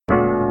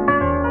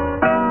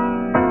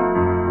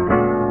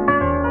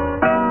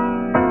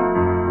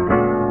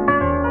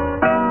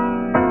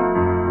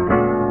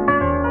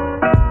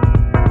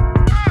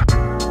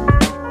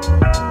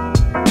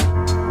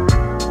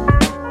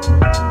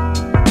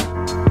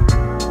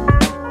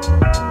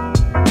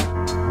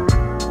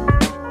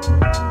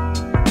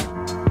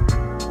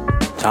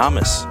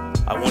Thomas,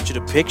 I want you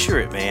to picture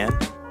it, man.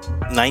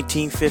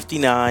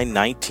 1959,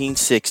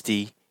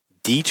 1960,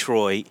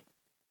 Detroit,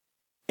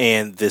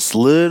 and this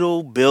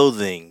little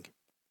building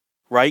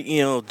right,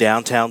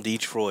 downtown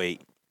Detroit.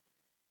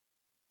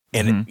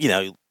 And,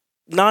 Hmm.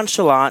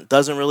 nonchalant,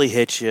 doesn't really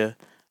hit you,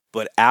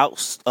 but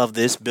out of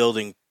this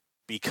building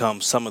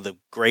become some of the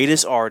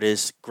greatest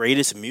artists,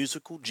 greatest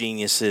musical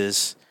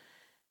geniuses,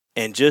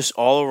 and just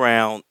all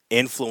around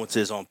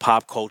influences on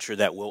pop culture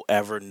that we'll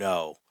ever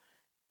know.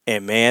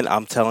 And man,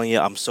 I'm telling you,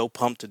 I'm so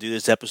pumped to do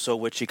this episode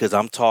with you because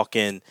I'm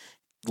talking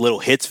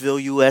Little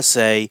Hitsville,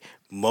 USA,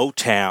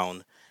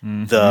 Motown.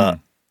 The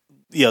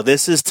Hmm.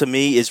 this is to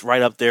me is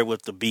right up there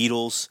with the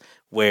Beatles,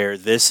 where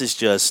this is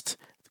just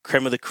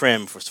creme of the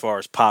creme for as far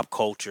as pop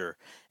culture.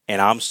 And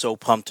I'm so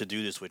pumped to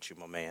do this with you,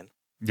 my man.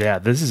 Yeah,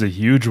 this is a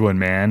huge one,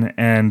 man.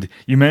 And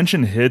you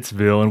mentioned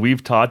Hitsville, and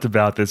we've talked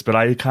about this, but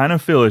I kind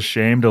of feel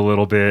ashamed a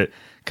little bit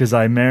because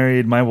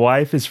my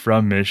wife is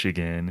from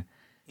Michigan.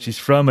 She's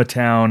from a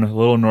town a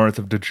little north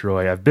of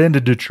Detroit. I've been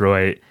to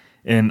Detroit,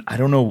 and I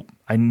don't know,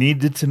 I've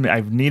needed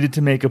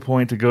to make a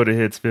point to go to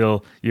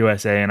Hitsville,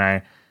 USA, and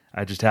I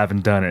just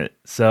haven't done it.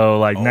 So,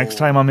 like, next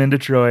time Oh, I'm in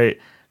Detroit,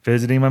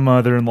 visiting my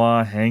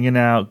mother-in-law, hanging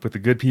out with the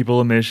good people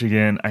of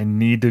Michigan, I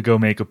need to go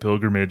make a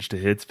pilgrimage to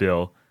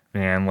Hitsville.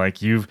 Man,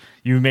 like you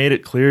made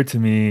it clear to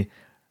me,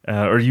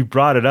 or you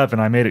brought it up,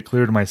 and I made it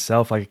clear to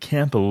myself. Like I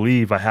can't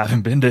believe I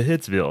haven't been to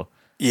Hitsville.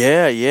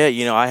 yeah,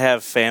 yeah. I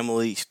have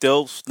family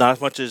still, not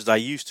as much as I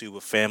used to,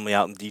 but family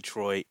out in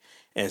Detroit,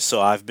 and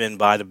so I've been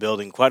by the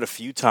building quite a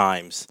few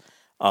times.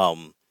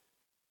 Um,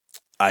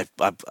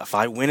 if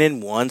I went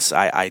in once,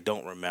 I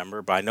don't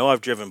remember, but I know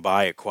I've driven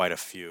by it quite a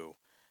few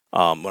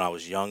when I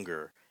was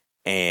younger,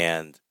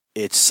 and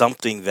it's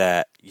something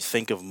that you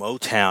think of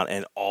Motown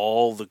and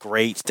all the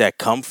greats that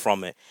come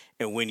from it,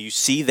 and when you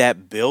see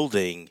that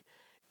building,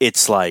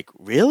 it's like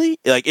really,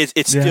 like it's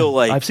Yeah, still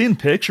I've like seen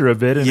picture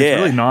of it, and it's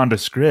really yeah,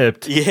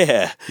 nondescript.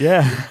 yeah.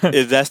 Yeah,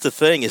 That's the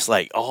thing. It's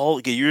like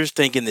all you're just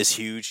thinking this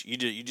huge. You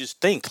just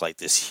think like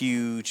this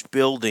huge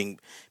building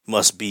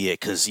must be it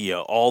because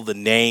all the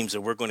names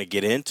and we're going to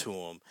get into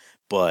them.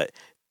 But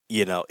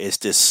it's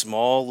this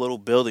small little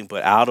building,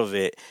 but out of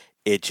it,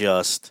 it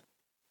just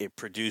it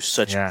produced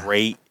such yeah.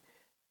 great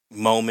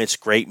moments,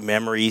 great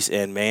memories,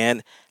 and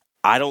man,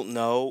 I don't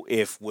know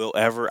if we'll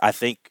ever. I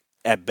think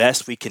at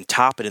best we can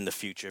top it in the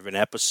future of an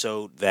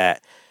episode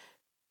that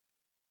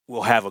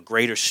will have a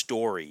greater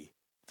story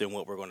than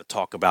what we're going to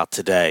talk about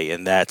today,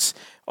 and that's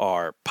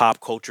our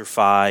Pop Culture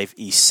 5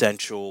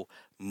 Essential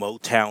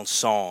Motown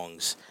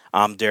Songs.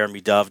 I'm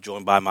Jeremy Dove,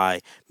 joined by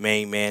my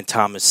main man,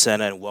 Thomas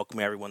Senna, and welcome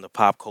everyone to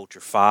Pop Culture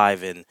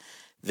 5. And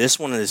this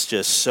one is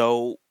just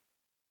so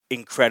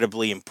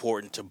incredibly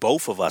important to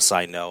both of us,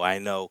 I know. I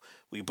know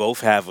we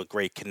both have a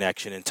great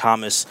connection. And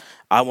Thomas,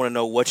 I want to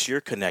know what's your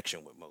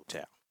connection with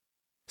Motown?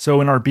 So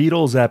in our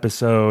Beatles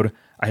episode,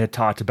 I had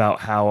talked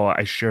about how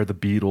I share the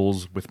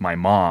Beatles with my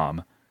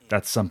mom.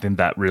 That's something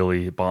that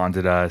really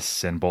bonded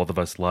us, and both of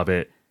us love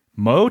it.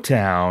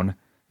 Motown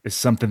is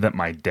something that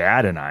my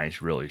dad and I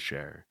really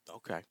share.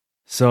 Okay.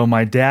 So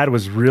my dad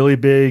was really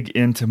big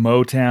into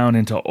Motown,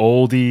 into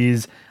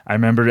oldies. I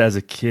remember as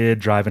a kid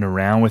driving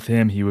around with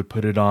him, he would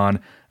put it on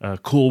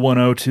Cool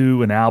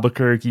 102 in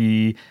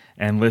Albuquerque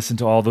and listen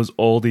to all those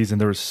oldies. And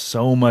there was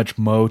so much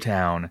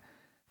Motown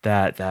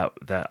that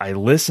I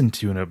listened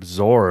to and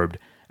absorbed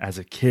as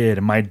a kid.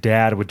 And my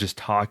dad would just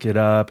talk it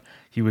up.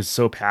 He was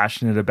so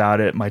passionate about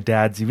it.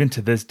 Even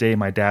to this day,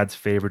 my dad's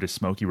favorite is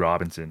Smokey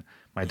Robinson.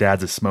 My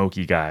dad's a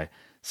Smokey guy.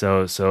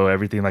 So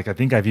everything, like I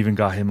think I've even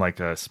got him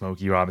like a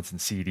Smokey Robinson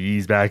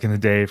CDs back in the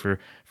day for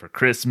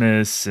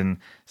Christmas and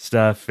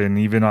stuff. And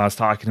even I was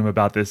talking to him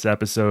about this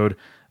episode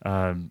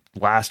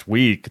last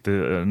week,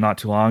 not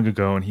too long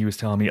ago, and he was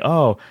telling me,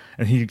 oh,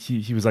 and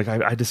he was like,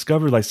 I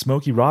discovered like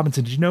Smokey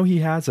Robinson. Did you know he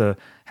has a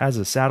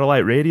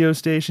satellite radio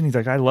station? He's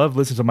like, I love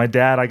listening to my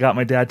dad. I got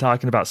my dad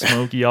talking about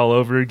Smokey all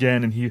over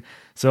again, and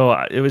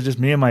it was just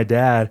me and my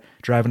dad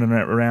driving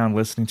around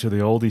listening to the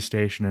oldie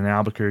station in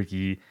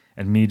Albuquerque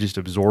and me just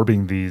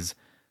absorbing these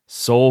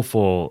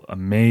soulful,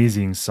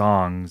 amazing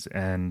songs.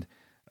 And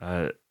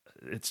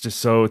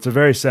it's a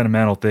very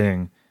sentimental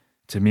thing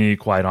to me,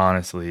 quite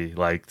honestly,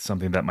 like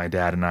something that my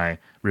dad and I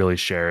really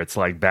share. It's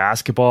like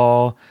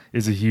basketball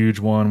is a huge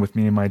one with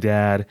me and my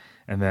dad.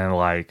 And then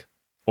like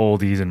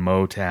oldies and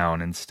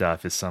Motown and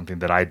stuff is something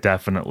that I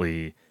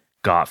definitely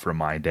got from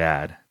my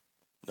dad.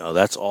 No,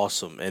 that's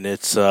awesome. And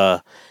it's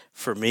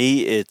for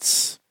me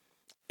it's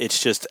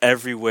just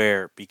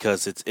everywhere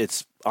because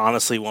it's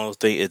honestly one of those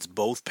things. It's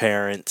both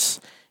parents,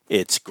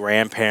 it's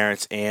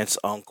grandparents, aunts,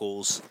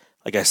 uncles.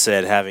 Like I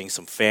said, having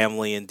some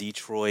family in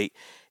Detroit.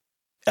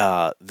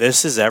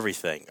 This is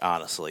everything.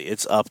 Honestly,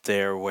 it's up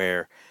there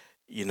where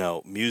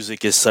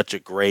music is such a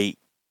great.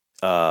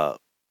 Uh,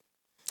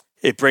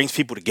 it brings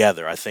people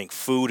together. I think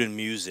food and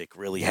music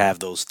really have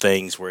those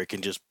things where it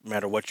can just no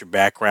matter what your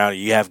background.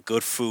 You have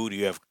good food,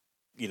 you have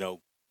you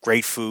know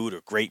great food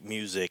or great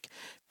music.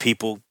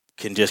 People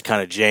can just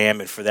kind of jam,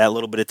 and for that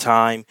little bit of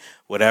time,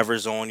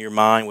 whatever's on your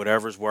mind,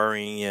 whatever's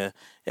worrying you,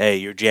 hey,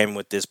 you're jamming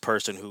with this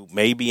person who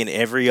maybe in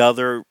every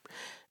other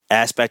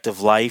aspect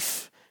of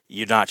life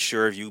you're not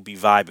sure if you'd be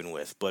vibing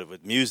with, but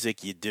with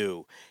music you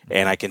do.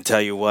 And I can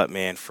tell you what,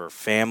 man, for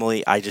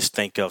family, I just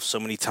think of so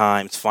many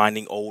times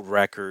finding old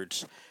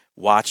records,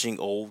 watching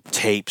old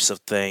tapes of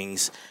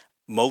things.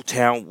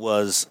 Motown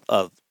was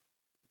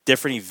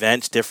different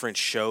events, different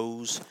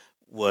shows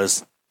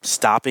was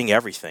stopping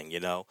everything, you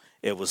know.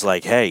 It was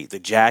like, hey, the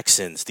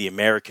Jacksons, the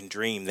American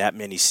Dream, that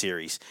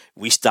miniseries.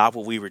 We stopped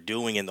what we were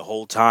doing, and the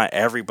whole time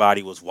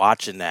everybody was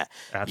watching that,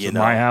 That's you at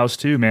my know. house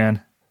too,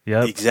 man.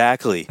 Yep.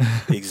 Exactly,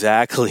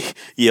 exactly.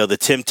 The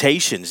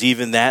Temptations,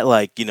 even that,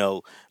 like,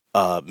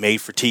 made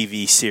for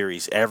TV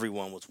series.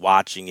 Everyone was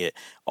watching it.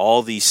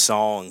 All these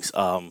songs.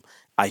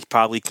 I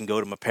probably can go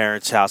to my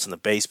parents' house in the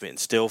basement and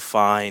still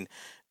find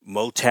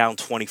Motown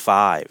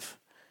 25.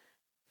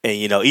 And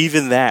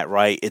even that,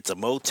 right? It's a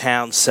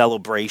Motown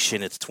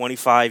celebration. It's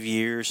 25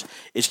 years.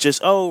 It's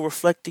just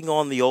reflecting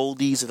on the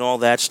oldies and all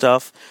that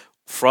stuff.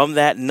 From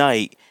that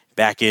night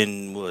back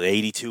in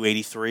 82,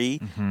 83,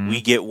 Hmm.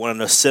 we get one of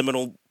the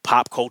seminal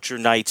pop culture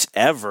nights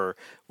ever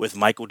with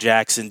Michael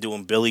Jackson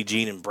doing Billie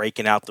Jean and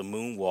breaking out the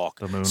moonwalk.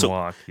 The So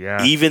moonwalk.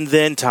 Yeah. even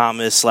then,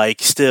 Thomas, like,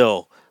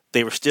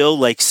 they were still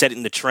like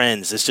setting the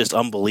trends. It's just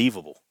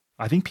unbelievable.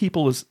 I think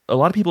a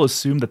lot of people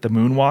assume that the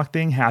moonwalk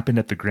thing happened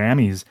at the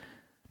Grammys,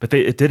 but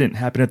it didn't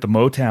happen at the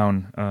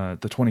Motown,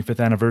 the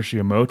 25th anniversary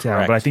of Motown.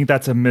 Correct. But I think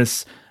that's a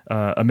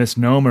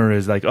misnomer.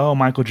 Is like, oh,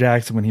 Michael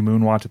Jackson when he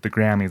moonwalked at the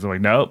Grammys. I'm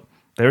like, nope,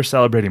 they were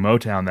celebrating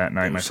Motown that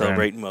night, They were my friend.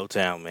 celebrating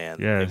Motown, man.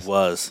 Yes. It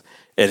was.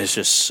 And it's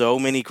just so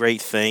many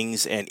great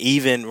things. And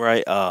even,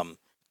 right,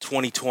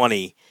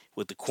 2020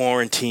 with the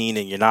quarantine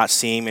and you're not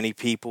seeing many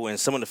people. And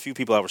some of the few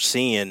people I was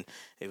seeing,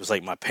 it was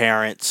like my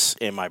parents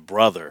and my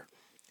brother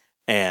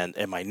and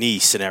my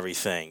niece and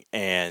everything.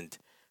 And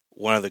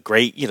one of the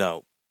great,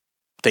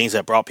 things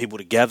that brought people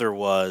together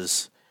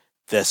was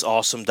this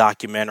awesome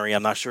documentary.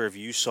 I'm not sure if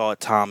you saw it,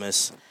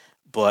 Thomas,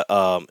 but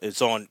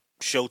it's on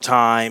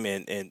Showtime,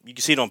 and you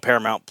can see it on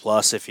Paramount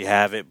Plus if you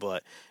have it,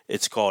 but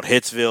it's called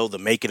Hitsville, The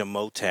Making of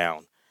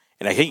Motown.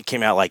 And I think it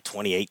came out like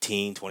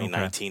 2018,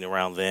 2019,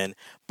 around then.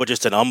 But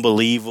just an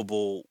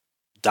unbelievable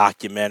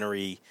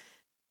documentary.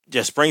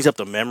 Just brings up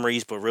the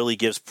memories, but really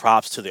gives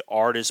props to the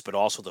artists, but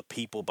also the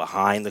people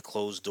behind the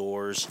closed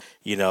doors,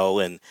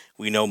 and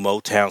we know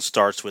Motown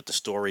starts with the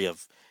story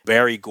of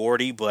Barry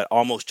Gordy, but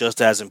almost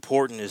just as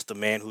important is the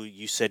man who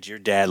you said your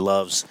dad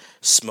loves,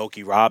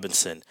 Smokey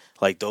Robinson.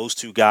 Like, those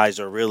two guys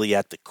are really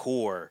at the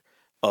core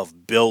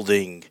of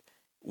building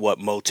what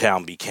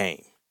Motown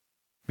became.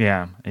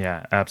 Yeah,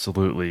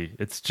 absolutely.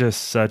 It's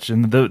just such,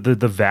 and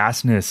the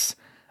vastness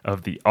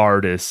of the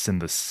artists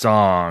and the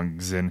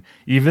songs and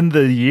even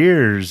the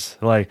years.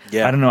 Like,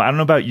 Yeah. I don't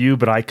know about you,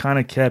 but I kind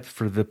of kept,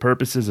 for the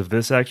purposes of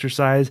this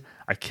exercise,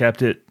 I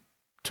kept it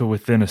to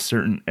within a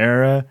certain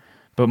era.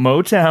 But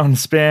Motown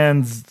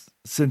spans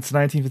since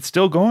 19. It's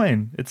still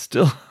going. It's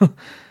still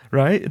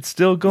right. It's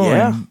still going.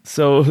 Yeah.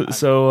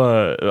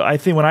 So I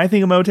think when I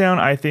think of Motown,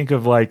 I think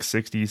of like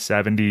 60s,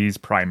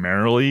 70s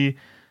primarily.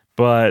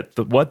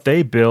 But what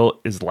they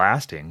built is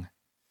lasting.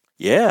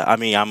 Yeah, I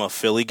mean, I'm a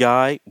Philly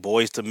guy.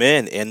 Boys to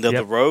Men, End of the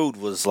Yep. Road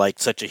was like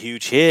such a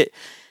huge hit.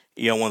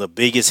 One of the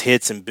biggest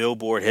hits in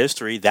Billboard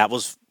history. That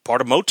was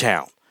part of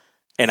Motown.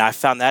 And I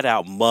found that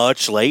out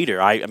much later.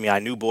 I mean, I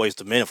knew Boys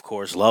to Men, of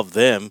course, loved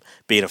them,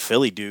 being a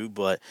Philly dude,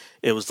 but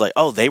it was like,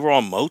 oh, they were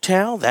on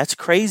Motown? That's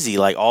crazy.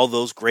 Like, all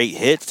those great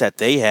hits that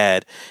they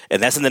had,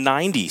 and that's in the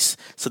 90s.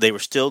 So they were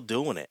still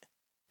doing it.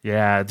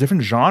 Yeah,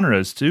 different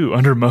genres too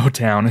under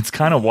Motown. It's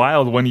kind of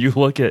wild when you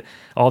look at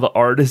all the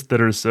artists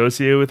that are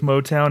associated with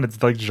Motown.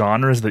 It's like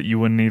genres that you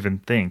wouldn't even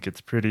think.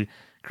 It's pretty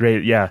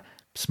great. Yeah,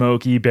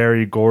 Smokey,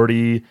 Barry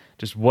Gordy,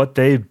 just what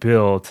they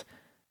built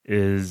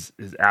is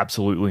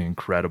absolutely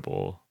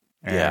incredible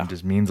and Yeah.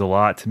 just means a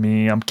lot to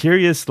me. I'm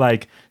curious,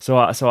 like, so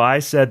I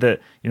said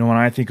that, when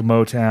I think of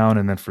Motown,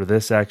 and then for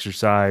this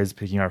exercise,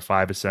 picking our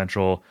 5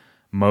 essential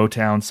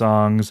Motown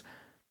songs,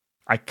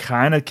 I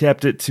kind of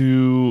kept it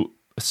to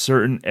a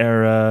certain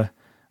era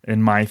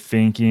in my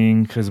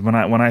thinking, because when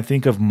I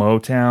think of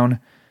Motown,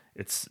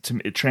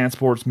 it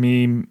transports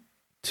me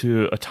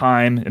to a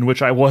time in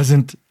which I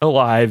wasn't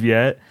alive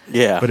yet.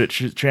 Yeah. But it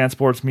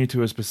transports me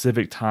to a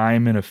specific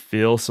time and a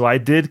feel. So I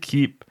did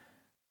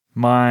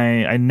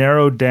I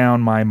narrowed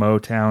down my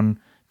Motown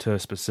to a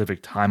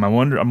specific time.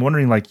 I'm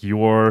wondering like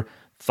your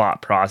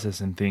thought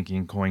process and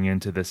thinking going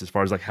into this, as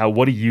far as like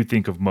what do you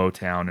think of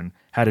Motown, and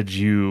how did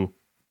you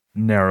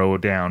narrow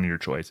down your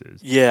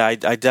choices? Yeah, I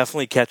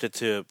definitely kept it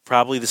to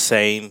probably the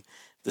same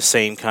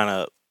kind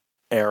of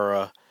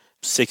era,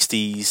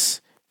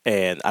 60s.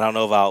 And I don't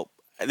know about,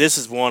 this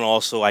is one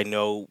also I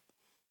know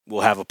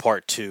we'll have a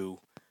part 2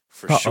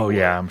 for sure. Oh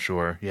yeah, I'm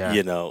sure. Yeah.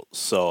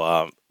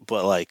 So,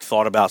 but like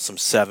thought about some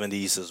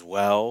 70s as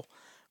well.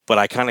 But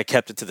I kind of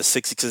kept it to the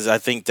 60s because I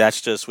think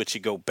that's just what you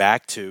go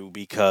back to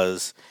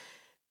because,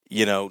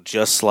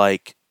 just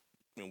like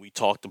we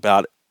talked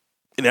about,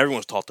 and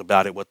everyone's talked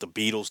about it, what the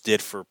Beatles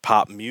did for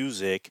pop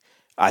music.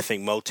 I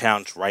think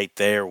Motown's right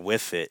there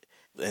with it,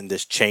 and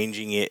this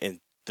changing it, and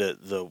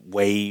the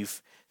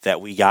wave that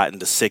we got in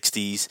the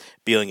 '60s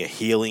being a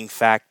healing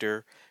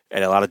factor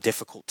at a lot of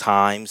difficult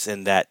times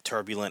in that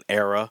turbulent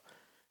era,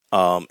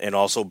 and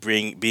also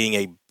being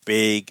a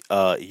big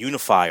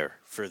unifier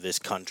for this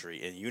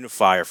country and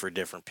unifier for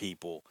different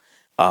people.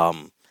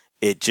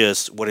 It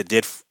just what it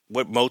did,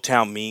 what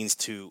Motown means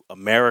to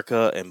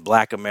America and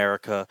Black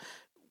America.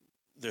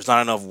 There's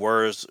not enough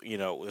words,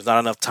 there's not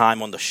enough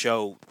time on the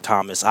show,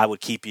 Thomas. I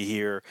would keep you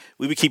here.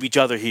 We would keep each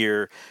other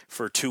here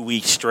for 2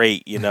 weeks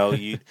straight.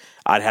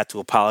 I'd have to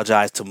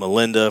apologize to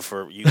Melinda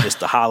for you missed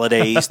the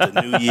holidays, the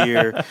New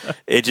Year.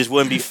 It just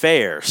wouldn't be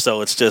fair.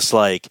 So it's just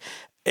like,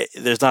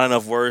 there's not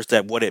enough words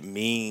that what it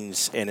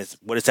means, and it's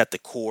what it's at the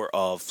core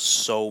of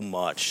so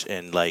much.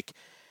 And like,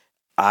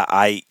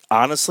 I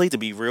honestly, to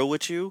be real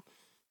with you,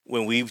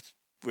 when we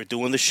were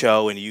doing the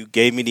show and you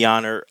gave me the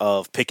honor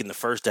of picking the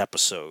first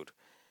episode,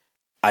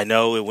 I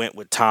know it went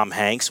with Tom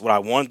Hanks. What I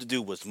wanted to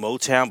do was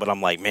Motown, but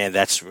I'm like, man,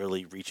 that's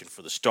really reaching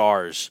for the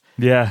stars.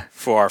 Yeah.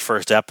 For our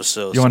first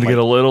episode. You want to get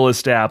a little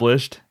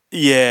established?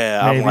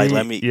 Yeah. Maybe.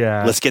 I'm like,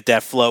 let's get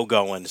that flow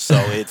going. So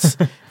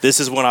this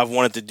is what I've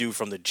wanted to do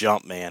from the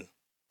jump, man.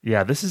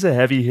 Yeah, this is a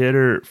heavy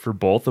hitter for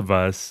both of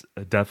us,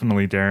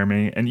 definitely,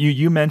 Jeremy. And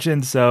you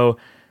mentioned, so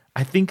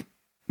I think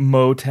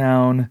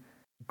Motown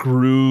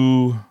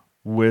grew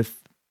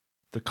with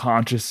the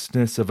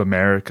consciousness of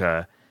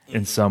America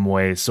in some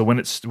ways. So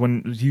when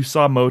you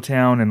saw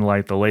Motown in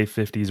like the late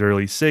 50s,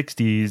 early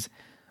 60s,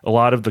 a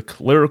lot of the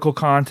lyrical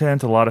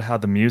content, a lot of how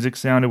the music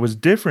sounded was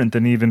different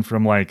than even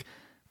from like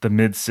the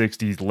mid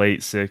 60s,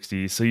 late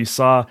 60s. So you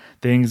saw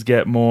things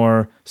get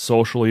more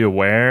socially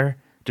aware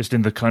just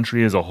in the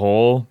country as a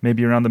whole,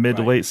 maybe around the mid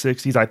to late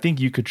 60s. I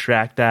think you could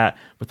track that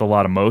with a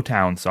lot of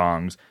Motown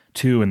songs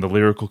too, and the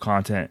lyrical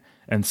content,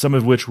 and some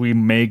of which we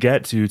may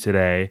get to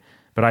today.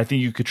 But I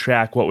think you could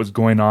track what was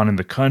going on in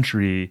the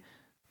country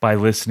by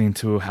listening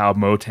to how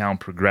Motown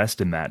progressed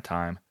in that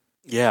time.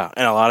 Yeah,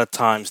 and a lot of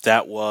times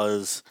that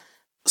was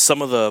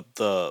some of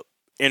the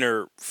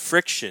inner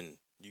friction,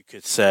 you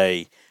could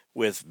say,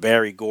 with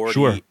Berry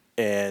Gordy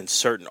and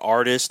certain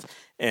artists,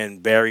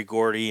 and Berry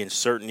Gordy and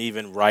certain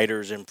even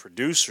writers and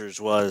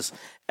producers was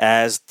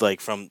as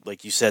from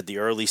you said, the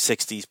early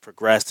 60s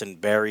progressed,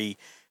 and Berry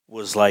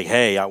was like,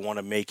 hey, I want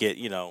to make it,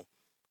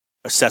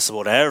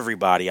 accessible to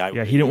everybody.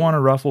 He didn't want to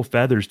ruffle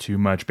feathers too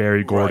much,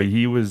 Berry Gordy. Right.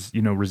 He was,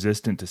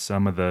 resistant to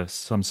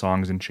some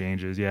songs and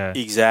changes. Yeah,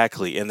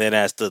 exactly. And then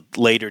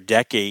later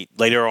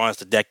on as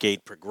the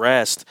decade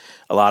progressed,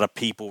 a lot of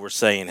people were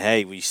saying,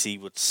 hey, we see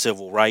with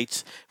civil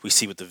rights, we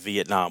see with the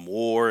Vietnam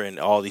War and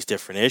all these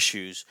different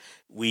issues,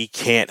 we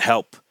can't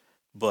help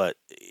but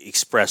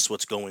express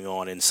what's going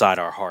on inside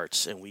our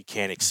hearts, and we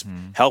can't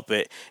help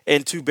it.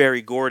 And to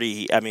Berry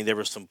Gordy, there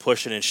was some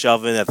pushing and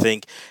shoving, I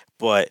think,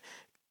 but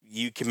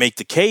you can make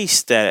the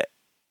case that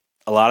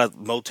a lot of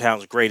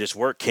Motown's greatest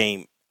work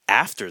came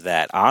after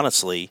that,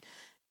 honestly,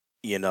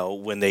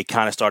 when they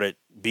kind of started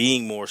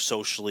being more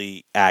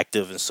socially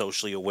active and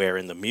socially aware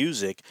in the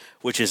music,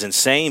 which is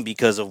insane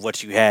because of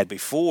what you had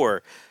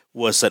before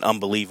was an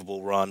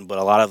unbelievable run. But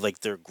a lot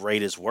of their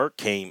greatest work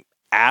came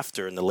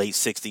after, in the late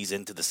 60s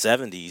into the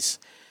 70s,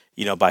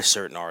 by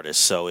certain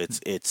artists. So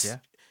it's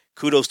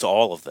kudos to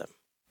all of them.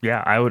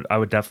 Yeah, I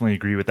would definitely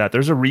agree with that.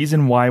 There's a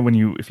reason why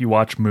if you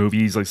watch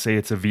movies, like say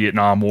it's a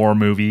Vietnam War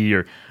movie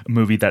or a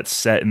movie that's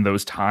set in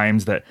those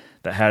times that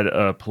had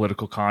a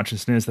political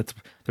consciousness,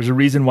 there's a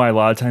reason why a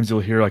lot of times you'll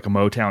hear like a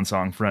Motown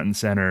song front and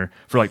center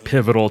for like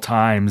pivotal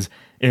times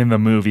in the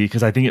movie,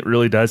 because I think it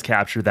really does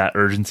capture that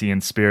urgency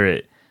and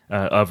spirit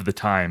of the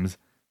times.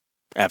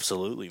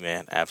 Absolutely,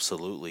 man.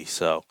 Absolutely.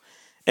 So,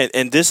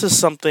 and this is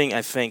something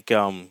I think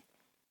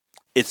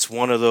it's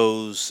one of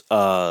those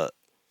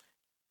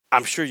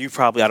I'm sure you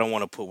probably, I don't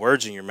want to put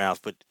words in your mouth,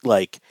 but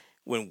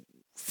when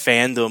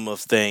fandom of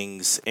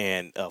things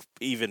and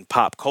even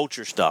pop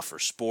culture stuff or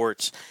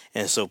sports,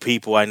 and so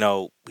people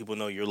know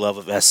your love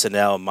of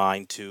SNL,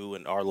 mine too,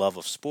 and our love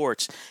of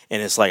sports,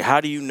 and it's like, how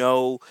do you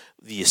know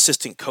the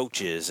assistant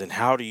coaches, and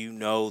how do you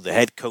know the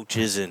head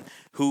coaches, and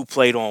who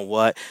played on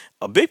what?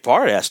 A big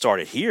part of that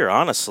started here,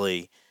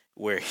 honestly,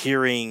 where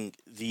hearing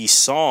these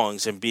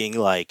songs and being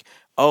like,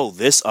 oh,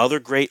 this other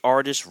great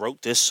artist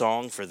wrote this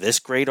song for this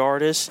great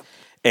artist.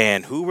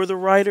 And who were the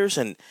writers,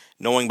 and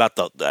knowing about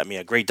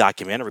a great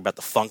documentary about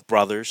the Funk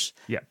Brothers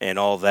and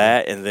all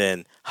that. And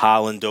then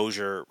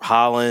Dozier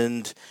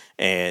Holland,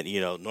 and,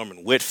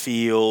 Norman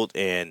Whitfield,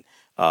 and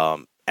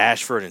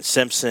Ashford and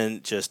Simpson,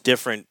 just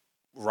different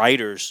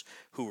writers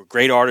who were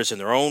great artists in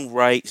their own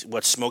right.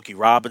 What Smokey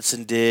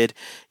Robinson did,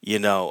 they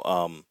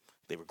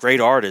were great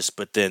artists,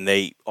 but then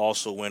they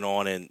also went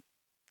on and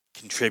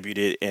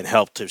contributed and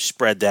helped to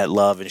spread that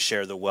love and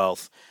share the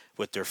wealth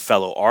with their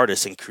fellow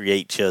artists and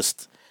create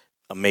just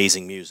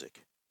amazing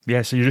music.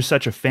 Yeah, so you're just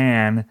such a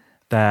fan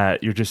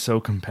that you're just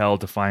so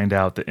compelled to find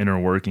out the inner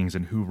workings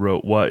and who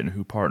wrote what and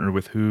who partnered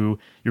with who.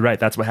 You're right,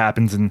 that's what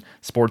happens in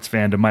sports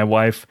fandom. My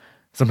wife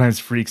sometimes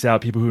freaks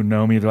out people who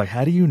know me. They're like,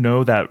 how do you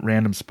know that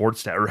random sports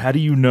stat? Or how do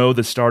you know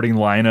the starting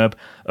lineup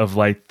of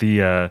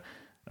the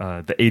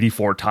the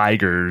 84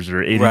 Tigers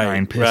or 89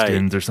 Right,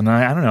 Pistons right. or something.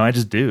 I don't know. I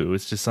just do.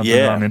 It's just something that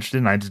Yeah. I'm interested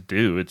in. I just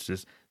do. It's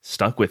just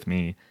stuck with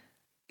me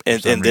for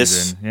And some this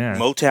reason. Yeah.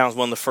 Motown's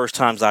one of the first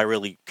times I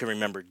really can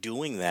remember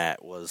doing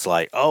that was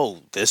like, oh,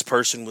 this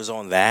person was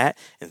on that,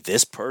 and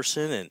this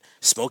person, and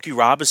Smokey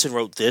Robinson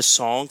wrote this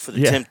song for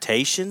the Yeah.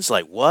 Temptations.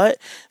 Like what?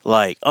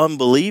 Like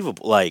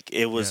unbelievable. Like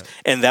it was,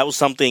 Yeah. and that was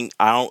something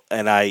I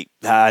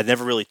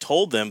never really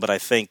told them, but I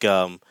think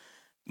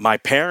my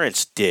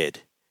parents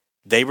did.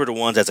 They were the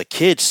ones as a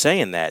kid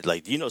saying that,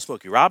 like, you know,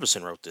 Smokey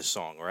Robinson wrote this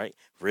song, right?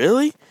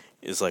 Really?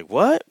 It's like,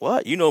 what?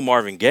 What? You know,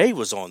 Marvin Gaye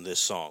was on this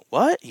song.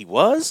 What? He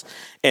was?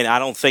 And I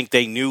don't think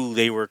they knew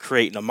they were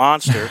creating a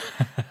monster,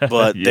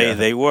 but Yeah.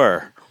 they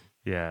were.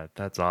 Yeah,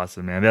 that's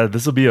awesome, man. Yeah,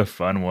 this will be a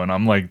fun one.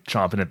 I'm like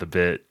chomping at the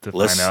bit to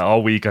Let's- find out.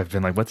 All week I've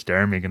been like, what's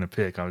Jeremy going to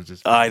pick? I was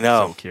just I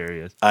know. so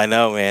curious. I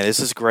know, man. This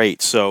is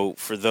great. So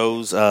for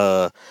those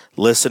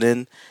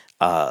listening,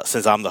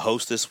 since I'm the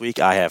host this week,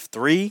 I have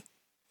 3.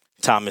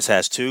 Thomas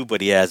has 2, but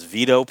he has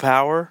veto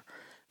power.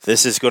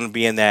 This is going to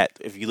be in that,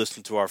 if you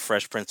listen to our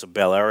Fresh Prince of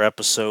Bel-Air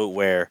episode,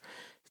 where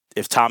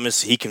if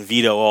Thomas, he can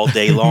veto all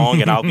day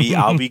long, and I'll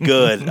be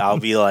good. I'll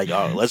be like,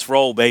 oh, let's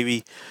roll,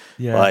 baby.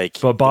 Yeah,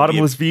 Like, but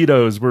bottomless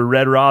vetoes. We're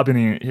Red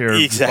Robin here.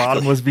 Exactly.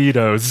 Bottomless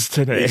vetoes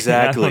today.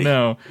 Exactly. I don't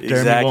know. Jeremy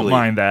Exactly. won't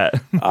mind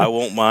that. I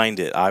won't mind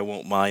it. I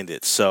won't mind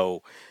it.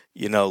 So,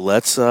 you know,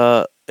 let's,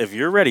 if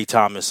you're ready,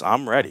 Thomas,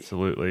 I'm ready.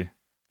 Absolutely.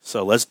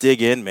 So let's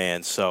dig in,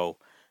 man. So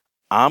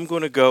I'm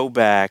going to go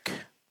back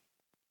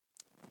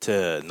to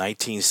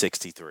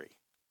 1963.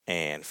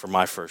 And for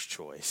my first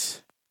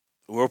choice,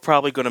 we're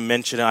probably going to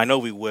mention, I know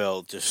we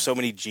will, just so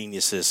many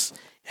geniuses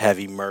have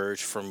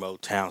emerged from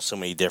Motown, so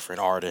many different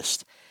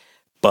artists.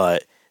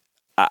 But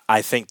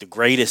I think the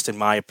greatest, in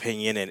my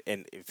opinion,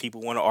 and if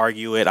people want to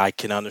argue it, I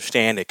can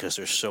understand it because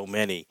there's so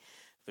many.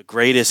 The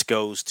greatest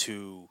goes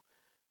to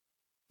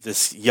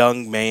this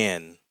young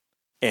man.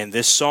 And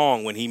this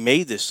song, when he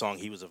made this song,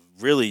 he was a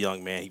really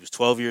young man. He was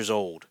 12 years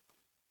old.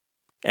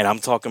 And I'm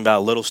talking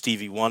about Little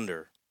Stevie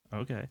Wonder.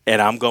 Okay.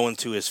 And I'm going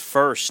to his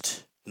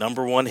first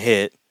number 1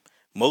 hit,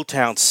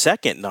 Motown's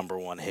second number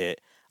 1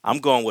 hit. I'm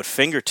going with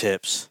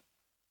Fingertips,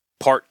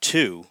 Part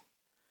 2,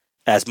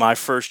 as my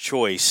first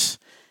choice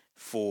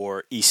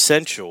for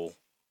essential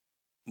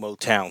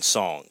Motown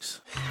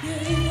songs. Yeah,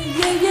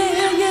 yeah,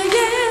 yeah, yeah,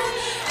 yeah.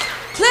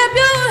 Clap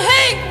your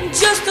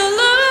hands just a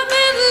little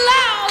bit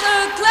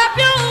louder. Clap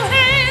your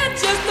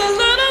hands just a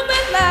little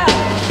bit louder.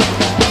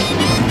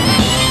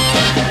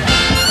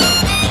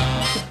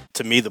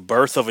 To me, the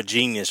birth of a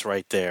genius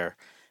right there,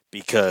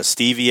 because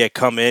Stevie had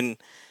come in,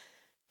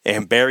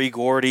 and Berry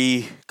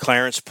Gordy,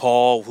 Clarence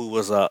Paul, who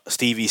was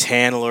Stevie's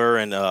handler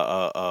and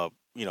a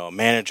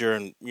manager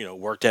and,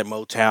 worked at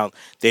Motown,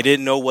 they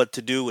didn't know what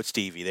to do with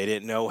Stevie. They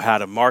didn't know how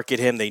to market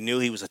him. They knew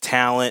he was a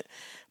talent,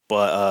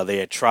 but they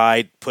had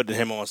tried putting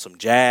him on some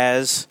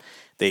jazz.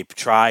 They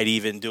tried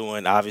even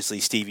doing, obviously,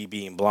 Stevie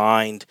being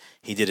blind.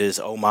 He did his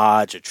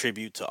homage, a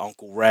tribute to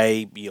Uncle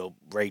Ray,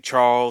 Ray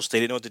Charles. They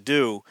didn't know what to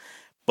do.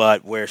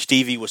 But where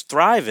Stevie was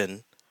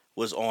thriving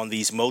was on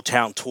these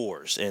Motown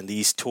tours, and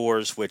these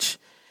tours, which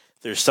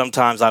there's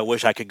sometimes I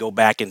wish I could go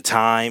back in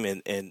time,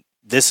 and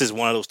this is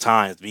one of those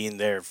times, being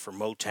there for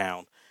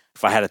Motown.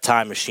 If I had a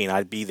time machine,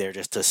 I'd be there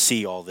just to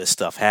see all this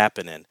stuff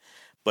happening.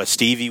 But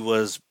Stevie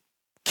was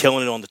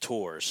killing it on the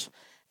tours.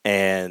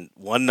 And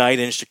one night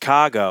in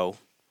Chicago,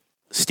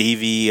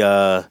 Stevie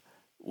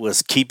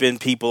was keeping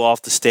people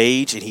off the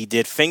stage, and he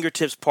did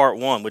Fingertips Part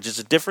 1, which is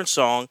a different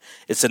song.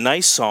 It's a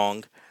nice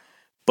song.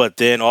 But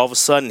then all of a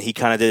sudden, he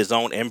kind of did his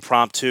own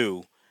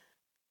impromptu.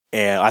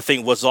 And I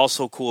think what's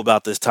also cool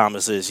about this,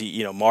 Thomas, is,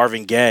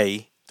 Marvin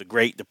Gaye,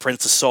 the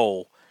Prince of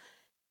Soul,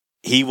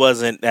 he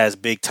wasn't as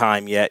big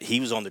time yet. He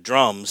was on the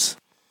drums,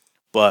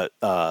 but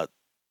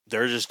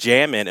they're just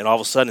jamming. And all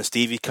of a sudden,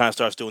 Stevie kind of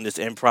starts doing this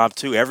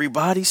impromptu.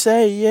 Everybody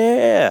say,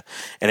 yeah.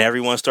 And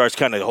everyone starts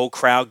the whole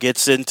crowd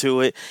gets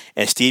into it.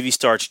 And Stevie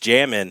starts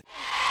jamming.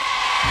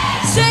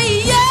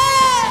 Say yeah.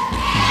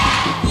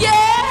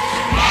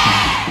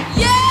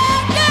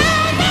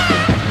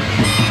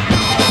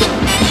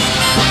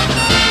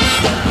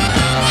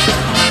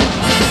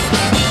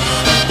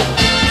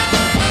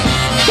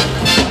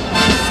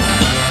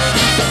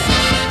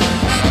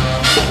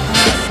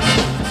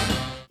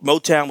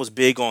 Motown was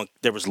big on,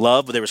 there was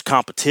love, but there was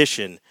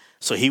competition.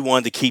 So he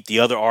wanted to keep the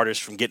other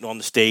artists from getting on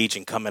the stage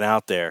and coming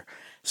out there.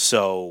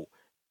 So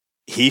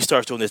he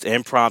starts doing this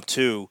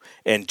impromptu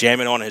and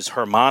jamming on his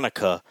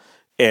harmonica.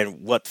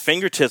 And what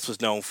Fingertips was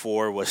known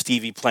for was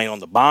Stevie playing on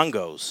the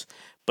bongos.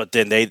 But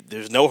then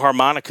there's no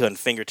harmonica in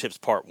Fingertips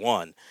Part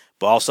 1.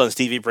 But all of a sudden,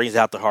 Stevie brings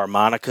out the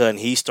harmonica and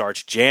he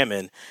starts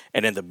jamming.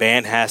 And then the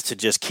band has to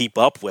just keep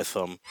up with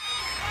him.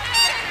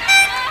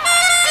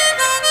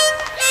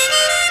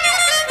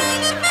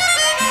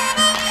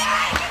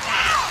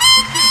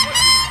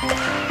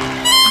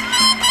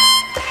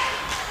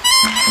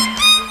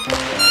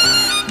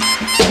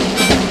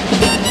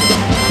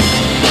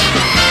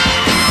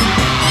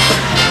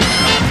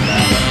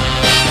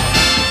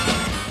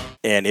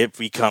 And and it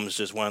becomes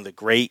just one of the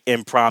great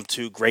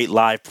impromptu, great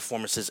live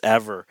performances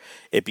ever.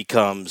 It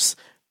becomes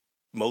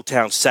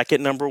Motown's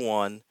second number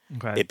one.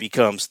 Okay. It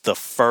becomes the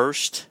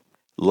first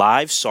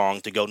live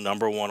song to go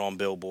number one on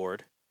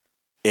Billboard.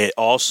 It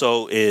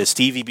also is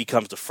Stevie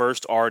becomes the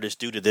first artist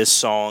due to this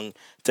song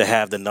to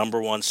have the number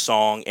one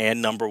song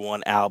and number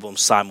one album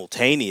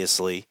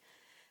simultaneously.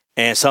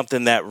 And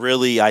something that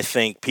really I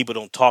think people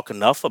don't talk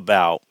enough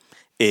about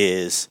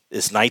is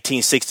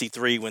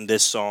 1963 when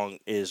this song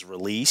is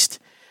released.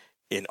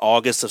 In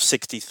August of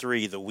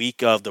 63, the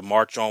week of the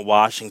March on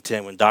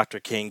Washington, when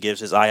Dr. King gives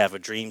his I Have a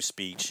Dream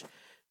speech,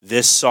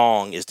 this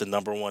song is the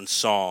number one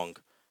song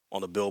on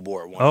the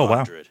Billboard 100, Oh,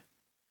 wow.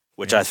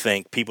 which I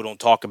think people don't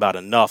talk about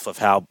enough of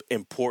how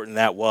important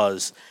that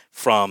was.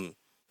 From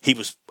he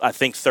was, I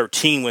think,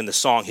 13 when the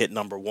song hit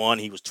number one.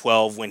 He was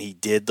 12 when he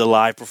did the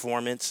live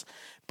performance.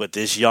 But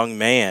this young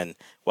man,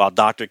 while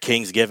Dr.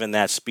 King's giving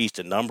that speech,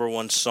 the number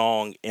one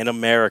song in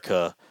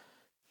America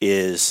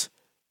is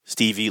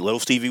Little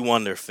Stevie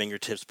Wonder,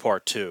 Fingertips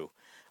Part 2.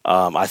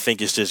 I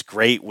think it's just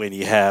great when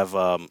you have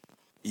the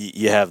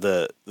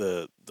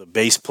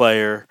bass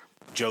player,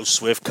 Joe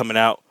Swift, coming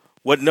out.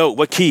 What note?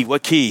 What key?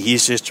 What key?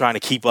 He's just trying to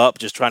keep up,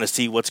 just trying to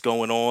see what's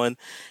going on.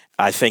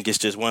 I think it's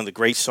just one of the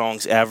great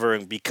songs ever.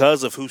 And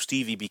because of who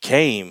Stevie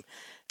became,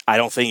 I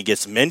don't think it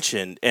gets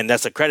mentioned. And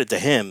that's a credit to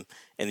him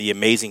and the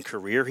amazing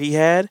career he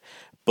had.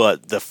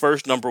 But the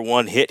first number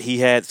one hit he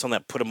had, something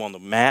that put him on the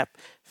map,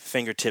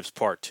 Fingertips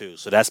Part 2.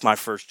 So that's my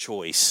first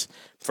choice.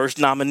 First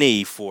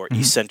nominee for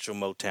Essential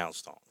Motown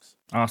Songs.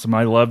 Awesome.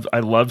 I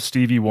love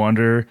Stevie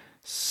Wonder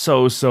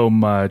so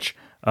much.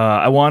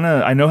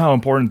 I know how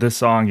important this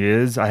song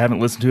is. I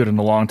haven't listened to it in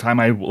a long time.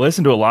 I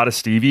listened to a lot of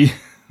Stevie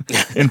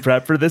in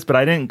prep for this, but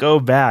I didn't go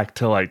back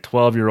to like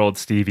 12-year-old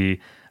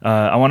Stevie.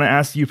 I want to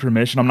ask you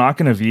permission. I'm not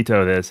going to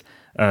veto this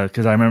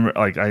because I remember,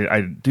 like,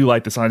 I do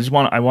like the song.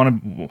 I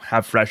want to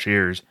have fresh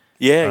ears.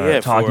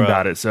 Talking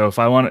about it. So if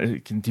I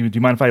want to, do you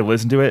mind if I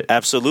listen to it?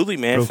 Absolutely,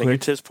 man. Real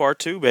Fingertips Part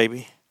 2,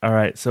 baby. All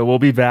right, so we'll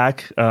be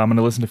back. I'm going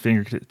to listen to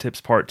Fingertips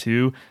Part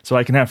 2 so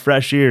I can have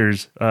fresh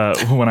ears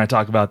when I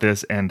talk about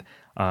this and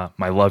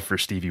my love for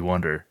Stevie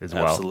Wonder as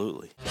well.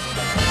 Absolutely. Come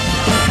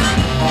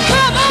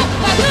on,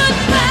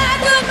 goodbye,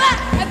 goodbye,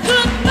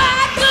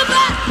 goodbye,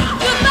 goodbye,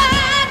 goodbye,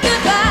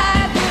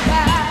 goodbye,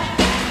 goodbye.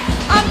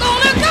 I'm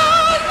gonna go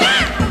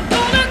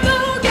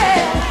now,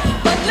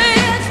 yeah. But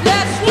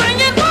let's swing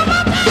it one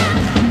more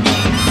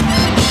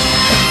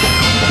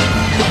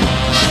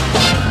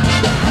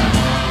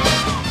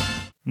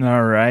time.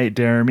 All right,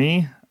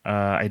 Jeremy.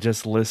 I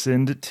just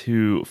listened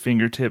to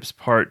Fingertips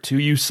Part 2.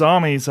 You saw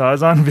me, so I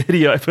was on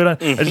video. I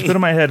just put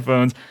on my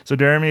headphones. So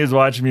Jeremy is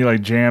watching me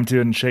like jam to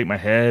it and shake my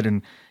head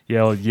and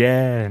yell,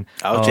 yeah. And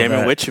I was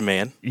jamming with you,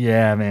 man.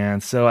 Yeah,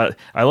 man. So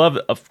I love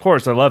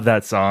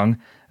that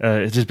song.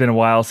 It's just been a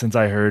while since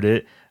I heard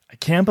it. I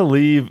can't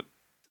believe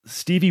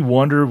Stevie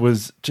Wonder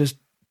was just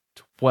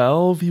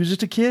 12. He was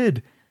just a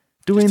kid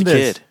doing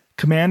this,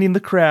 commanding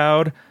the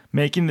crowd,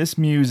 making this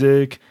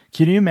music.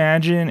 Can you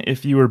imagine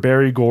if you were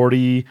Berry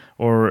Gordy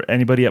or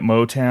anybody at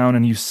Motown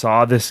and you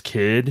saw this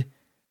kid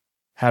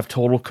have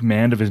total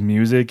command of his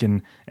music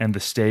and the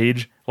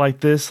stage like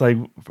this?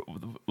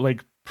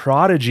 Like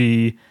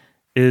prodigy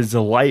is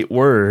a light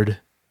word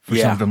for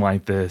something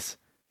like this.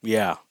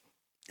 Yeah.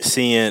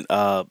 Seeing,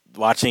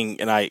 watching,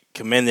 and I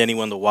commend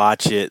anyone to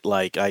watch it.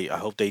 Like, I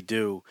hope they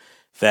do,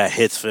 that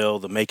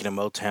Hitsville, the Making of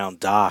Motown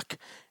doc.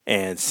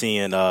 And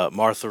seeing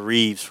Martha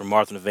Reeves from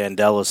Martha and the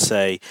Vandellas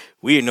say,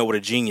 we didn't know what a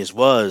genius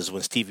was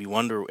when Stevie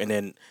Wonder, and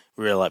then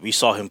we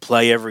saw him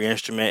play every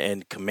instrument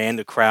and command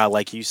the crowd,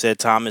 like you said,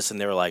 Thomas,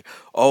 and they were like,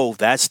 oh,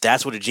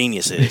 that's what a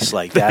genius is.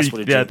 Like, that's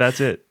what a genius. That's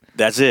it.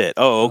 That's it.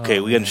 Oh, okay,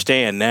 we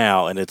understand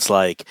now. And it's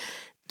like,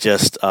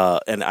 just,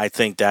 and I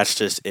think that's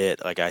just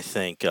it. Like, I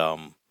think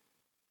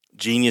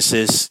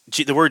geniuses,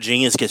 the word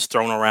genius gets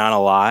thrown around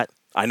a lot.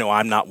 I know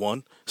I'm not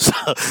one.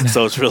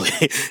 So it's really,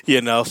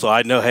 so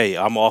I know, hey,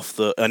 I'm off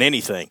on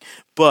anything.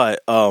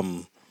 But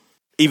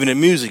even in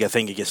music, I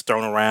think it gets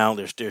thrown around.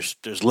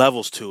 There's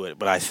levels to it.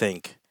 But I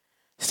think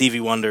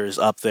Stevie Wonder is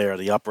up there,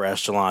 the upper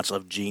echelons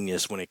of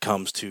genius when it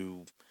comes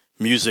to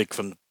music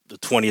from the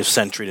 20th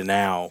century to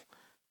now.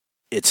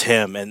 It's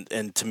him.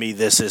 And to me,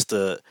 this is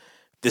the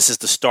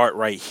start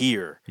right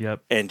here.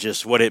 Yep. And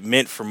just what it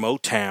meant for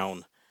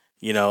Motown.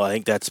 I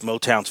think that's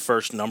Motown's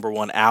first number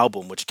one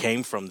album, which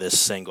came from this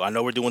single. I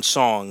know we're doing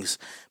songs,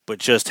 but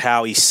just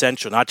how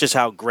essential, not just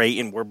how great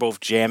and we're both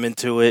jamming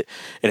to it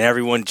and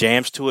everyone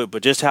jams to it,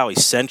 but just how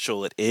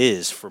essential it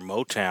is for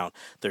Motown.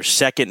 Their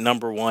second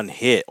number one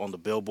hit on the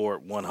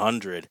Billboard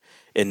 100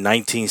 in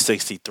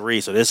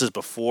 1963. So this is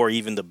before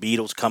even the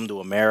Beatles come to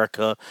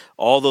America.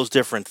 All those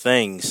different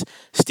things,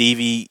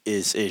 Stevie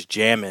is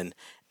jamming.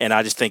 And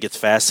I just think it's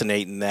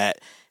fascinating that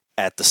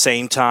at the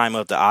same time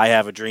of the I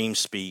Have a Dream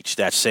speech,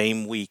 that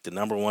same week, the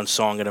number one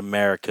song in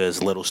America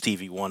is Little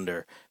Stevie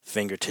Wonder,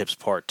 Fingertips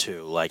Part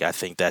 2. Like, I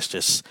think that's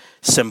just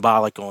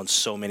symbolic on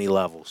so many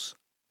levels.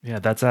 Yeah,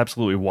 that's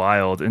absolutely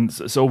wild. And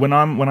so when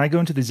I go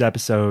into these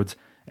episodes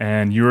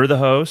and you're the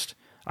host,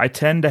 I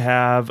tend to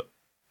have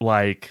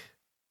like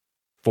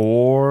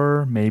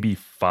 4, maybe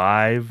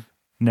 5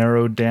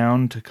 narrowed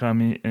down to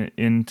come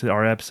into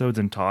our episodes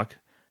and talk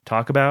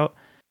about.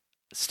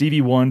 A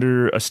Stevie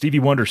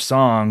Wonder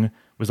song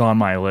was on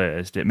my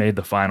list. It made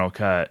the final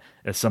cut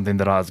as something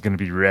that I was going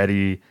to be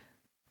ready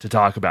to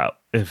talk about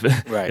if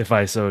if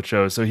I so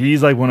chose. So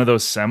he's like one of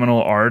those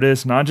seminal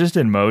artists, not just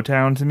in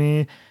Motown to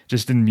me,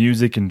 just in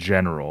music in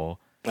general.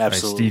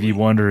 Absolutely. Like Stevie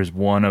Wonder is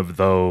one of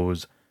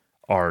those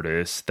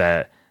artists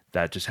that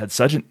just had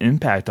such an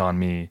impact on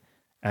me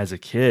as a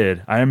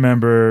kid. I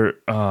remember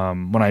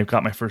when I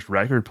got my first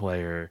record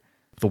player,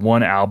 the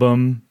one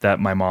album that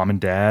my mom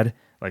and dad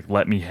like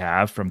let me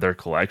have from their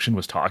collection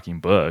was Talking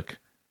Book.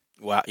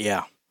 Wow,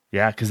 yeah.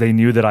 Yeah, because they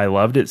knew that I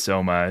loved it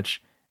so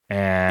much.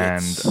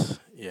 And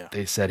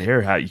they said,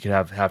 here, you could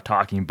have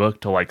Talking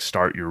Book to like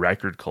start your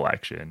record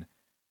collection.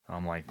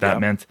 I'm like, that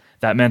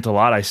meant a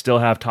lot. I still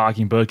have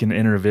Talking Book and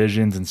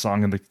Intervisions and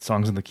Songs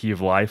in the Key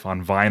of Life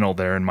on vinyl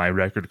there in my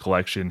record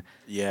collection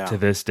to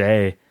this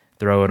day.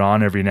 Throw it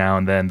on every now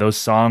and then. Those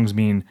songs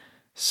mean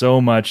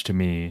so much to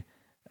me.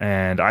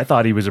 And I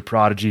thought he was a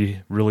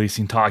prodigy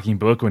releasing Talking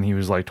Book when he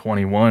was like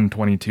 21,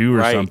 22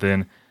 or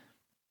something.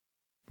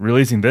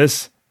 Releasing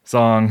this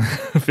song,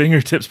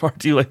 Fingertips Part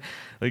 2,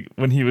 like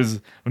when he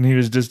was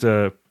just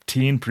a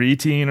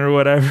preteen or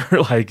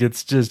whatever, like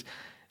it's just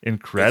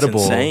incredible.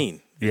 It's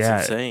insane. It's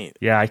insane.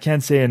 Yeah, I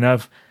can't say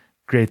enough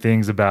great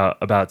things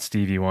about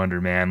Stevie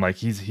Wonder, man. Like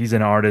he's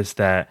an artist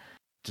that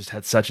just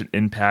had such an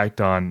impact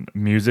on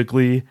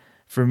musically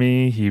for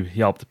me. He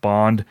helped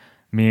bond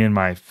me and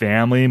my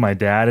family, my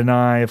dad and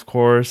I, of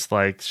course,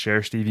 like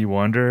share Stevie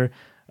Wonder.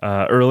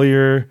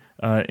 Earlier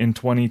in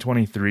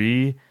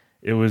 2023,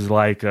 it was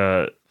like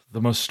the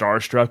most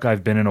starstruck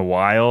I've been in a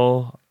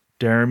while.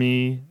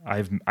 Jeremy,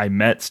 I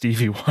met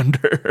Stevie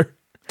Wonder.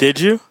 Did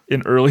you?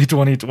 In early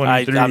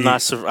 2023. I'm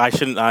not. I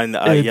shouldn't.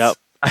 Yep.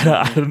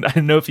 I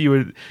don't know if you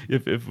would,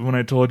 if when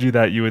I told you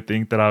that you would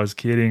think that I was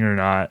kidding or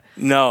not.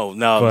 No.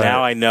 But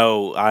now I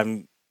know.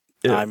 I'm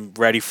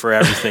ready for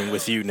everything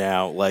with you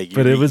now. Like,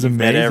 but it was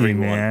amazing,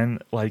 man.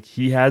 Like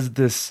he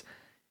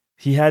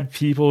had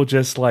people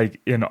just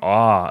like in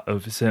awe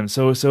of him.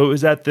 So it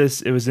was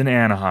it was in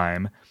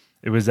Anaheim.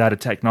 It was at a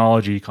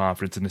technology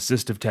conference, an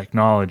assistive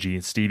technology.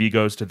 Stevie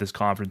goes to this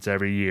conference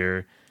every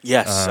year.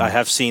 Yes, I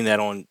have seen that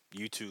on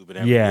YouTube and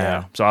everything.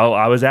 Yeah. So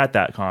I was at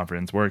that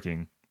conference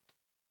working.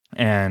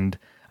 And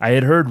I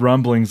had heard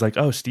rumblings like,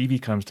 oh, Stevie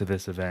comes to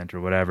this event or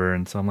whatever.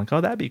 And so I'm like,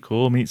 oh, that'd be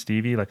cool, meet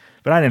Stevie. Like,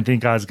 but I didn't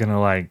think I was going to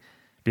like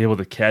be able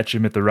to catch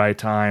him at the right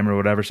time or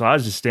whatever. So I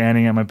was just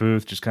standing at my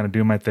booth, just kind of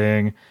doing my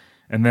thing.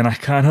 And then I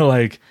kind of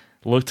like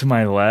looked to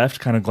my left,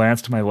 kind of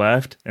glanced to my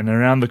left, and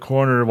around the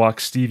corner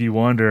walked Stevie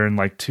Wonder and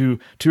like two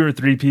or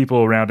three people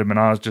around him. And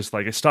I was just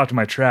like, I stopped in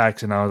my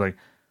tracks and I was like,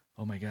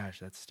 oh my gosh,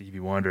 that's Stevie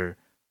Wonder.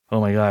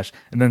 Oh my gosh.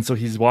 And then so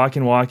he's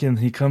walking,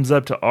 he comes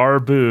up to our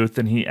booth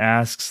and he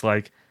asks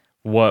like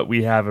what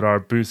we have at our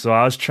booth. So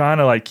I was trying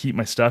to like keep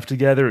my stuff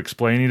together,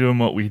 explaining to him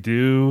what we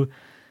do.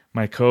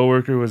 My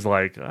coworker was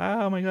like,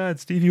 oh my God,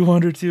 Stevie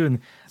Wonder too. And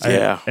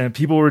and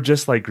people were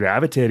just like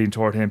gravitating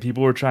toward him.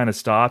 People were trying to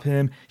stop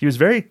him. He was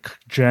very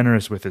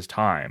generous with his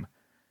time.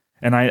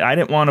 And I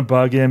didn't want to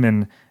bug him.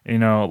 And, you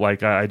know,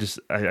 like I just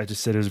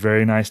said, it was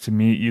very nice to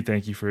meet you.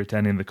 Thank you for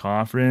attending the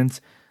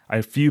conference.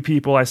 A few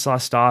people I saw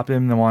stop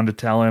him and wanted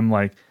to tell him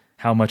like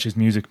how much his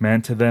music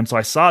meant to them. So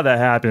I saw that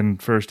happen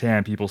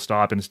firsthand, people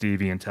stopping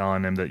Stevie and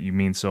telling him that you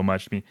mean so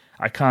much to me.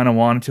 I kind of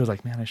wanted to. I was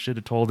like, man, I should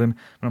have told him.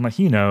 But I'm like,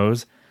 he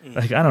knows.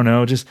 Like, I don't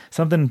know. Just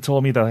something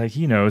told me that like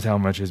he knows how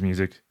much his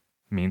music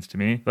means to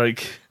me.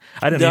 Like,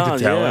 I didn't need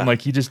to tell him.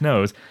 Like, he just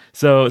knows.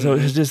 So it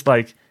was just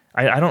like,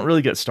 I don't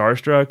really get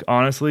starstruck,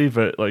 honestly,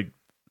 but like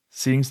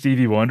seeing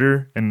Stevie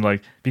Wonder and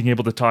like being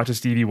able to talk to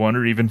Stevie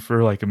Wonder even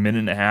for like a minute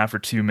and a half or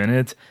 2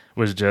 minutes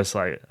was just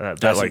like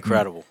that's like,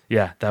 incredible.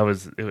 Yeah,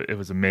 it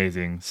was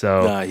amazing.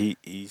 So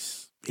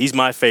he's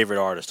my favorite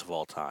artist of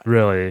all time.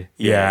 Really?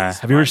 Yeah.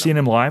 Have you ever seen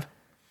him live?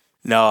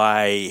 No,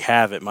 I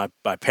haven't.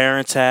 My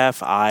parents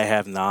have. I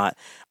have not.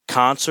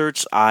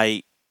 Concerts,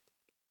 I'm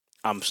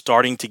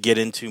starting to get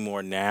into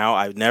more now.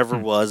 I never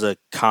was a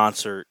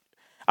concert.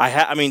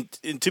 I mean,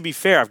 to be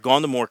fair, I've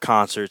gone to more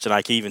concerts, and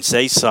I can even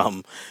say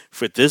some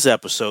for this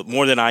episode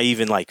more than I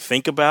even like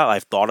think about.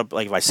 I've thought of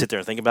like if I sit there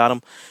and think about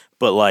them,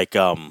 but like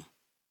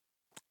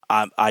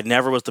I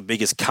never was the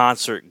biggest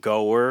concert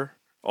goer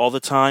all the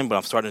time, but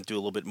I'm starting to do a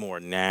little bit more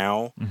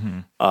now.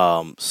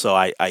 Mm-hmm. So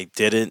I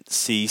didn't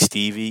see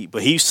Stevie,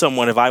 but he's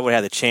someone, if I would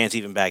have had the chance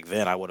even back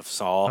then, I would have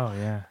saw. Oh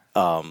yeah.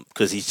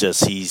 Because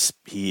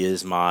he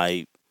is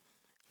my.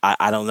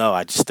 I don't know.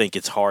 I just think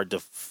it's hard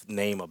to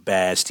name a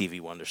bad Stevie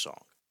Wonder song.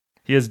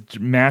 He has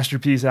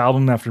masterpiece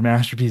album after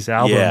masterpiece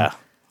album.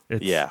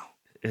 Yeah.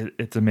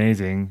 It's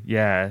amazing.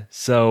 Yeah.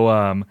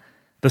 So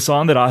the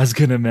song that I was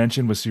gonna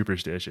mention was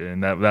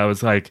Superstition. That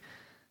was like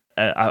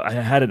I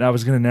had it. I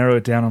was gonna narrow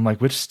it down. I'm like,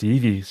 which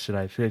Stevie should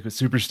I pick? But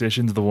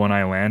Superstition's the one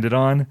I landed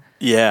on.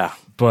 Yeah.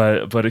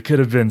 But it could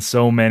have been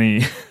so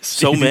many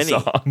so many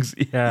songs.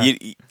 Yeah.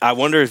 I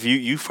wonder if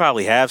you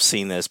probably have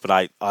seen this, but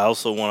I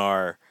also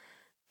want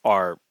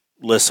our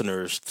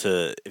listeners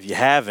to, if you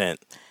haven't,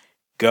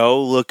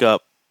 Go look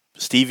up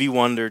Stevie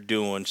Wonder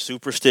doing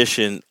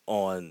Superstition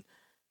on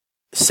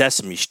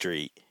Sesame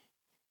Street,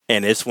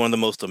 and it's one of the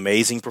most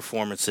amazing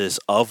performances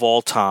of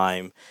all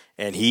time.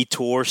 And he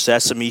tore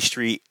Sesame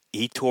Street.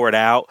 He tore it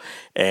out.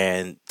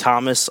 And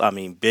Thomas, I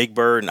mean, Big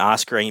Bird and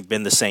Oscar ain't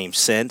been the same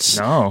since.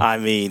 No, I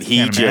mean,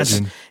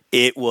 imagine.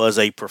 it was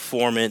a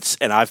performance.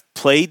 And I've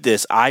played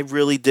this. I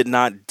really did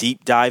not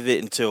deep dive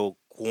it until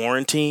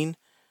quarantine.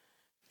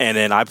 And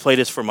then I play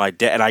this for my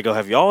dad, and I go,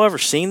 "Have y'all ever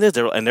seen this?"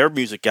 And they're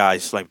music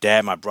guys, like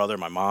Dad, my brother,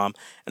 my mom,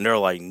 and they're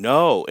like,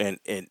 "No." And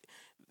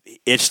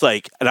it's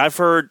like, and I've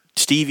heard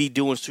Stevie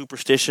doing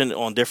Superstition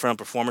on different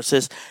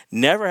performances.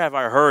 Never have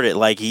I heard it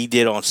like he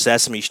did on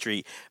Sesame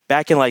Street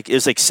back in it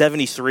was like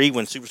 '73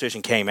 when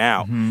Superstition came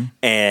out,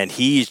 and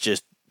he's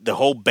just the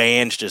whole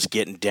band's just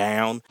getting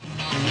down.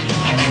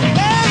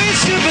 Very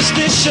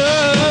superstition,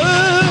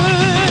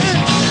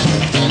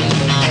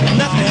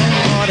 nothing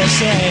more to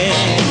say.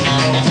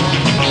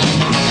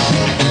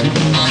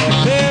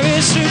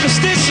 Very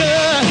superstition,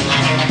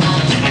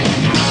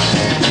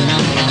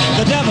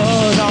 the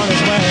devil's on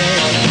his way.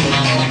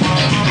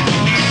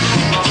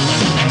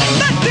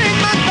 Nothing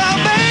but the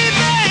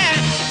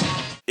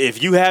baby.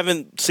 If you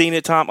haven't seen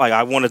it, Tom,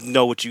 I want to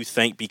know what you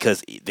think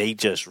because they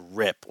just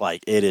rip.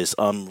 It is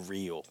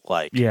unreal.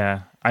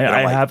 Yeah,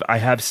 I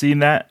have seen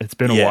that. It's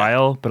been a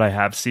while, but I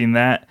have seen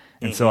that.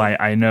 And so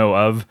I know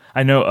of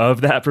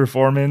that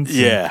performance.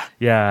 Yeah.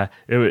 Yeah.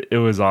 It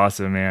was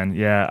awesome, man.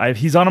 Yeah.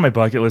 He's on my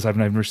bucket list. I've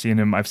never seen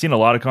him. I've seen a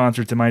lot of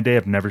concerts in my day.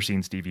 I've never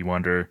seen Stevie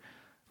Wonder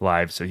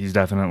live. So he's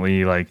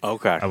definitely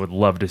okay. I would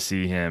love to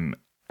see him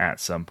at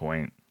some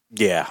point.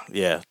 Yeah.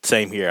 Yeah.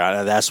 Same here.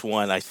 That's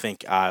one I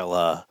think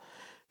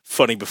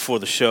funny before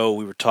the show,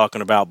 we were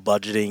talking about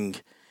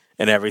budgeting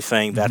and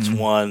everything. That's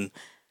one.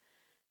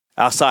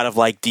 Outside of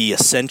the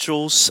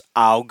essentials,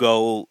 I'll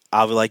be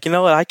like, you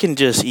know what, I can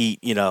just eat,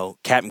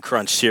 Captain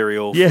Crunch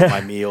cereal for my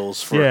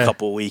meals for a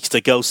couple of weeks. To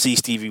go see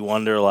Stevie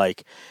Wonder,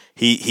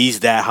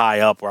 he's that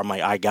high up where I'm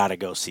like, I gotta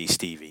go see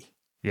Stevie.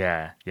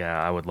 Yeah,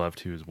 I would love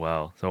to as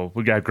well. So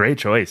we got a great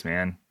choice,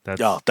 man.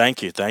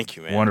 Thank you,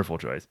 man. Wonderful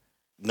choice.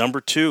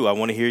 Number 2, I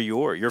want to hear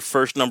your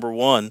first number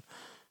 1.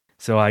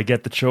 So I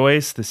get the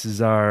choice. This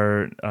is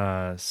our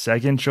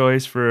second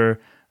choice for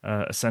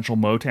essential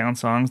Motown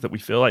songs that we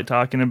feel like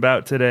talking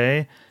about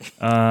today.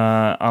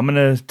 I'm going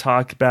to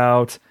talk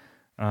about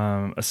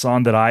a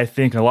song that I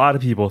think a lot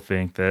of people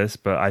think this,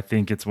 but I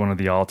think it's one of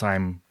the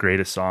all-time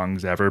greatest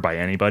songs ever by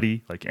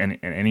anybody, in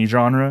any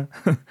genre.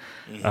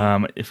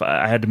 If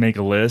I had to make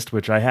a list,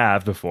 which I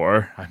have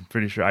before, I'm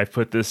pretty sure I've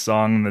put this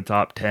song in the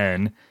top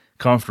 10,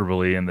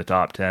 comfortably in the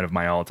top 10 of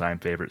my all-time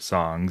favorite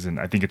songs, and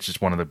I think it's just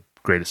one of the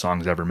greatest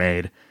songs ever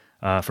made.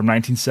 From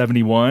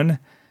 1971,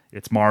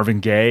 it's Marvin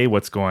Gaye,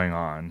 What's Going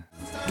On.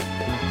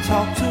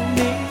 Talk to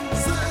me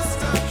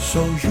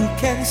so you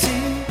can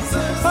see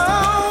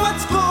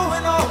what's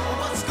going on.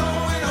 What's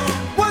going on?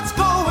 What's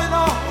going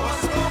on?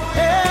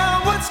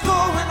 Yeah, what's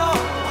going on?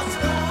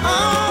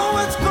 Oh,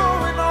 what's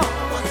going on?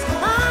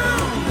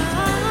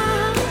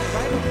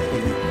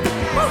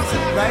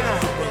 Right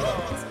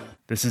on.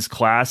 This is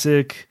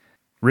classic,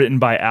 written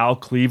by Al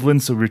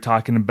Cleveland. So we're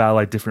talking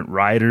about different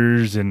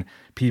writers and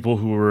people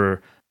who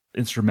were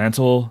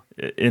instrumental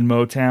in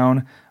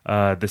Motown.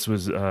 This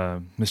was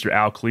Mr.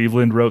 Al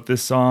Cleveland wrote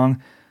this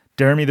song.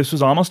 Jeremy, this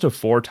was almost a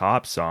 4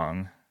 Top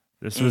song.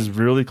 This was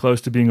really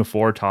close to being a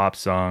 4 Top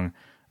song.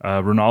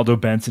 Ronaldo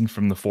Benson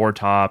from the 4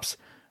 Tops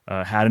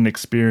had an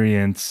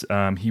experience.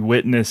 He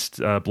witnessed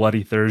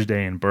Bloody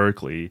Thursday in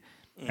Berkeley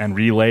and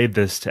relayed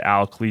this to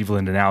Al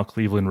Cleveland, and Al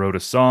Cleveland wrote a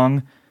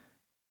song,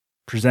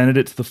 presented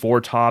it to the 4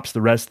 Tops.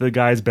 The rest of the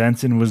guys,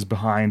 Benson was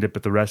behind it,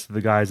 but the rest of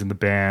the guys in the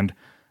band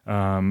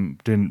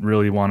didn't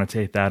really want to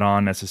take that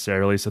on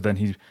necessarily. So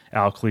then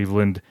Al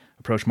Cleveland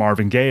approached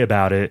Marvin Gaye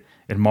about it,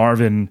 and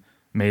Marvin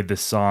made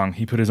this song.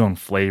 He put his own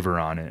flavor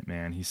on it,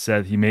 man. He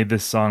said he made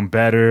this song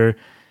better.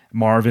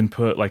 Marvin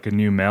put a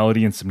new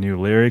melody and some new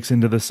lyrics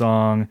into the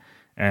song,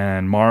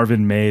 and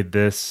Marvin made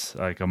this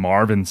a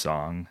Marvin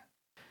song.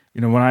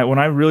 When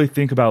I really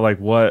think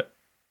about what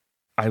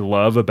I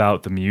love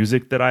about the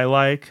music that I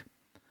like,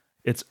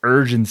 it's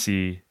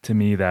urgency to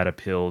me that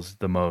appeals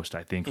the most,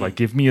 I think.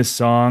 Give me a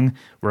song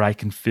where I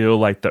can feel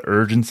the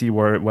urgency,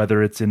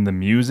 whether it's in the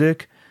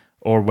music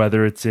or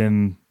whether it's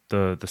in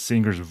the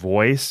singer's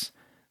voice,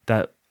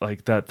 that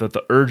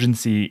the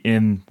urgency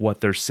in what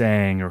they're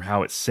saying or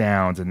how it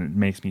sounds, and it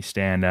makes me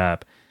stand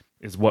up,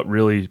 is what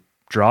really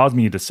draws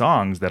me to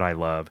songs that I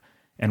love.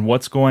 And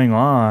What's Going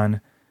On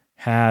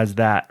has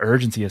that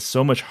urgency, has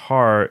so much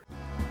heart.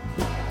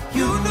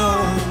 You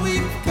know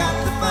we've got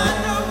to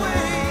find a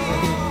way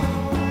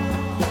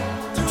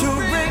to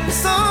bring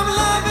some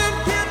loving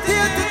here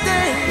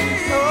today.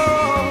 Oh,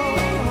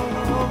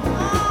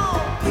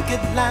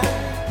 picket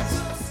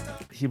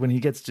lines. When he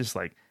gets just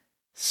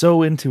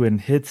so into it and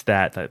hits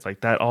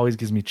that always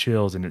gives me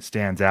chills, and it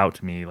stands out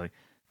to me.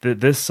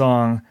 This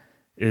song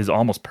is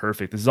almost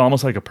perfect. This is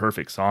almost like a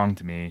perfect song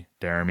to me,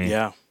 Jeremy.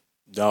 Yeah,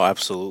 no,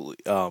 absolutely.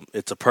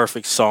 It's a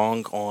perfect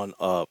song on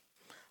a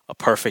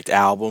perfect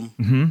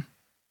album.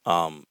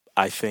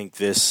 I think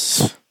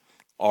this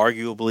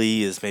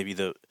arguably is maybe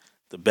the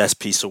best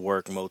piece of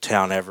work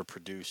Motown ever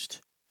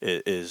produced.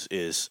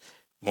 Is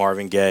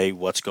Marvin Gaye,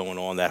 What's Going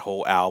On, that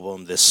whole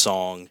album, this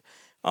song,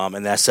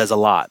 and that says a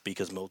lot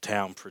because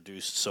Motown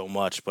produced so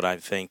much. But I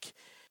think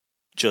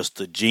just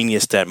the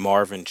genius that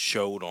Marvin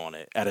showed on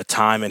it at a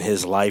time in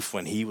his life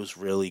when he was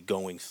really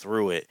going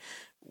through it.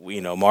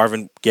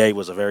 Marvin Gaye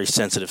was a very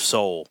sensitive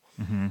soul,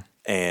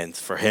 and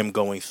for him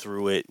going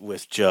through it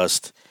with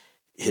just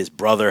his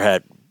brother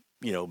had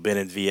been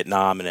in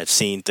Vietnam and had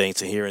seen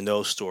things, and hearing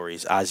those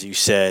stories, as you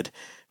said,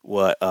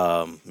 what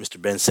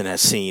Mr. Benson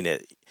has seen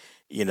it.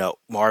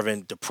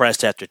 Marvin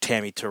depressed after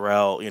Tammy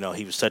Terrell.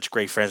 He was such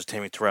great friends with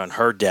Tammy Terrell, and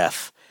her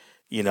death,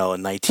 in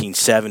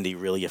 1970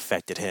 really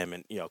affected him,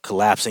 and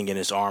collapsing in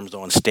his arms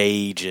on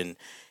stage, and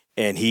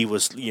he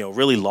was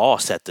really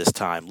lost at this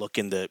time.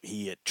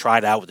 He had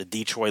tried out with the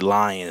Detroit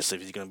Lions. So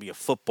he's going to be a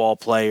football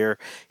player.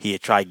 He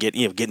had tried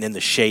getting into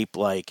shape,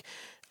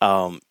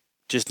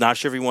 just not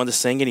sure if he wanted to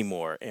sing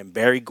anymore. And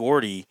Berry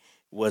Gordy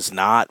was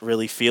not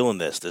really feeling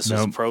this. This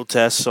was a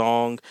protest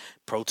song,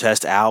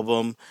 protest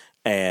album,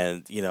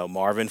 and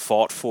Marvin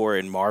fought for it.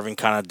 And Marvin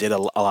kind of did a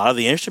lot of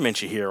the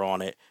instruments you hear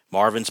on it.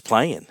 Marvin's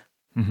playing.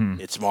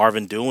 It's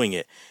Marvin doing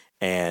it,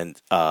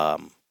 and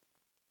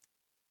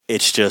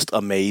it's just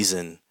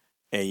amazing.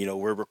 And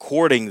we're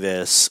recording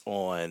this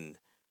on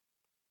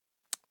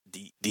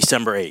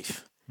December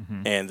 8th.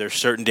 And there's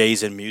certain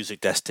days in music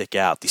that stick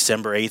out.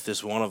 December 8th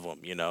is one of them,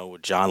 where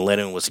John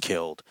Lennon was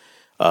killed.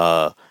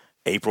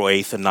 April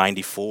 8th of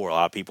 94, a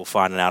lot of people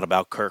finding out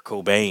about Kurt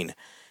Cobain.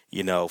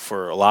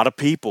 For a lot of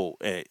people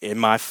in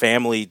my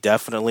family,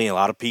 definitely, a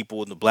lot of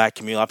people in the black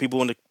community, a lot of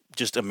people in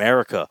just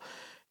America,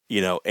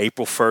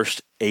 April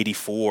 1st,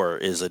 84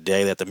 is a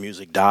day that the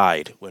music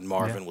died when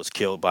Marvin was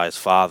killed by his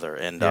father.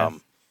 And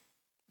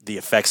the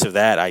effects of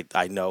that,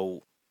 I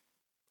know.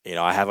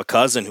 I have a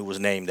cousin who was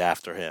named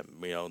after him,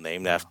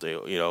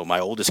 my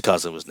oldest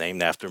cousin was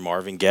named after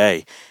Marvin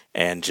Gaye,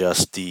 and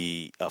just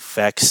the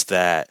effects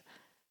that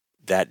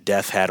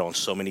death had on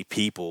so many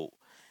people,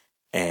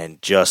 and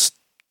just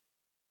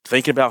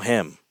thinking about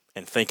him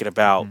and thinking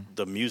about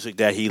the music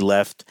that he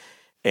left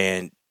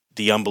and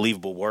the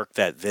unbelievable work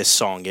that this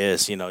song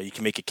is. You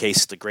can make a case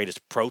it's the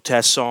greatest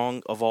protest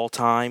song of all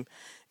time.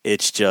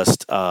 It's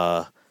just,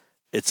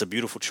 it's a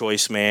beautiful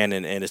choice, man,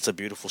 and it's a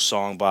beautiful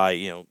song by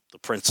the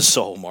Prince of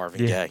Soul,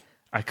 Marvin Gaye.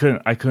 I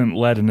couldn't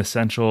let an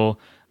essential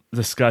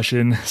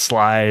discussion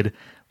slide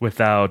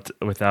without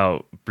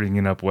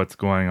bringing up What's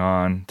Going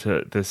On.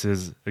 This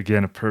is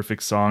again a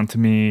perfect song to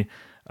me.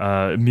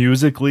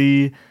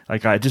 Musically,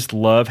 I just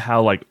love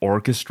how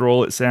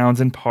orchestral it sounds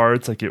in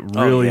parts. It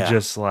really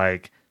just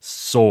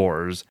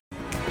soars.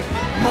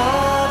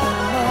 Mother,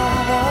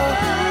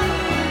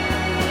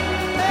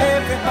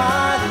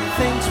 everybody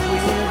thinks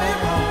we're at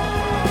home.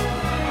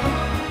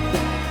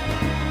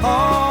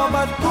 Oh,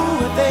 but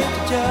who are they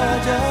to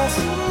judge us?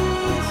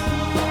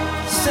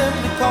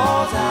 Simply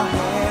cause our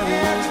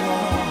hair is long.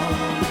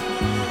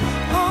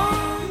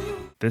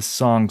 This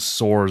song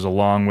soars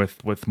along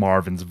with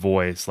Marvin's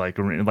voice.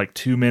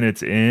 2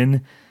 minutes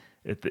in,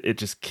 it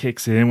just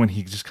kicks in when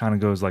he just kind of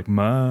goes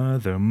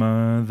mother,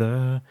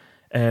 mother,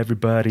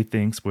 everybody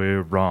thinks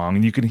we're wrong.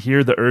 And you can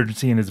hear the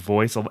urgency in his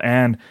voice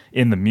and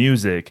in the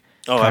music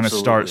kind of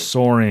start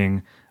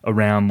soaring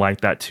around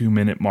that 2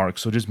 minute mark.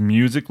 So just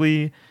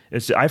musically,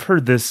 I've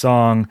heard this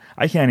song,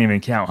 I can't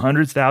even count,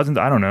 hundreds, thousands,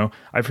 I don't know.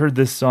 I've heard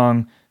this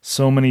song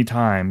so many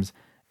times,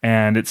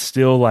 and it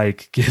still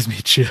gives me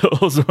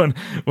chills when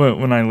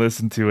I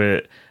listen to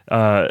it.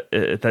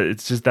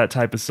 It's just that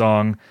type of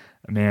song,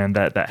 man,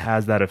 that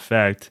has that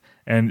effect.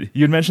 And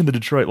you had mentioned the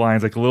Detroit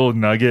Lions. A little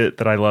nugget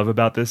that I love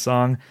about this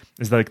song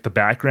is the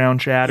background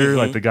chatter,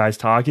 the guys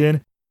talking.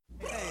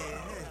 Hey,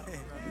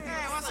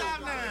 what's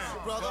up now?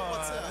 Brother,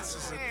 what's up? This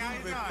is a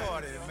good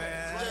party,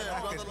 man.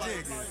 I can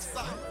dig it.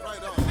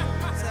 Right on.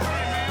 Hey,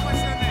 man,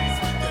 what's your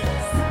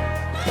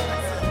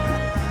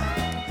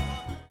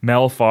name?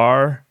 Mel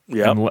Farr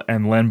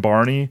and Len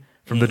Barney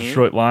from the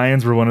Detroit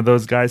Lions were one of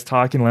those guys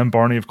talking. Len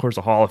Barney, of course,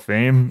 a Hall of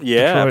Fame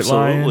Detroit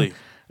absolutely. Lion.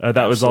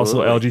 That was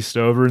also L.G.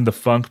 Stover and the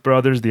Funk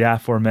Brothers, the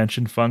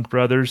aforementioned Funk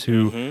Brothers,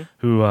 who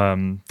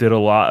did a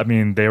lot. I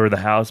mean, they were the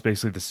house,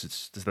 basically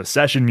the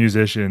session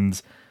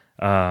musicians,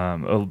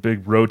 a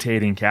big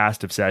rotating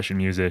cast of session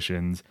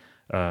musicians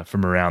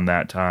from around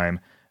that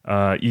time.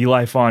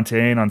 Eli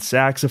Fontaine on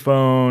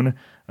saxophone,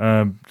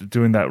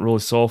 doing that really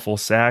soulful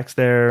sax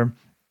there.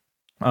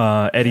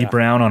 Eddie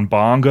Brown on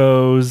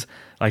bongos.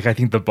 I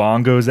think the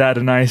bongos add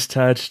a nice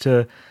touch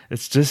to.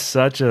 It's just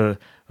such a.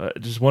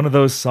 Just one of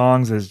those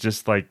songs is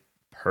just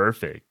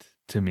perfect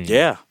to me.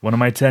 Yeah. One of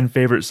my 10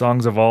 favorite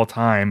songs of all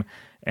time,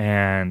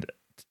 and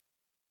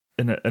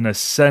an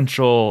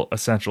essential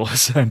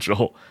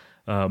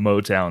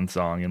Motown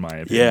song, in my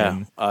opinion.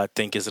 Yeah, I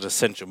think it's an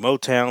essential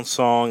Motown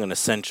song, an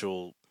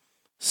essential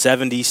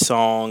 70s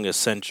song,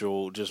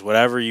 essential, just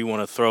whatever you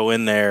want to throw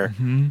in there.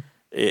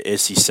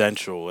 It's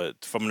essential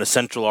from an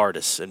essential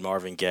artist in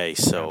Marvin Gaye.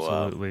 So,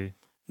 absolutely.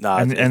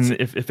 and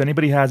if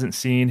anybody hasn't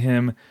seen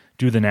him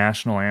do the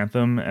national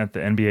anthem at the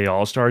NBA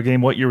All-Star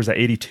game. What year was that?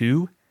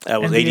 82?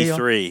 That was NBA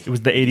 83. It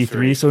was the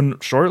 83. So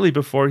shortly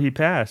before he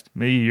passed,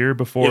 maybe a year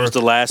before. It was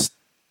the last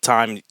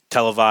time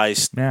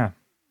televised Yeah.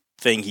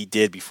 thing he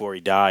did before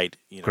he died.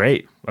 You know?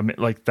 Great. I mean,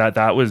 like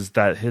that was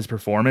his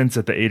performance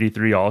at the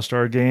 83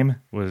 All-Star game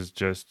was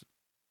just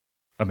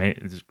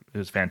amazing. It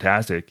was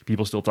fantastic.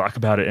 People still talk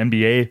about it.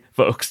 NBA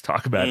folks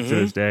talk about it to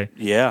this day.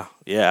 Yeah,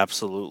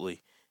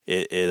 absolutely.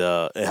 It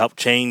helped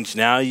change.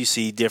 Now you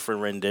see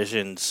different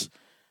renditions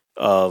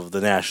of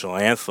the national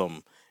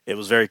anthem. It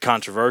was very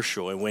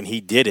controversial, and when he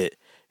did it,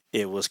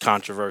 it was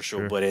controversial,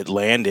 Sure. but it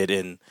landed.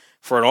 And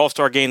for an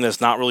All-Star game that's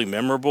not really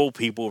memorable,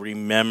 people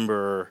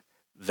remember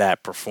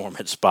that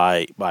performance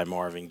by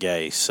Marvin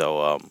Gaye.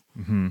 So,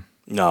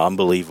 no,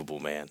 unbelievable,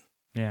 man.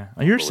 Yeah.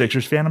 You're a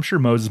Sixers fan. I'm sure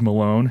Moses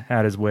Malone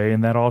had his way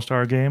in that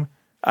All-Star game.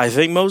 I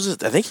think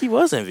he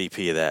was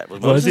MVP of that.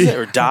 Was Was Moses he?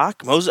 or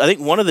Doc? Moses, I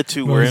think one of the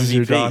two were Moses or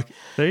MVP. Doc.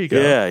 There you go.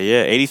 Yeah.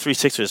 83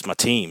 Sixers is my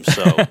team.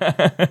 So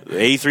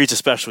 83 is a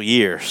special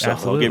year. So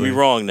Absolutely. don't get me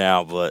wrong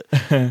now, but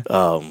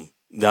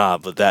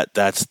but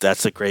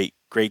that's a great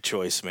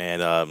choice,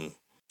 man.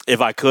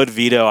 If I could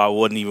veto, I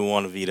wouldn't even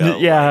want to veto.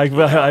 Yeah,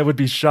 I would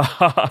be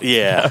shocked.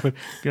 Yeah. I would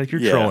be like, you're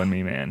Yeah. trolling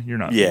me, man. You're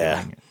not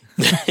Yeah.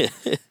 vetoing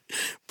it.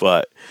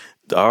 But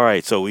all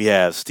right, so we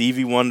have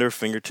Stevie Wonder,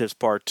 Fingertips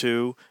Part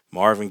 2,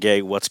 Marvin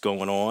Gaye, What's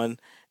Going On?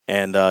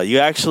 And you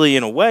actually,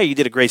 in a way, you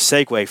did a great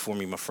segue for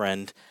me, my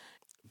friend,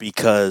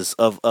 because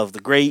of the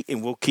great,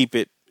 and we'll keep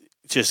it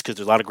just because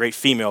there's a lot of great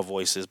female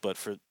voices, but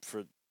for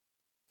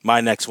my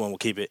next one, we'll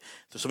keep it.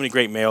 There's so many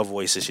great male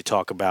voices. You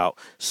talk about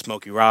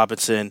Smokey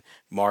Robinson,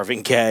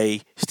 Marvin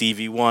Gaye,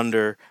 Stevie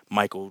Wonder,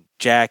 Michael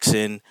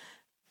Jackson,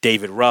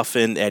 David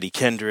Ruffin, Eddie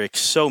Kendrick,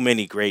 so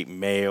many great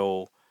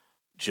male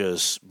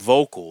just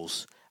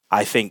vocals.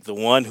 I think the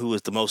one who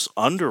is the most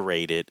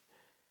underrated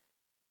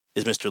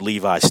is Mr.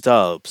 Levi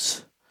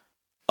Stubbs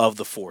of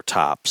the Four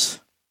Tops.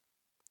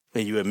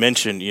 And you had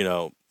mentioned,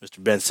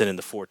 Mr. Benson and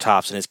the Four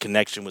Tops and his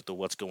connection with the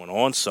What's Going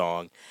On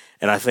song.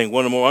 And I think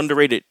one of the more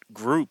underrated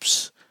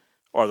groups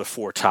are the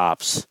Four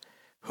Tops,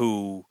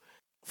 who,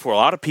 for a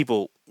lot of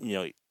people,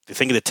 they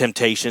think of the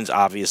Temptations,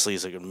 obviously,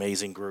 is like an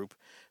amazing group.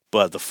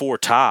 But the Four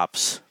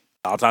Tops,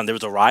 all the time there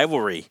was a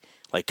rivalry,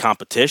 like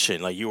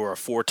competition. Like you were a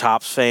Four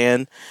Tops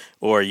fan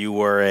or you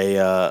were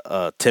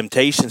a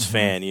Temptations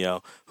fan,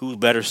 who's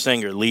better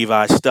singer,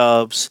 Levi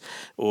Stubbs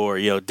or,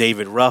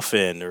 David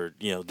Ruffin or,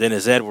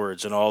 Dennis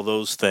Edwards and all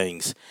those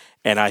things.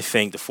 And I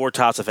think the Four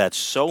Tops have had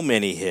so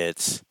many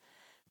hits,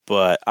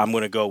 but I'm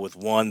going to go with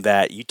one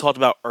that you talked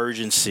about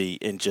urgency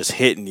and just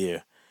hitting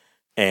you,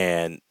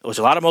 and which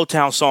a lot of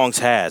Motown Songs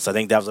has. I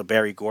think that was a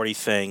Berry Gordy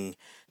thing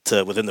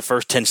to within the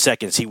first 10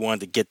 seconds, he wanted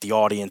to get the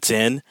audience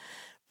in,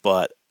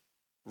 but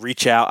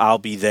Reach Out, I'll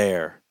Be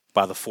There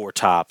by the Four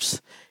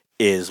Tops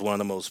is one of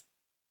the most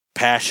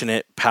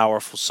passionate,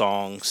 powerful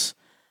songs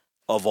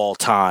of all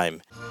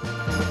time.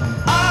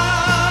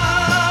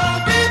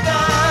 I'll be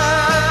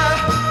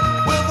there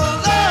with a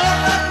love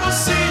that will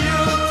see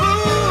you through.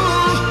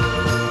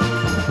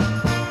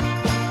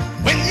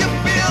 When you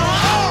feel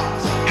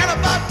lost and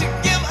about to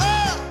give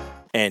up.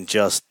 And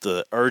just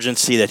the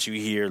urgency that you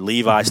hear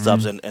Levi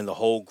Stubbs and the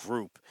whole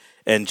group.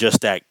 And just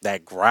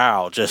that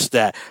growl, just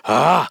that,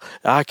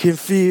 I can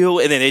feel,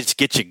 and then it just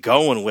gets you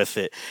going with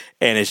it.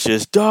 And it's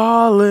just,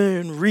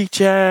 darling,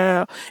 reach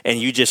out. And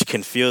you just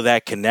can feel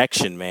that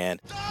connection, man.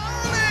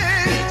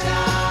 Darling,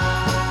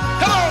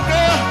 come on,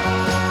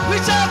 girl,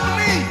 reach out for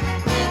me.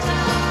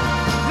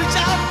 Reach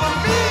out for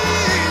me.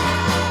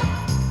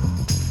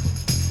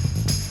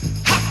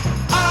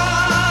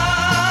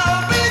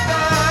 I'll be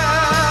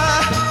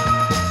there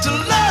to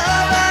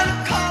love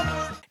and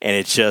comfort. And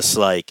it's just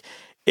like,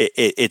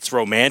 it's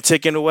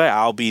romantic in a way.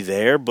 I'll be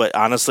there, but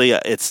honestly,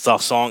 it's the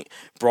song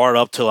brought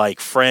up to like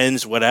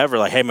friends, whatever.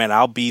 Like, hey man,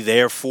 I'll be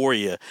there for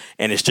you.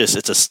 And it's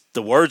just,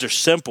 the words are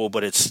simple,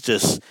 but it's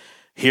just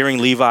hearing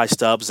Levi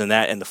Stubbs and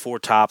the Four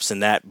Tops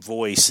and that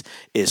voice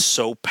is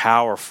so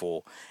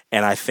powerful.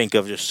 And I think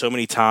of just so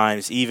many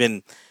times,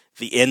 even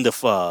the end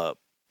of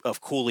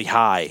Cooley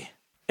High,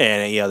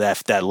 and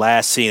that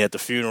last scene at the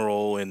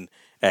funeral and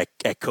at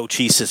Coach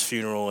Heath's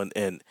funeral,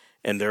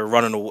 and they're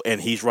running away, and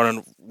he's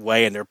running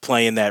away, and they're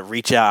playing that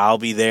Reach Out, I'll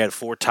Be There at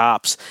Four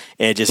Tops,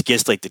 and it just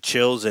gets like the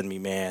chills in me,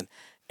 man.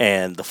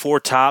 And the Four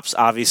Tops,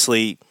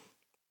 obviously,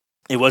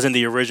 it wasn't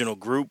the original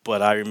group,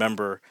 but I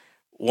remember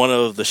one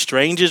of the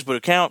strangest, but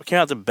it came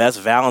out the best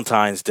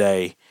Valentine's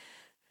Day.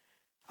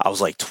 I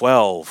was like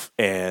 12,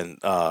 and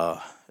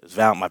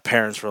my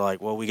parents were like,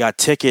 well, we got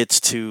tickets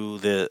to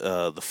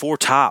the Four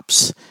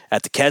Tops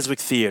at the Keswick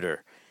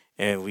Theater.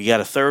 And we got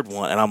a third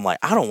one, and I'm like,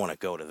 I don't want to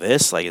go to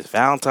this. Like, it's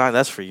Valentine.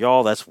 That's for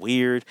y'all. That's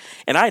weird.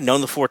 And I had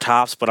known the Four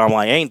Tops, but I'm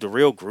like, ain't the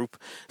real group.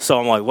 So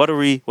I'm like, what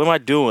am I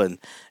doing?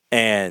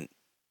 And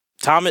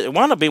it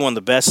wound up being one of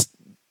the best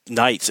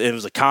nights. It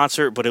was a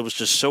concert, but it was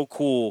just so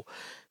cool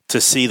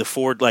to see the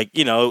four,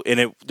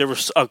 and there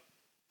was a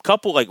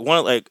couple,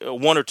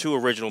 one or two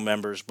original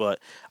members, but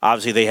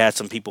obviously they had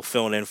some people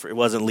filling in for, it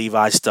wasn't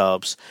Levi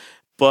Stubbs,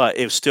 but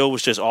it still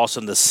was just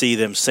awesome to see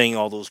them sing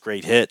all those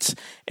great hits,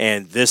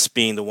 and this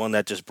being the one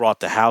that just brought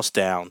the house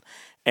down.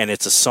 And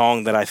it's a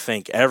song that I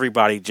think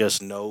everybody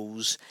just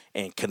knows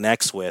and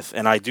connects with.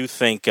 And I do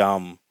think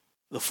the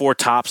Four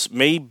Tops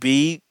may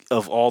be,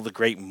 of all the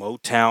great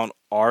Motown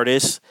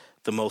artists,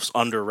 the most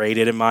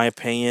underrated in my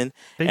opinion.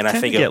 They and tend I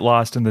think to get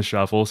lost in the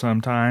shuffle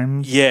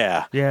sometimes.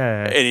 Yeah.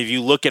 Yeah. And if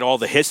you look at all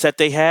the hits that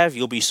they have,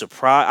 you'll be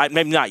surprised.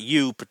 Maybe not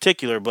you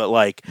particular, but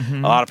like a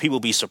lot of people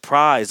be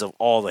surprised of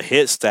all the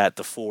hits that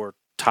the Four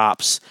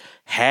Tops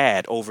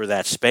had over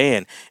that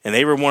span. And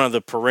they were one of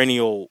the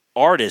perennial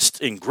artists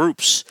in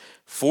groups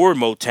for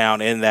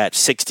Motown in that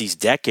 60s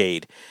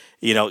decade,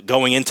 you know,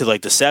 going into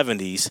like the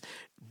 70s.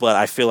 But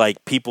I feel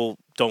like people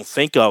don't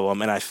think of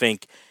them. And I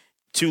think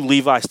to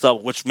Levi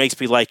Stubbs, which makes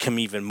me like him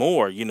even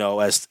more, you know,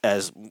 as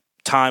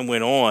time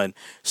went on,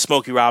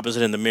 Smokey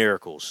Robinson and the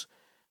Miracles,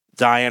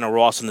 Diana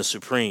Ross and the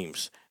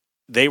Supremes,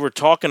 they were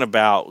talking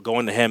about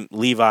going to him,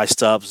 Levi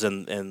Stubbs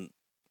and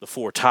the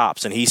Four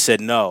Tops. And he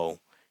said no,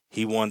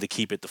 he wanted to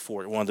keep it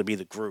wanted to be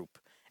the group.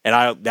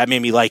 And that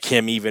made me like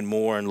him even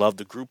more and love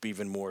the group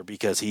even more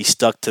because he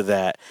stuck to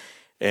that,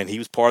 and he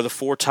was part of the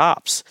Four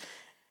Tops.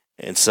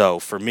 And so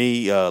for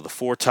me, the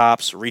Four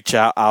Tops, Reach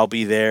Out, I'll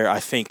Be There. I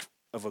think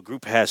of a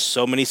group that has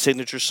so many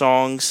signature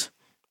songs,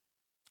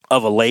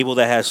 of a label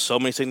that has so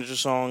many signature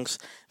songs,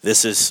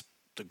 this is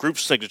the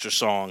group's signature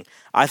song.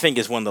 I think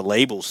is one of the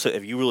labels,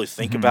 if you really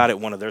think about it,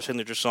 one of their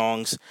signature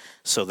songs.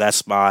 So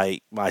that's my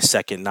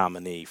second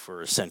nominee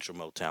for Essential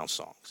Motown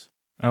Songs.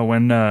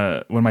 When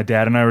my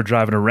dad and I were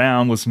driving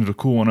around listening to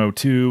Cool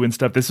 102 and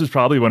stuff, this was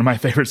probably one of my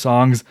favorite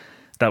songs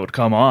that would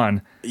come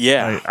on.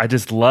 Yeah. I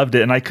just loved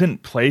it, and I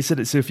couldn't place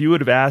it. So if you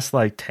would have asked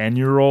like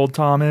 10-year-old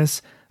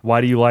Thomas,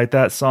 why do you like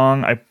that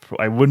song?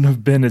 I wouldn't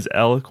have been as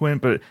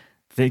eloquent, but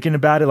thinking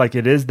about it, like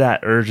it is that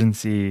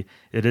urgency,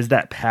 it is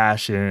that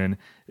passion.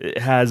 It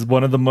has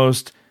one of the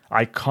most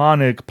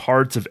iconic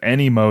parts of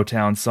any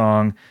Motown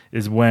song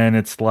is when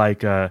it's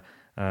like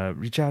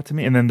reach out to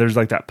me, and then there's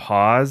like that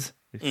pause.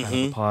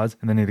 Pause,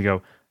 and then you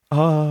go,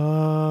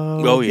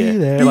 oh yeah, be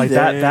there. Be like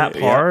there. That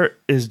part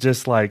is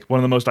just like one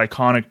of the most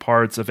iconic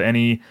parts of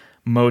any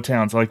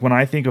Motown. So like when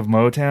I think of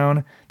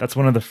Motown, that's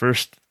one of the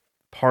first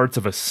parts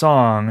of a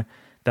song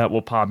that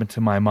will pop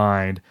into my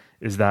mind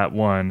is that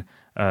one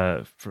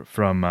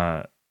from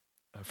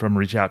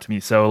Reach Out to Me.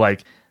 So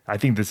like I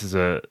think this is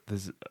a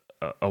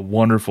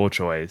wonderful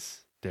choice.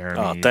 Jeremy.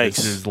 Oh, thanks.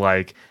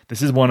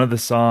 This is one of the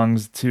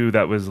songs too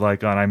that was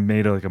like on. I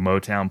made a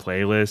Motown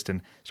playlist and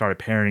started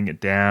paring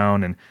it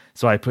down, and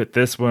so I put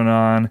this one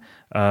on.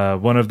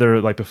 One of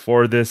their like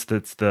before this,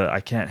 that's the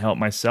I Can't Help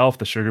Myself,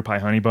 the Sugar Pie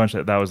Honey Bunch.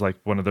 That was like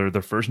one of their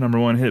first number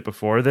one hit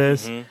before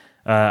this.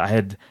 I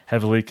had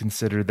heavily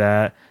considered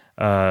that,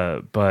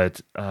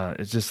 but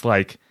it's just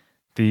like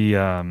the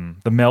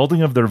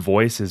melding of their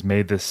voices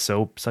made this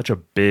such a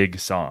big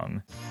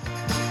song.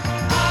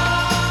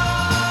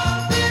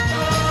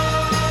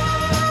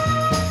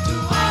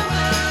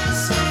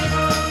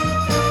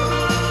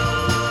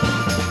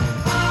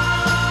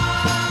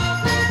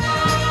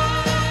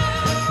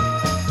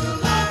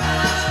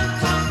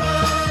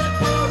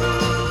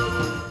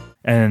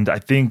 And I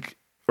think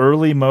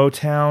early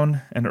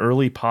Motown and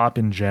early pop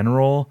in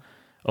general,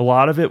 a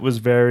lot of it was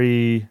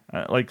very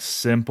like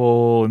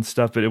simple and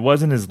stuff, but it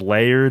wasn't as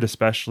layered,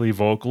 especially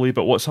vocally.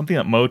 But something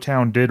that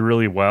Motown did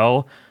really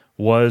well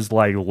was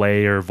like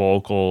layer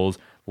vocals,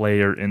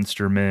 layer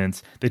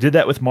instruments. They did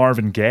that with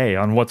Marvin Gaye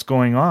on What's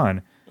Going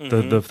On.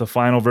 The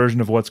final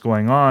version of What's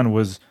Going On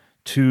was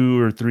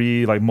 2 or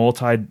 3 like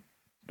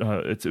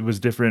it was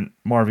different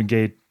Marvin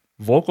Gaye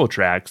vocal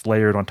tracks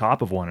layered on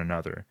top of one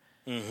another.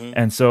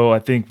 And so I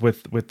think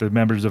with the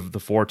members of the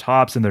Four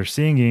Tops and their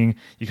singing,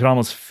 you can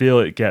almost feel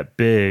it get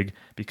big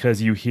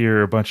because you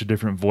hear a bunch of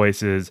different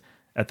voices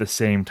at the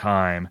same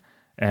time.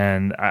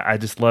 And I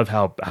just love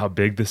how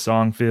big the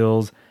song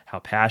feels, how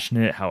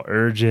passionate, how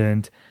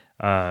urgent.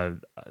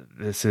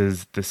 This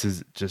is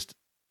just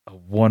a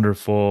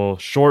wonderful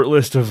short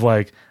list of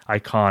like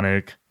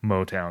iconic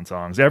Motown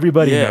songs.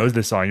 Everybody knows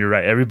this song. You're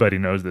right. Everybody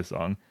knows this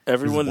song.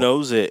 Everyone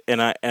knows it.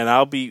 And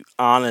I'll be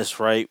honest,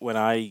 right?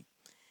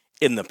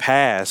 In the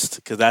past,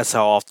 because that's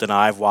how often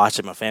I've watched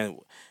it, my family,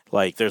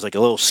 like there's like a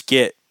little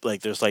skit,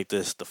 like there's like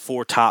the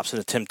Four Tops and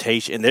the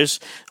Temptation, and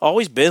there's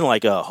always been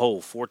like a whole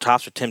Four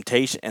Tops or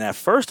Temptation, and at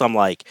first I'm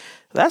like,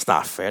 that's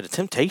not fair. The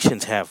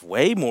Temptations have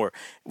way more.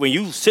 When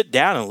you sit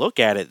down and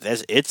look at it,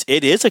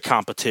 it is a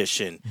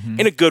competition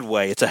in a good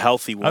way. It's a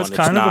healthy one. I was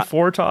kind of a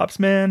Four Tops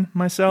man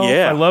myself.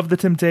 Yeah. I love the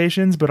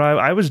Temptations, but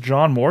I was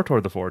drawn more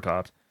toward the Four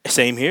Tops.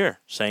 Same here.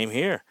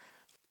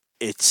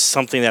 It's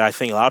something that I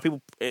think a lot of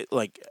people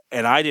like,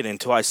 and I didn't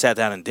until I sat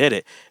down and did it.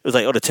 It was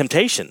like, oh, the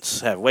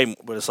Temptations have way more,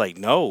 but it's like,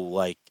 no,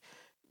 like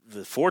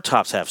the Four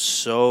Tops have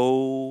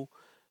so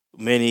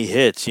many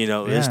hits, you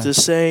know, it's the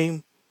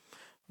same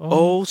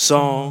old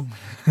song,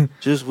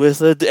 just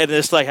with and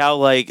it's like how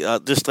like,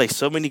 just like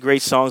so many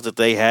great songs that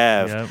they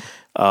have. Yep.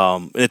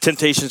 And the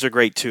Temptations are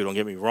great too, don't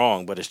get me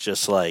wrong, but it's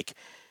just like,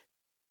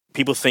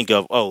 people think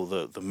of,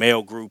 the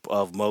male group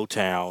of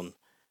Motown,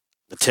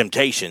 the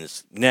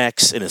Temptations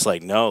next, and it's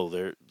like, no,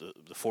 the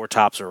Four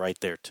Tops are right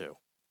there too.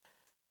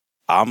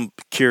 I'm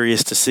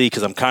curious to see,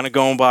 because I'm kind of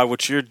going by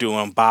what you're doing.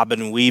 I'm bobbing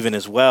and weaving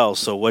as well.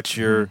 So what's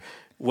your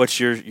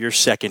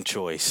second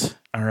choice?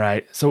 All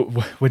right. So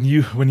when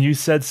you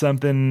said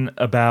something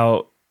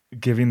about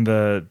giving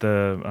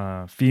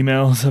the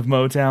females of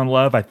Motown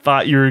love, I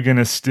thought you were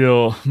gonna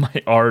steal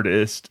my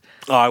artist.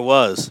 Oh, I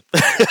was.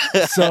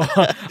 So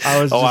I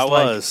was. I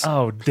was.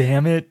 Oh,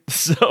 damn it!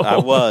 So I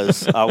was.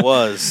 So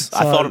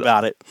I thought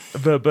about it,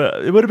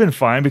 but it would have been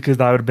fine because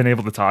I would have been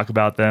able to talk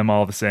about them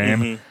all the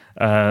same.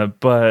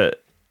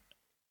 But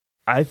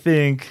I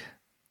think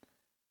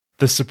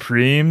the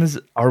Supremes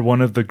are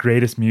one of the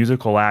greatest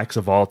musical acts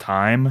of all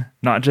time,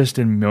 not just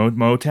in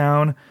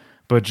Motown,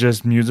 but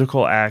just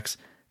musical acts,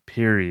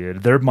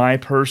 period. They're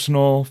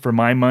for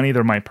my money,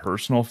 they're my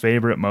personal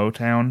favorite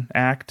Motown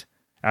act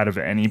out of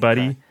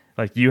anybody. Okay.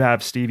 Like, you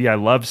have Stevie, I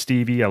love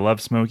Smokey,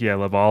 I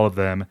love all of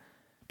them,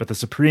 but the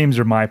Supremes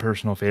are my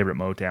personal favorite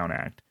Motown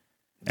act.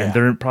 And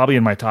they're probably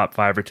in my top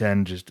 5 or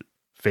 10 just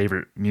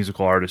favorite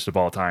musical artists of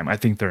all time. I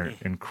think they're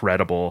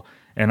incredible.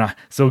 And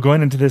so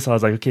going into this, I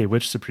was like, okay,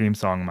 which Supreme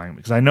song am I?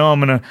 Because I know I'm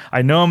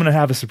gonna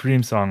have a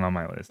Supreme song on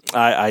my list.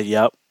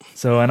 Yep.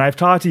 So, and I've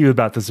talked to you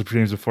about the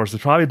Supremes before, so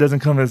it probably doesn't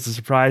come as a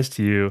surprise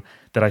to you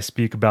that I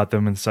speak about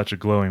them in such a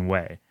glowing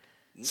way.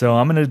 So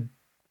I'm gonna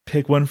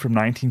pick one from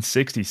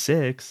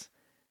 1966,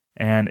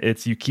 and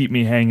it's "You Keep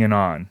Me Hanging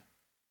On"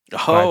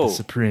 by the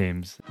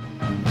Supremes.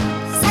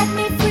 Set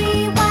me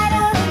free, why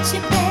don't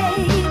you,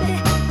 baby?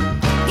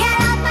 Get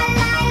out my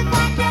life,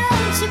 why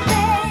don't you,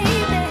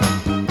 baby?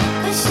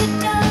 'Cause you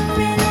don't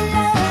really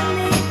love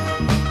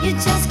me, you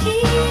just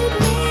keep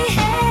me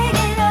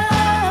hanging on.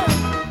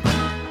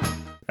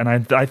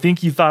 And I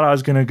think you thought I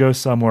was going to go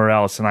somewhere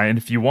else, and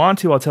if you want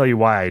to, I'll tell you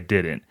why I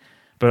didn't.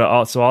 But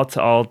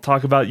I'll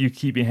talk about "You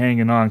Keep Me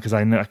Hanging On" because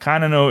I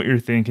kind of know what you're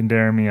thinking,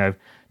 Jeremy. I've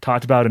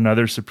talked about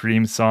another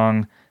Supreme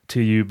song to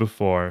you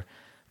before,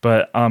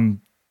 but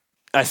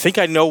I think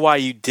I know why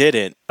you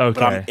didn't. Okay.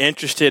 But I'm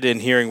interested in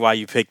hearing why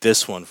you picked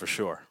this one for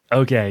sure.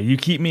 Okay, "You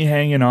Keep Me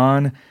Hanging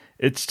On."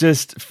 It's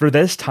just, for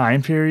this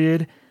time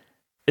period,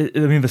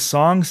 the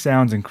song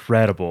sounds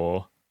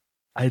incredible.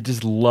 I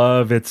just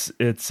love it's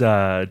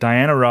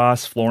Diana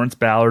Ross, Florence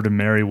Ballard, and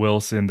Mary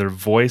Wilson. Their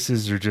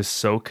voices are just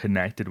so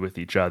connected with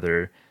each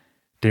other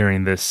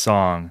during this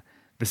song.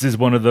 This is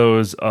one of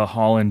those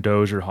Holland,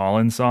 Dozier,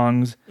 Holland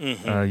songs.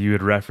 You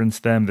had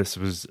referenced them. This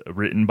was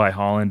written by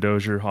Holland,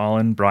 Dozier,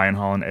 Holland, Brian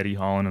Holland, Eddie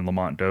Holland, and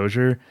Lamont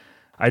Dozier.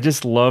 I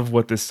just love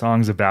what this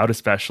song's about,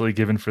 especially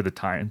given for the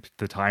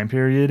time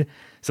period.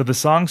 So the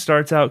song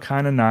starts out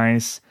kind of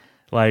nice.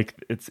 Like,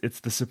 it's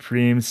the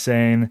Supremes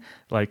saying,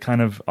 like,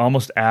 kind of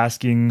almost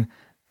asking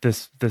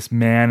this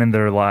man in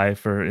their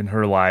life or in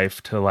her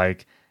life to,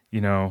 like,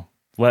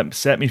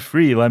 set me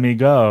free, let me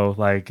go.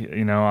 Like,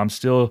 I'm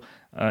still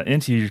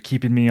into you, you're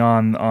keeping me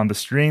on the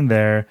string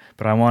there,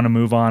 but I want to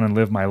move on and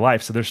live my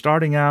life. So they're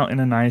starting out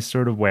in a nice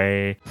sort of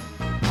way.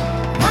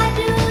 Why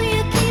do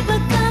you keep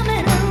it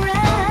coming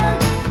around,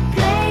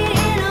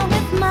 playing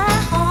with my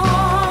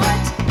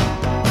heart?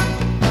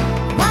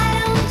 Why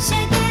don't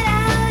you get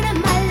out of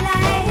my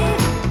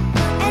life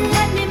and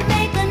let me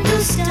make a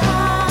new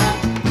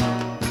start?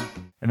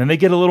 And then they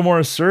get a little more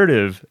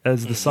assertive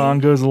as the song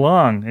goes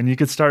along, and you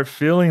could start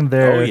feeling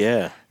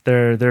their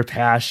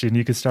passion.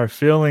 You could start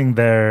feeling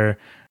their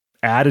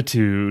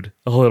attitude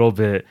a little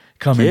bit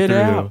coming through.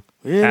 Out.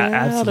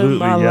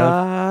 Absolutely, out of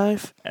my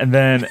life. And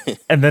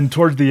then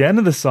towards the end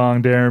of the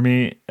song,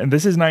 Jeremy, and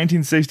this is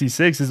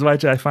 1966, this is why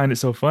I find it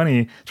so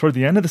funny. Toward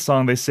the end of the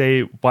song, they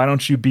say, "Why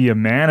don't you be a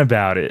man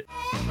about it?"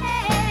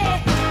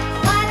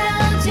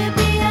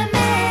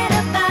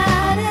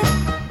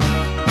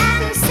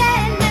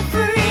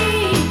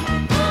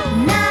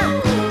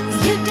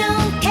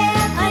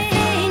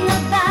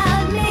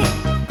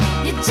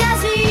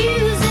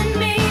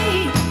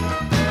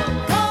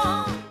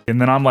 And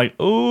then I'm like,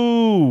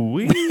 "Ooh,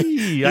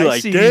 I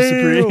like, see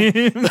damn. you,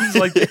 Supremes."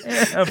 Like,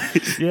 damn,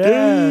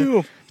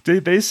 yeah.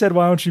 Damn. They said,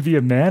 "Why don't you be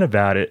a man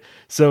about it?"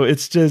 So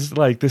it's just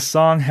like, this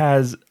song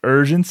has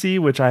urgency,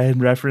 which I had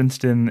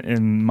referenced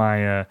in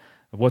my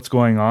 "What's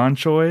Going On"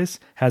 choice.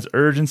 Has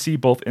urgency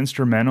both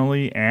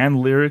instrumentally and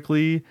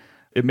lyrically.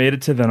 It made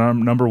it to the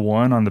number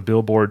 1 on the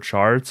Billboard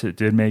charts. It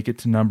did make it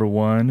to number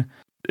 1.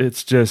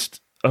 It's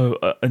just an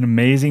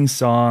amazing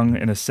song,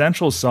 an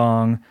essential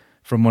song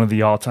from one of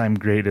the all-time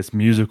greatest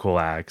musical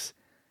acts,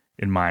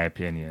 in my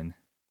opinion.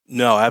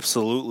 No,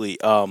 absolutely.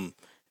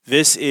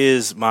 This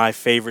is my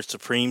favorite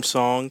Supreme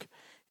song.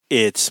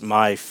 It's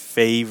my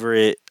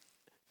favorite,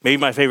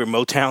 maybe my favorite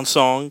Motown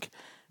song.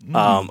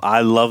 I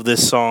love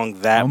this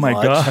song that much. Oh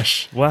my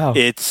gosh, wow.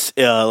 It's,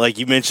 like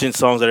you mentioned,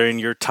 songs that are in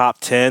your top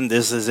 10.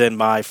 This is in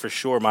my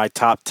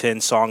top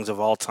 10 songs of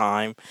all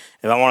time.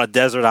 If I'm on a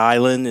desert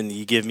island and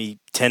you give me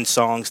 10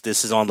 songs,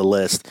 this is on the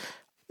list.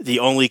 The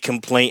only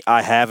complaint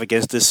I have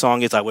against this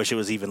song is I wish it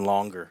was even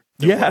longer.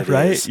 than Yeah, what it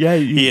right. is. Yeah,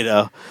 You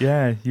know.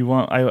 yeah. You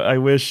want? I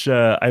wish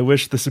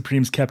the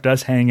Supremes kept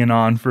us hanging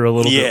on for a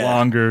little bit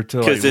longer to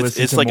like Because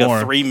listen it's to like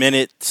more. a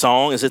 3-minute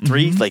song. Is it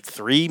three? Like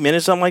 3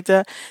 minutes, something like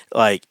that.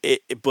 Like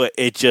but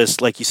it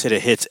just, like you said,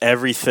 it hits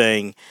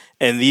everything.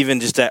 And even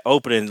just that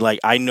opening, like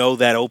I know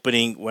that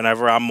opening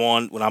whenever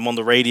when I'm on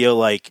the radio,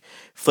 like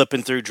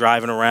flipping through,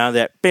 driving around,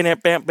 that If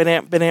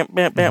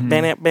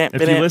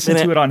you listen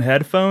to it on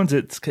headphones,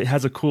 it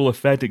has a cool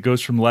effect. It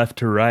goes from left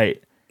to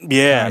right.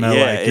 Yeah, Kinda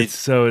yeah. like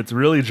it's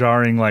really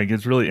jarring. Like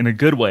it's really in a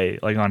good way.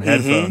 Like on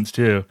headphones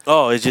too.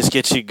 Oh, it just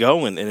gets you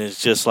going, and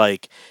it's just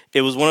like it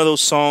was one of those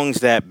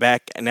songs that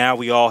back now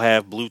we all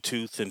have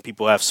Bluetooth and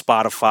people have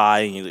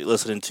Spotify, and you're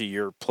listening to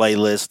your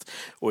playlist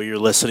or you're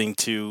listening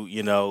to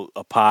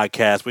a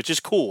podcast, which is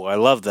cool. I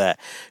love that.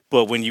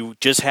 But when you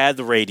just had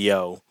the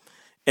radio,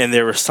 and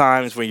there were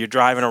times when you're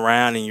driving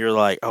around and you're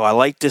like, oh, I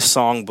like this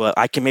song, but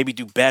I can maybe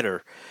do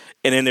better.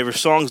 And then there were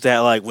songs that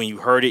like when you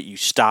heard it, you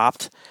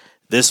stopped.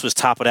 This was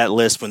top of that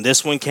list. When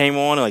this one came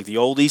on, like the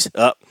oldies,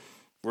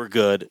 we're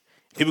good.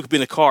 People could be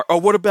in the car. Oh,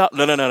 what about?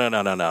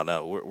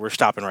 No. We're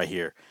stopping right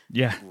here.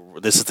 Yeah.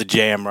 This is the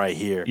jam right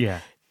here. Yeah.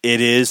 It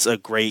is a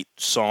great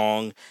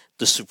song.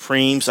 The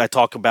Supremes, I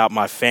talk about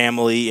my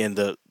family and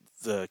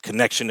the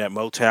connection that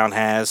Motown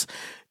has.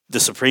 The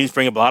Supremes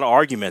bring up a lot of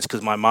arguments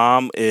because my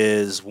mom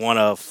is one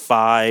of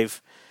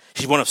 5.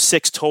 She's one of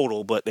 6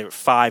 total, but there were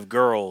 5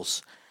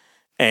 girls.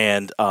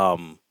 And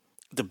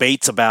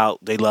debates about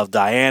they love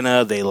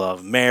Diana, they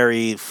love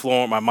Mary.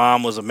 My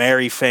mom was a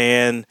Mary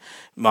fan.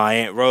 My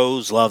Aunt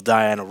Rose loved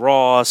Diana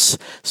Ross.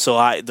 So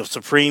the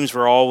Supremes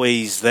were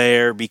always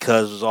there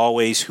because it was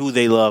always who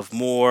they loved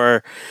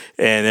more,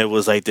 and it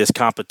was like this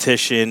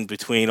competition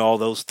between all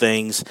those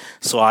things.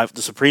 So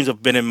the Supremes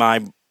have been in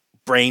my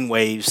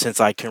brainwaves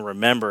since I can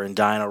remember, and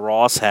Diana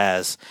Ross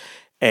has.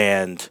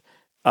 And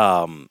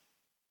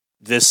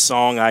this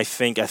song, I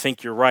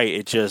think you're right.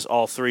 It just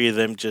all 3 of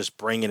them just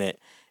bringing it.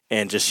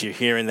 And just you're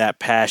hearing that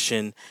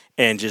passion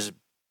and just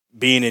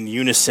being in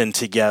unison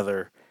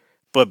together,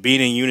 but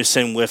being in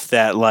unison with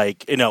that,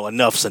 like,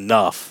 enough's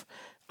enough.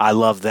 I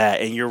love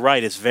that. And you're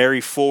right. It's very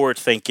forward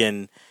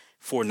thinking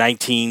for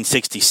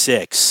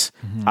 1966.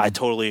 I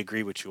totally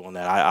agree with you on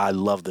that. I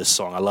love this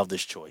song. I love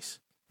this choice.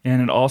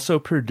 And it also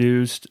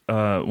produced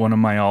one of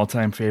my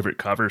all-time favorite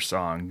cover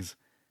songs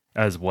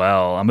as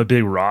well. I'm a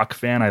big rock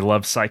fan. I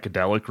love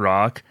psychedelic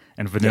rock.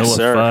 And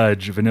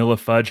Vanilla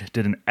Fudge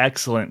did an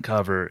excellent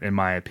cover, in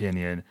my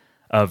opinion,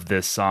 of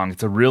this song.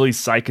 It's a really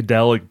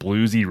psychedelic,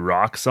 bluesy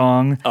rock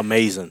song.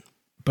 Amazing.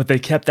 But they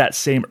kept that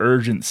same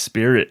urgent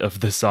spirit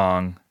of the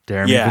song.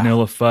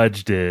 Vanilla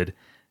Fudge did.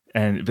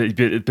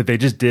 But they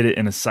just did it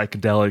in a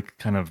psychedelic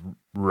kind of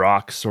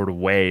rock sort of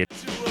way.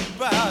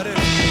 About it.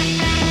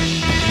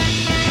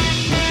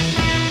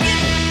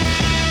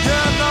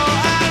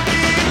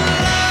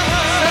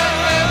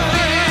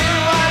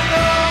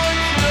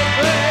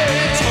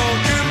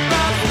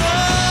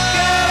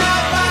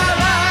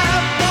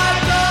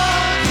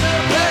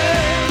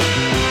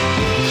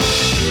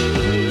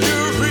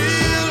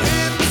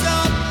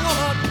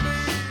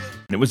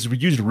 It was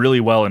used really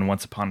well in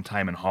Once Upon a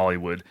Time in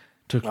Hollywood.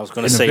 I was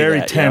going to say in a very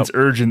that, tense,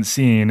 urgent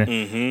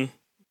scene.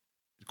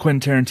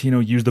 Quentin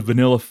Tarantino used the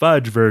Vanilla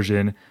Fudge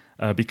version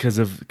because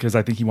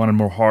I think he wanted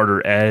more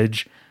harder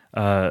edge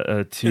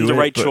to it. It was the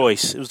right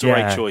choice. It was the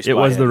right choice. It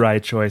was the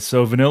right choice.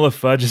 So Vanilla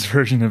Fudge's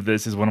version of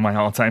this is one of my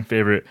all-time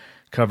favorite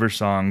cover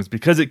songs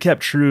because it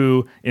kept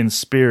true in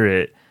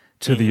spirit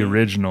to the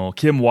original.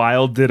 Kim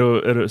Wilde did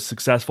a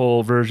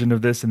successful version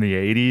of this in the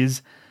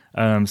 80s.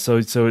 So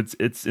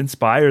it's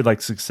inspired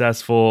like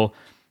successful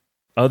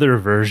other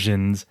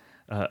versions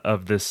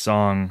of this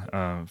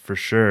song for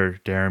sure,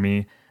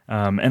 Jeremy.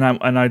 And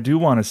I do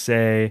want to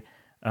say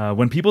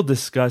when people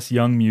discuss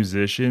young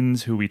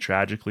musicians who we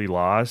tragically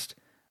lost,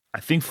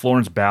 I think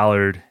Florence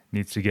Ballard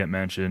needs to get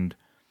mentioned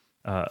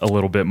a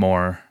little bit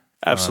more.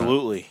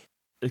 Absolutely.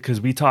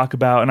 Because we talk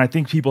about, and I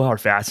think people are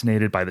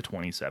fascinated by the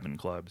 27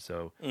 Club.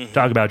 So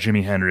talk about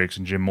Jimi Hendrix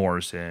and Jim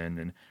Morrison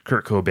and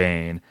Kurt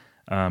Cobain.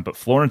 But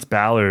Florence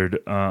Ballard,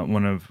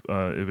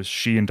 it was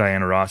she and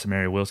Diana Ross and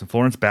Mary Wilson.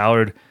 Florence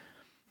Ballard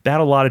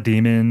battled a lot of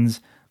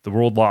demons. The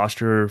world lost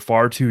her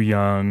far too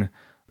young,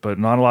 but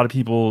not a lot of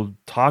people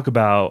talk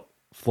about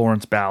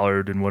Florence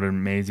Ballard and what an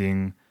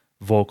amazing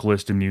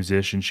vocalist and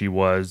musician she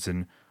was.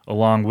 And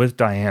along with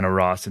Diana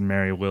Ross and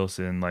Mary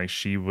Wilson, like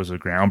she was a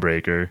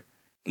groundbreaker.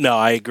 No,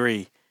 I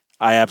agree.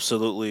 I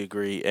absolutely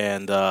agree.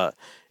 And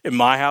in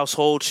my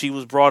household, she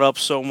was brought up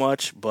so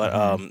much,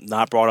 but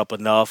not brought up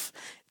enough.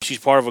 She's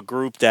part of a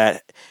group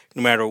that,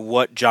 no matter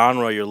what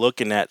genre you're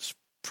looking at,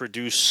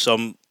 produced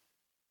some.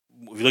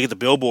 If you look at the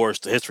Billboards,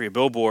 the history of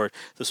Billboard,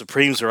 the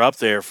Supremes are up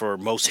there for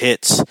most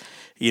hits,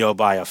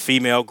 by a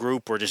female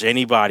group or just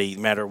anybody,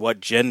 no matter what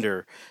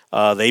gender.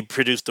 They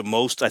produced the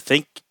most, I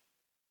think,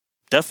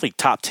 definitely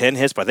top 10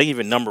 hits, but I think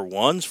even number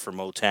ones for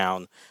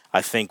Motown,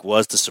 I think,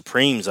 was the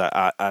Supremes. So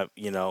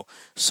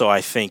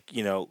I think,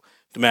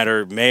 no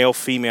matter male,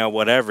 female,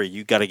 whatever,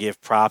 you got to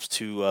give props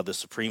to the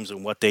Supremes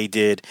and what they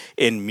did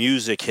in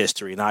music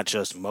history, not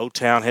just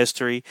Motown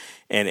history.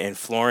 And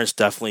Florence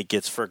definitely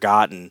gets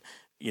forgotten,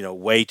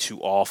 way too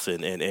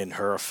often in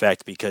her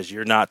effect, because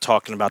you're not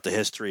talking about the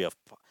history of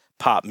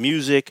pop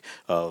music,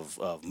 of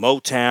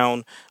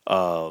Motown,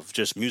 of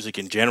just music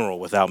in general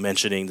without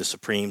mentioning the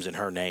Supremes and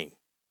her name.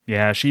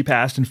 Yeah, she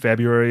passed in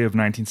February of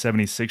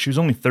 1976. She was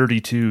only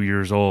 32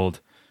 years old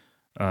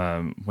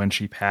when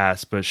she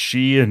passed, but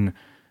she and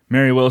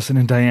Mary Wilson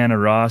and Diana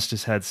Ross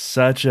just had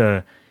such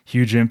a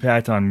huge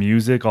impact on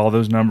music. All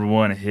those number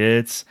one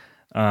hits.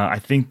 I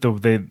think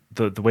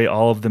the way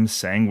all of them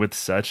sang with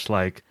such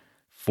like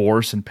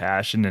force and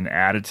passion and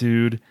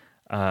attitude.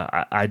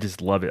 I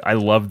just love it. I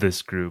love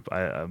this group.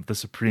 The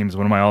Supremes,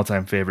 one of my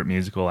all-time favorite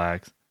musical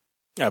acts.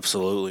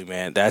 Absolutely,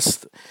 man.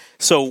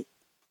 So.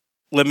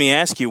 Let me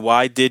ask you,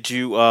 what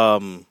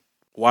song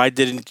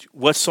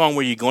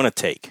were you going to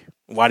take?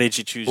 Why did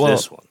you choose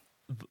this one?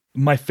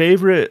 My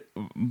favorite,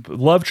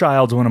 Love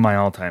Child's one of my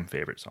all-time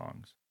favorite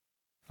songs.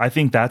 I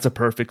think that's a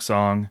perfect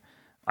song.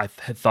 I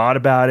had thought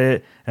about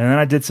it, and then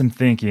I did some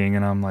thinking,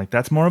 and I'm like,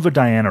 that's more of a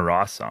Diana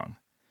Ross song.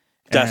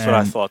 That's what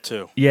I thought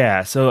too.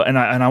 Yeah, so and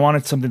I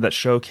wanted something that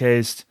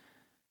showcased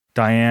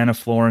Diana,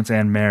 Florence,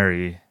 and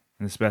Mary,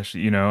 and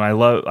especially, I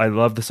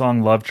love the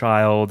song Love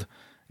Child.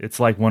 It's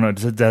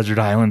it's a desert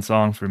island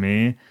song for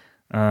me.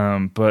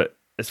 But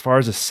as far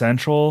as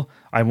essential,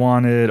 I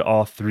wanted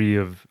all three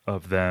of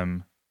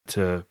them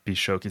to be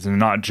showcased, and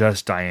not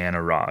just Diana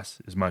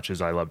Ross, as much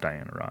as I love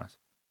Diana Ross.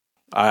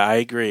 I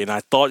agree, and I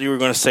thought you were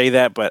going to say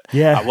that, but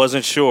yeah. I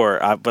wasn't sure.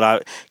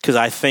 Because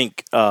I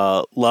think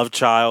Love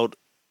Child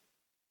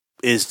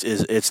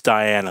it's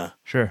Diana.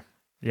 Sure.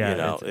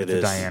 Yeah, it's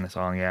a Diana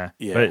song. Yeah.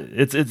 But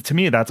it's to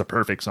me that's a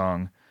perfect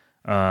song.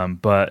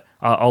 But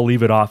I'll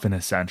leave it off an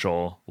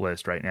essential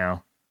list right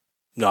now.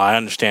 No, I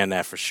understand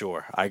that for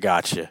sure. I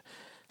got you.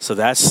 So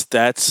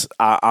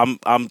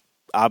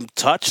I'm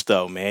touched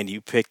though, man.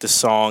 You picked a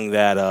song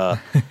that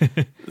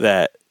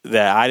that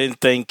I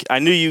didn't think. I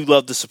knew you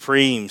loved the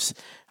Supremes.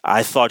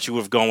 I thought you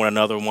would have gone with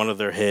another one of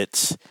their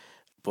hits,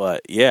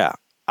 but yeah,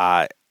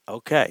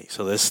 okay.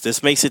 So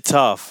this makes it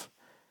tough.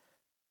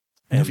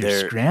 And if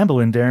you're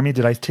scrambling, Jeremy,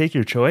 did I take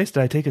your choice?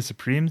 Did I take a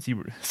Supremes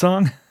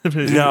song?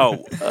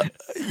 No,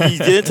 you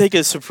didn't take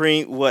a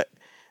Supreme. What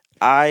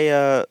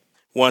I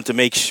wanted to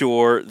make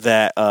sure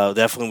that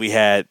definitely we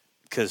had,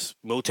 because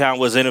Motown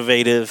was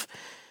innovative,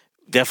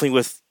 definitely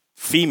with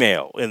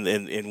female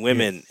and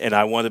women, yes. And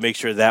I wanted to make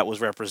sure that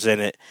was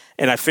represented.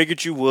 And I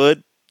figured you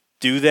would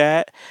do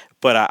that,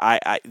 but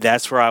I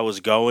that's where I was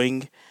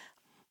going.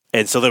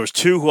 And so there was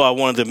two who I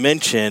wanted to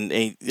mention.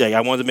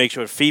 I wanted to make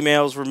sure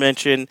females were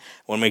mentioned.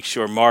 I want to make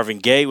sure Marvin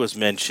Gaye was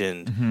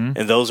mentioned. Mm-hmm.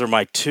 And those are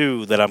my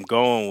two that I'm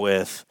going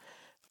with.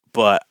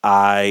 But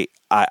I'm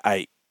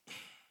going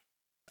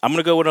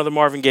to go with another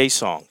Marvin Gaye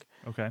song.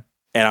 Okay.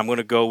 And I'm going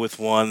to go with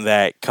one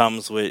that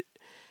comes with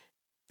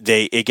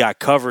it got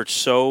covered,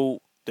 so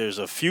there's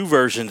a few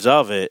versions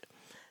of it,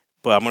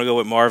 but I'm going to go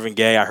with Marvin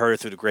Gaye. I heard it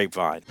through the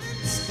grapevine.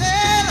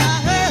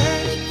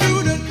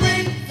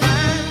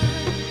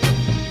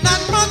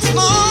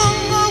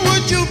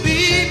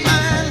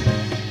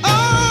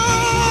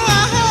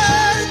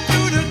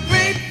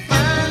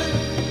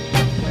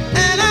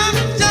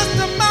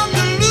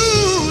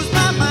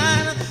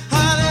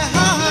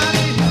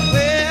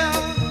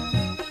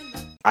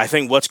 I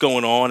think What's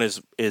Going On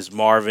is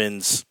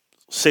Marvin's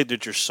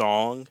signature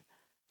song.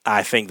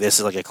 I think this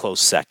is like a close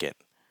second.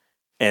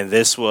 And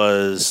this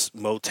was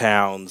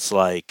Motown's,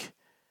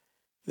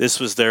 this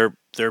was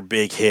their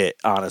big hit,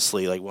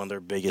 honestly, like one of their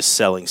biggest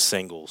selling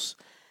singles.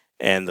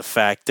 And the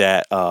fact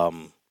that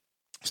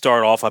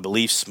started off, I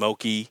believe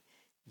Smokey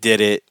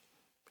did it.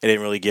 It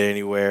didn't really get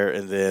anywhere.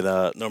 And then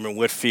Norman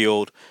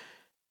Whitfield,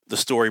 the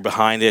story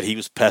behind it, he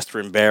was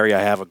pestering Barry.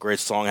 I have a great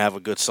song, I have a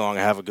good song,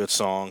 I have a good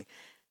song.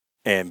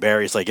 And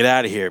Barry's like, get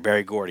out of here,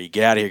 Barry Gordy,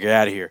 get out of here, get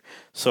out of here.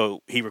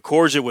 So he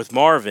records it with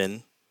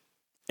Marvin,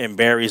 and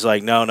Barry's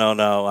like, no,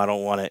 I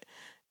don't want it.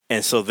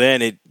 And so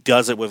then it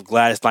does it with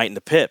Gladys Knight and the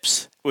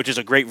Pips, which is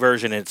a great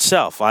version in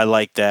itself. I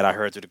like that. I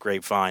heard through the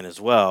grapevine as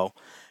well.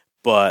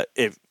 But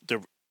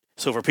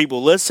so for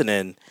people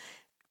listening,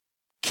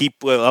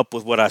 keep up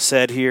with what I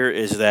said here,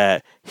 is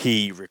that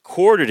he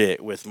recorded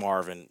it with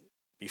Marvin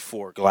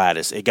before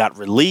Gladys. It got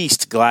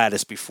released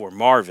Gladys before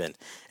Marvin.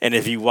 And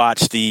if you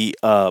watch the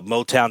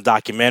Motown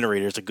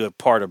documentary, there's a good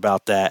part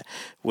about that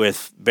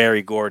with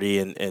Barry Gordy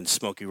and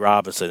Smokey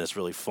Robinson. It's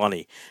really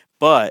funny.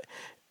 But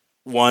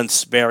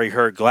once Barry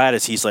heard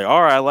Gladys, he's like,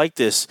 all right, I like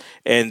this.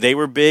 And they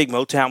were big.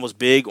 Motown was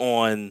big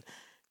on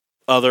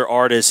other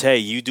artists. Hey,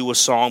 you do a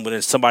song, but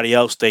then somebody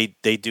else, they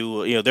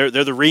do, they're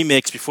the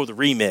remix before the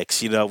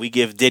remix. We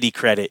give Diddy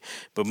credit,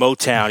 but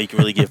Motown, you can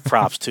really give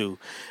props to.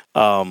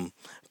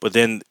 But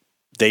then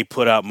they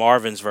put out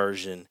Marvin's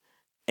version,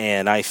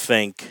 and I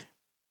think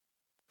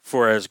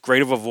for as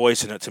great of a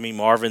voice, and to me,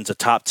 Marvin's a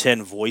top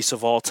 10 voice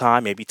of all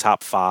time, maybe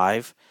top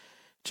 5.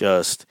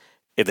 Just,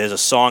 if there's a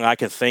song I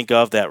can think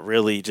of that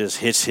really just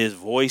hits his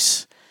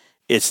voice,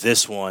 it's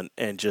this one,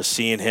 and just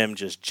seeing him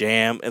just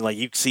jam, and like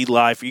you can see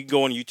live, you can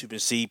go on YouTube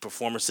and see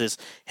performances,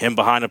 him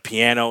behind a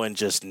piano and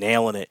just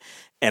nailing it.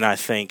 And I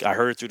think I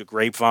heard it through the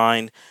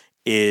grapevine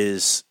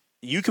is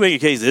you can make a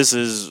case this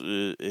is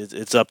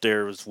it's up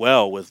there as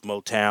well with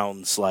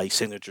Motown's like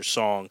signature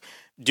song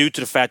due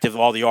to the fact of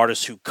all the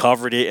artists who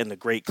covered it and the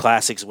great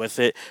classics with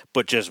it,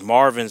 but just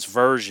Marvin's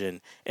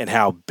version and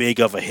how big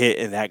of a hit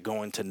and that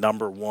going to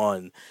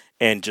 #1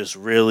 and just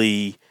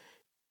really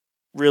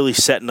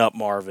setting up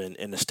Marvin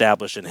and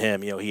establishing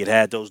him. You know, he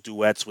had those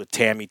duets with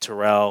Tammy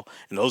Terrell,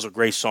 and those are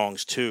great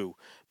songs too.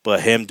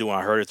 But him doing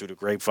I Heard It Through the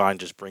Grapevine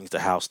just brings the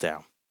house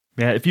down.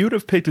 Yeah, if you would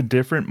have picked a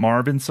different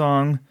Marvin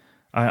song,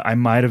 I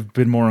might have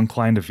been more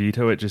inclined to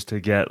veto it just to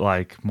get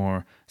like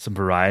some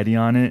variety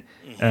on it.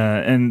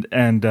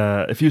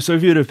 If you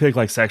would have picked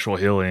like Sexual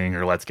Healing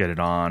or Let's Get It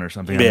On or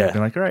something, I would have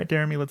been like, all right,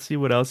 Jeremy, let's see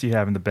what else you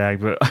have in the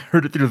bag. But I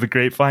Heard It Through the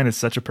Grapevine is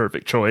such a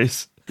perfect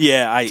choice.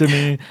 Yeah, to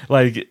me,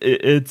 like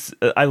it's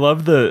I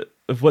love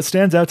what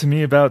stands out to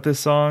me about this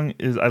song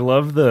is I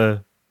love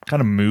the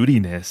kind of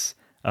moodiness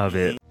of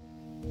it.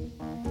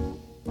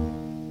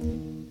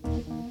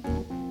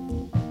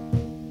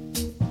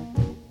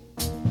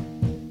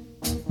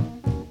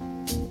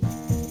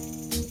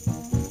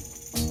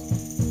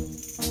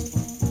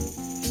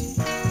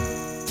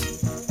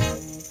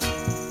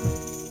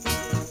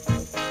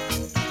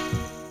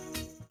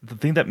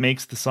 The thing that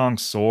makes the song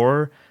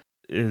soar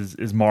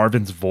is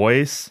Marvin's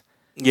voice.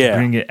 Yeah,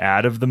 bring it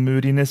out of the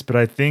moodiness. But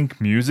I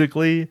think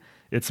musically,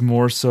 it's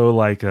more so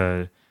like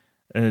a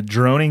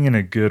droning in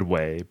a good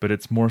way. But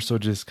it's more so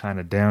just kind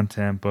of down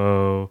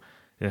tempo.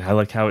 I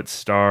like how it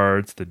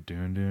starts, the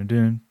dun dun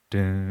dun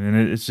dun,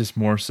 and it's just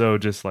more so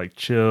just like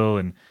chill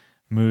and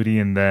moody,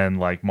 and then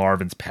like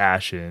Marvin's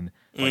passion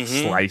like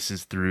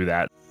slices through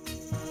that.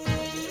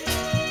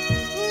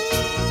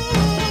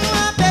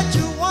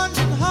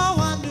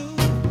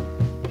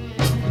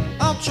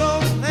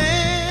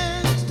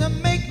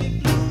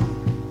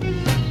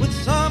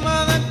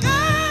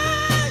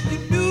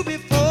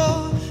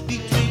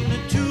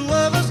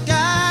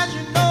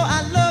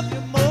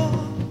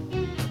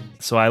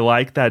 So I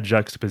like that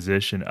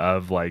juxtaposition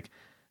of like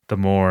the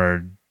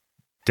more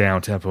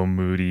down-tempo,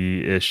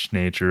 moody-ish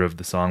nature of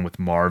the song with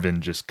Marvin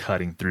just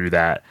cutting through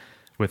that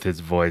with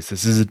his voice.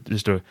 This is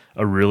just a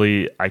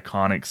really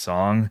iconic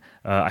song.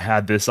 I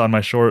had this on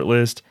my short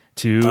list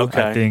too.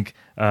 Okay. I think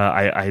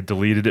I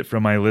deleted it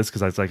from my list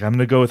because I was like, I'm going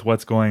to go with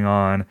What's Going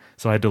On.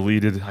 So I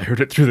Heard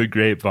It Through the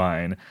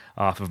Grapevine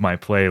off of my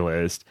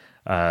playlist.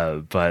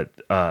 But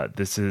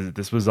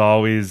this was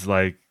always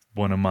like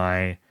one of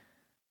my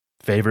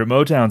favorite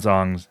Motown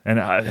songs. And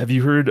have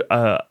you heard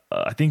I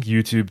think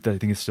it's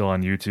still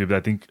on YouTube. I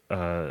think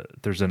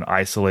there's an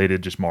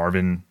isolated just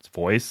Marvin's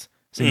voice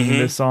singing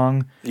this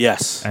song.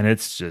 Yes. And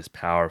it's just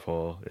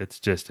powerful. It's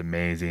just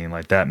amazing.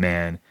 Like that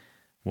man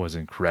was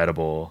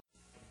incredible.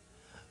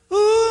 Ooh,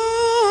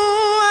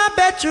 I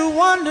bet you're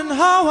wondering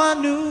how I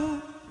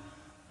knew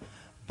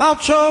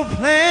about your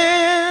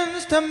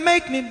plans to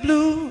make me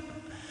blue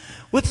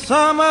with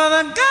some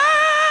other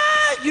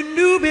guy you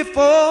knew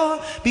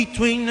before.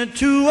 Between the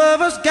two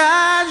of us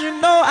guys, you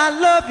know I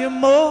love you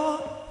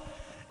more.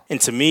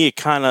 And to me, it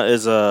kind of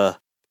is a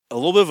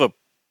little bit of a,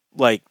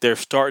 like they're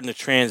starting to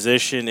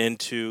transition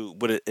into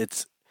what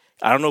it's,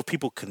 I don't know if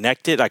people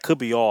connect it, I could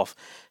be off,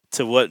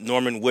 to what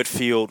Norman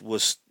Whitfield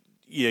was,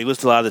 you know, he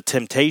listened to a lot of the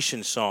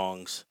Temptation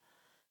songs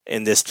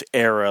in this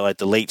era, like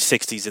the late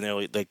 60s and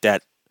early, like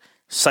that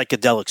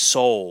psychedelic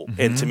soul.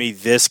 And to me,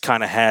 this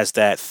kind of has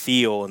that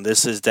feel, and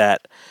this is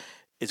that,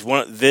 it's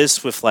one of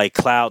this with like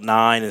Cloud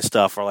 9 and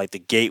stuff are like the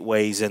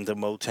gateways into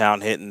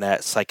Motown hitting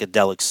that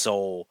psychedelic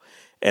soul.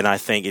 And I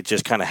think it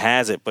just kind of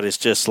has it, but it's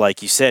just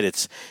like you said,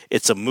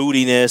 it's a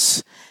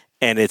moodiness,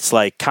 and it's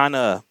like kind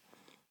of,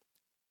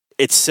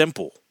 it's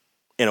simple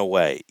in a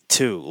way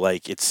too.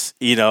 Like it's,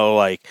 you know,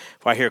 like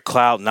if I hear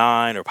Cloud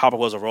 9 or Papa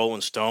Was a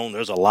Rolling Stone,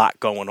 there's a lot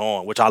going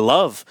on, which I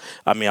love.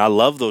 I mean, I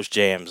love those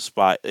jams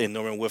and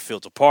Norman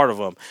Whitfield's a part of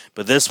them,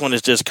 but this one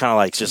is just kind of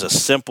like just a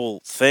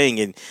simple thing.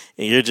 And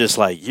you're just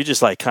like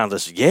kind of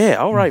just, yeah,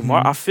 all right,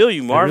 I feel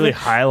you, Marvin. It really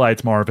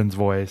highlights Marvin's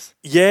voice.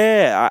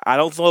 Yeah. I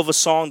don't know of a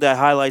song that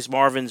highlights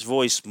Marvin's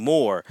voice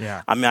more.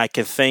 Yeah. I mean, I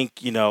can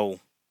think, you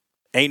know,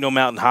 Ain't No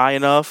Mountain High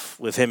Enough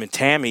with him and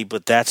Tammy,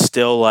 but that's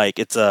still like,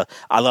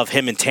 I love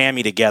him and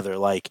Tammy together.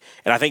 Like,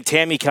 and I think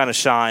Tammy kind of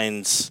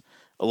shines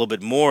a little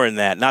bit more in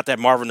that. Not that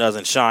Marvin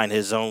doesn't shine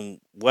his own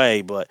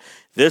way, but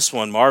this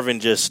one, Marvin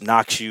just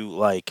knocks you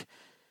like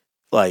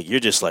you're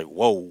just like,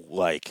 whoa,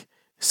 like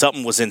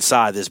something was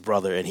inside this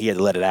brother and he had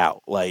to let it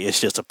out. Like,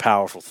 it's just a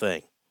powerful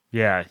thing.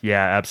 Yeah,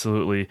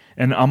 absolutely.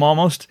 And I'm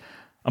almost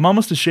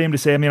ashamed to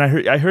say, I mean,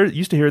 I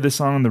used to hear this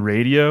song on the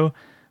radio,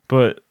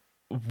 but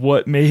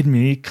what made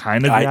me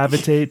kind of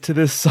gravitate to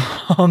this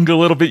song a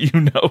little bit, you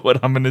know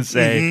what I'm going to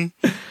say.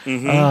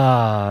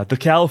 The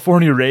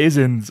California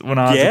Raisins when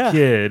I was a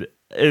kid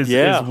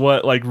is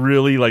what like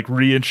really like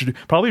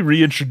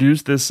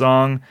reintroduced this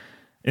song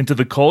into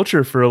the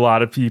culture for a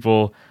lot of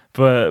people.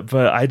 But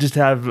when I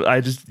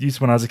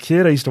was a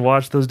kid, I used to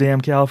watch those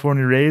damn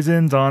California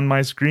Raisins on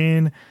my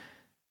screen,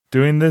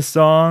 doing this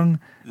song,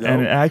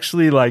 and No. it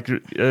actually like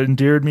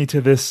endeared me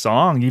to this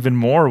song even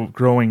more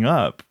growing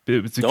up.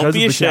 It was because Don't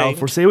be of the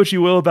ashamed. Say what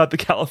you will about the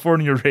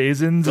California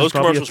Raisins. Those There's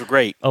probably commercials were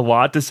great. a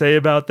lot to say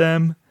about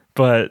them,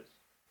 but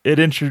it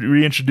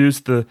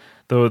reintroduced the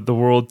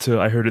world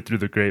to. I heard it through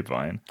the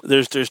grapevine.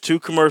 There's two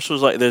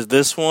commercials, like there's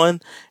this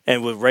one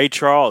and with Ray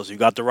Charles, you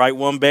got the right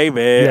one,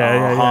 baby.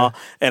 Yeah.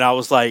 And I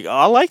was like, oh,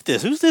 I like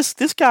this. Who's this?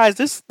 This guy's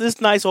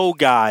this nice old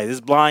guy, this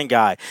blind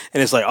guy.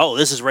 And it's like, oh,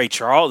 this is Ray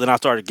Charles. Then I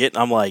started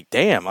I'm like,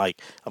 damn,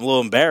 like I'm a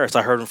little embarrassed.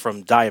 I heard him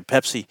from Diet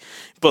Pepsi,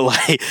 but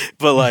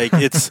like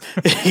it's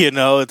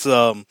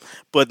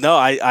but no,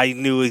 I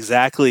knew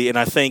exactly, and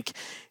I think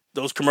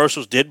those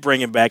commercials did bring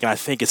him back, and I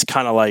think it's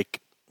kind of like.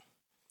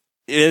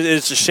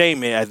 It's a shame,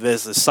 man.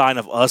 There's a sign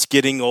of us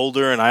getting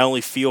older, and I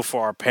only feel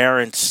for our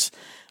parents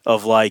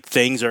of like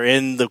things are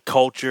in the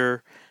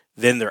culture,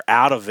 then they're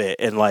out of it.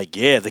 And like,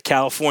 yeah, the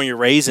California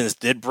Raisins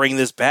did bring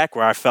this back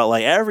where I felt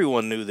like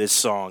everyone knew this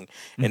song.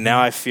 And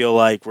now I feel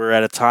like we're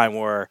at a time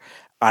where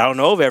I don't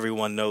know if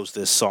everyone knows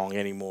this song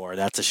anymore.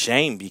 That's a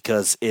shame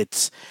because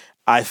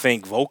I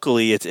think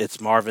vocally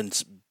it's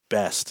Marvin's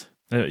best.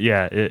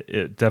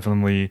 It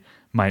definitely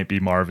might be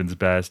Marvin's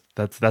best.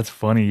 That's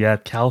funny. Yeah,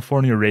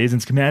 California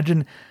Raisins.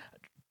 Imagine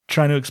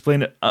trying to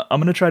explain it.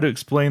 I'm gonna try to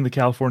explain the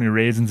California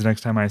Raisins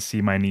next time I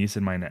see my niece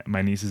and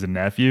my nieces and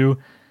nephew.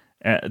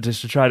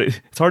 Just to try to.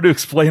 It's hard to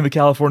explain the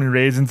California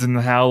Raisins and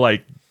how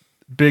like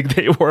big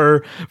they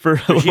were for a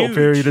little Huge.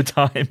 period of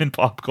time in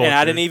pop culture. And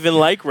I didn't even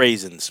like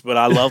raisins, but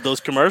I love those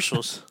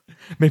commercials.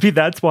 Maybe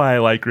that's why I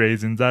like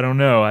raisins. I don't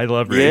know. I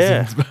love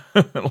raisins.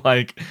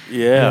 But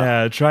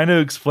trying to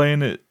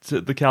explain it to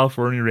the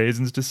California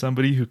Raisins to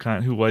somebody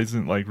who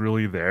wasn't like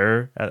really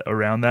there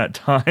around that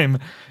time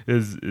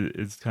is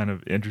kind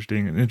of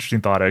interesting. An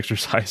interesting thought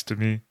exercise to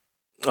me.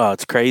 Oh,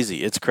 it's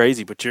crazy. It's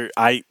crazy. But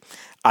I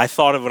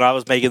thought of when I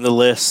was making the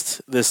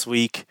list this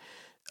week.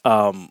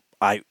 I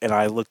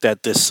looked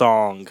at this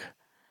song.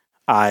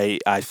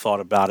 I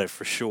thought about it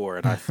for sure,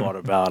 and I thought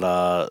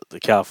about the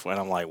California.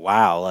 And I'm like,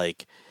 wow,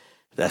 like.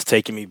 That's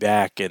taking me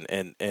back,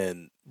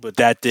 but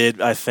that did,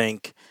 I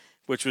think,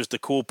 which was the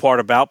cool part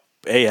about,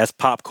 hey, that's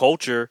pop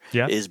culture,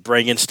 is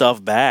bringing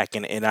stuff back,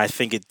 and I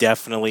think it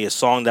definitely, a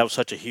song that was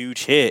such a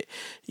huge hit,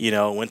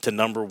 went to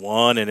number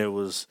one, and it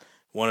was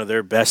one of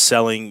their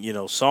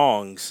best-selling,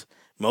 songs,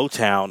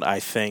 Motown. I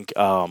think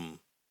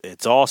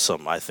it's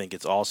awesome. I think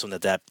it's awesome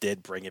that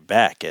did bring it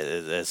back,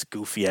 as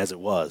goofy as it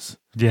was.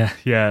 Yeah,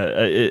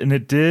 and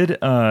it did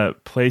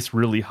place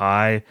really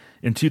high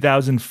in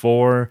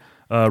 2004.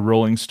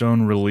 Rolling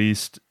Stone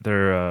released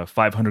their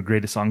 500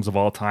 greatest songs of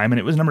all time, and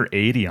it was number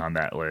 80 on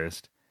that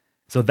list.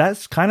 So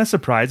that kind of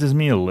surprises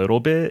me a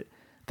little bit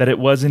that it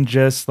wasn't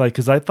just like,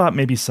 because I thought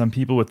maybe some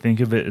people would think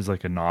of it as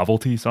like a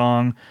novelty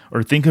song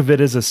or think of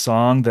it as a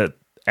song that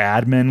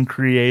admin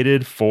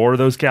created for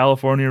those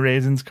California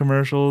Raisins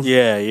commercials.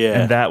 Yeah.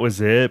 And that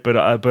was it. But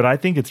I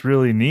think it's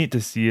really neat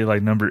to see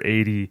like number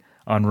 80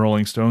 on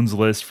Rolling Stone's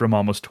list from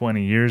almost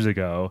 20 years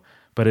ago.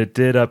 But it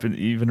did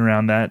even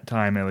around that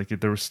time, and like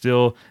there was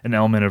still an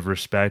element of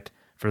respect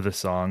for the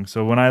song.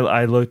 So when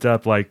I looked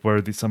up like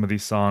where some of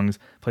these songs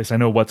placed, I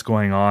know What's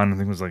Going On, I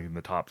think it was like in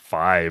the top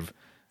 5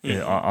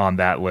 on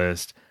that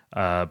list.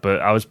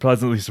 But I was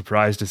pleasantly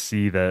surprised to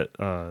see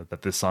that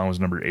this song was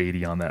number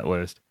 80 on that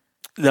list.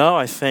 No,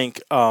 I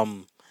think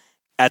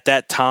at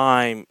that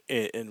time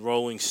in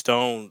Rolling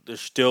Stone, there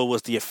still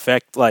was the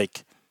effect,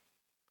 like,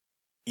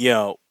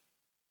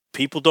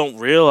 people don't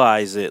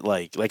realize it.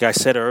 Like I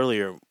said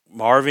earlier,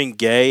 Marvin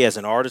Gaye as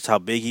an artist, how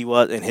big he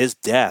was, and his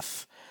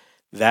death,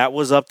 that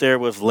was up there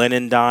with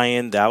Lennon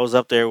dying. That was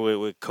up there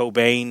with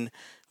Cobain.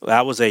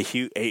 That was a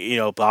huge, a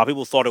lot of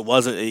people thought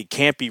it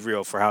can't be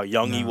real for how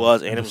young he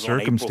was, and it was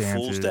on April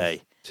Fool's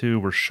Day. Too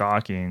were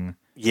shocking.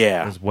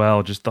 Yeah. As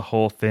well, just the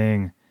whole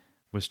thing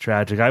was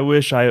tragic. I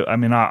wish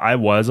I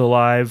was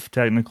alive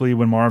technically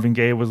when Marvin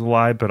Gaye was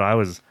alive, but I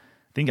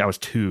think I was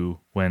 2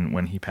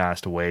 when he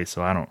passed away,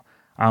 so I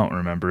don't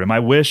remember him.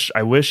 I wish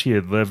he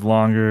had lived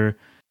longer.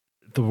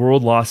 The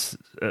world lost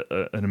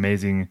an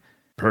amazing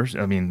person.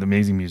 I mean, the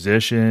amazing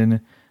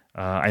musician.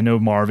 I know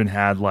Marvin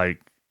had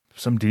like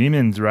some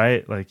demons,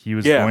 right? Like he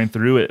was going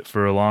through it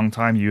for a long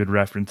time. You had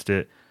referenced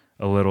it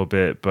a little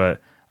bit,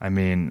 but I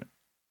mean,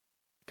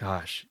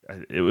 gosh,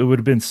 it would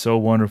have been so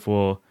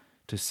wonderful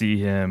to see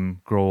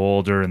him grow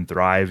older and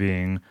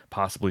thriving,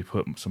 possibly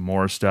put some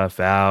more stuff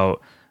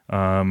out.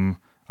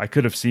 I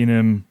could have seen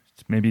him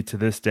maybe to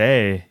this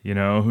day,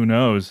 who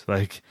knows?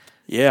 Like,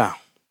 yeah.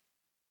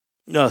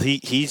 No,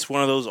 he's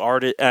one of those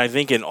artists, and I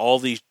think in all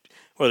these,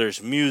 whether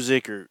it's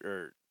music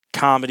or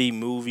comedy,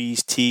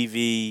 movies,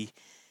 TV,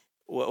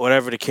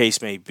 whatever the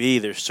case may be,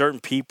 there's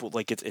certain people,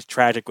 like it's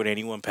tragic when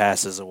anyone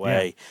passes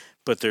away,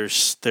 but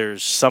there's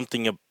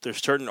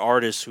certain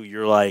artists who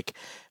you're like,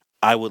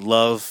 I would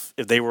love,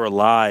 if they were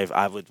alive,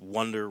 I would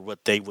wonder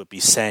what they would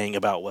be saying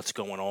about what's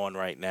going on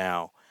right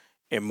now.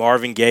 And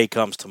Marvin Gaye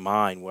comes to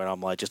mind when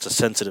I'm like, just a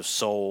sensitive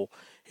soul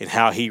and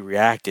how he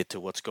reacted to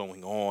what's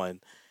going on.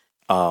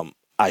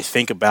 I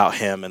think about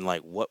him and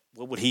like, what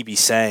would he be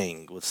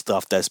saying with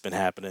stuff that's been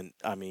happening?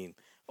 I mean,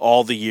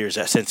 all the years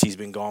since he's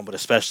been gone, but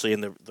especially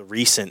in the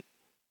recent,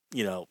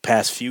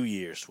 past few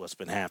years, what's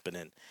been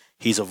happening.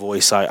 He's a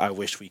voice I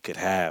wish we could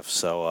have.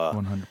 So,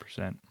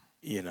 100%.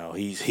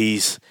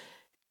 He's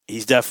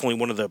definitely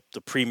one of the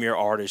premier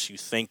artists you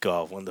think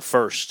of, one of the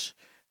first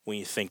when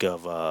you think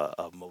of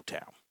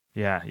Motown.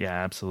 Yeah,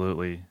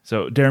 absolutely.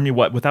 So, Jeremy,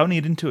 without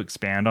needing to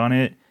expand on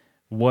it,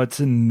 what's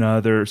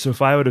another? So,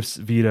 if I would have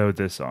vetoed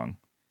this song,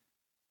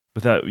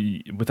 without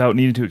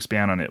needing to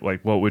expand on it,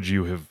 like, what would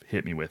you have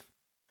hit me with?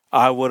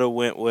 I would have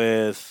went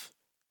with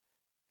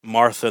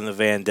Martha and the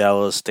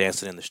Vandellas,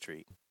 "Dancing in the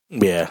Street."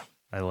 Yeah,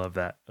 I love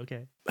that.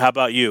 Okay. How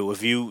about you?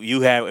 If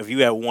you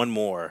had one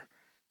more,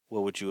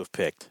 what would you have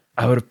picked?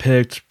 I would have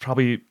picked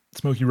probably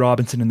Smokey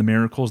Robinson and the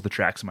Miracles, "The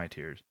Tracks of My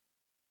Tears."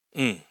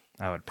 I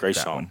would pick Great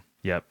that song. one.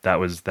 Yep, that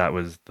was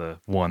the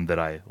one that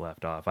I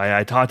left off.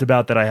 I talked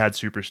about that I had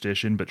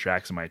Superstition, but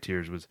 "Tracks of My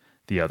Tears" was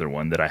the other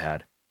one that I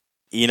had.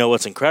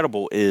 What's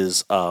incredible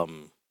is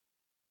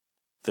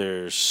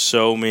there's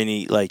so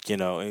many,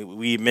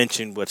 we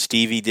mentioned what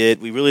Stevie did.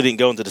 We really didn't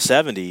go into the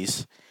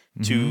 70s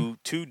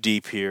too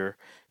deep here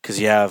because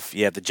you have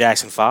the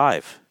Jackson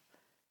 5.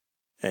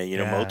 And,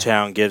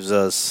 Motown gives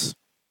us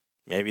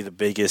maybe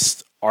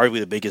arguably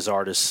the biggest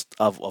artist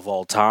of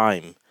all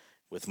time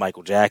with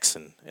Michael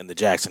Jackson and the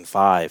Jackson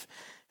 5.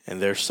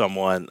 And there's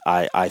someone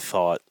I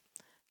thought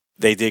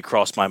they did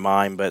cross my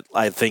mind, but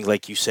I think,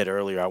 like you said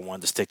earlier, I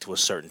wanted to stick to a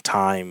certain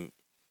time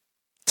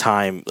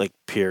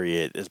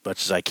period as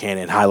much as I can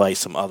and highlight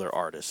some other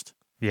artists.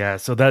 Yeah,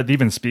 so that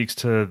even speaks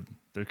to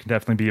there can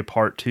definitely be a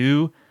part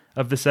 2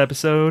 of this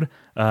episode.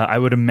 I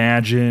would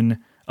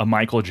imagine a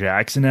Michael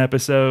Jackson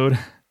episode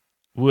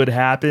would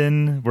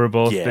happen. We're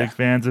both big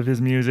fans of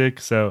his music,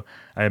 so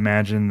I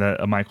imagine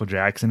that a Michael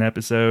Jackson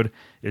episode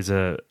is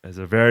a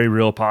very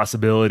real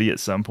possibility at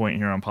some point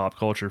here on Pop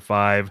Culture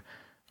 5.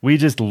 We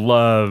just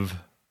love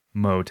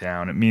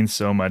Motown. It means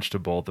so much to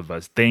both of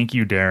us. Thank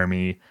you,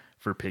 Jeremy,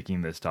 for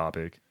picking this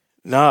topic.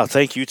 No,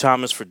 thank you,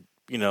 Thomas, for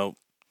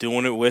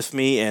doing it with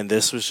me, and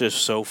this was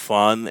just so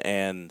fun,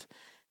 and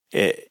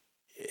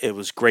it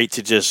was great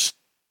to just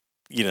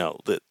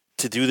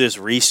to do this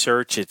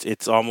research.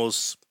 It's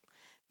almost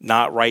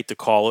not right to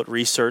call it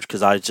research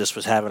because I just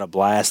was having a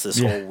blast this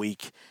whole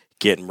week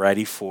getting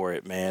ready for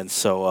it, man.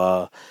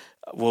 So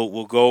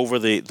we'll go over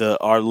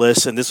our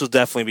list, and this will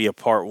definitely be a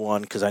part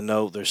 1 because I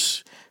know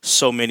there's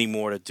so many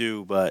more to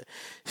do. But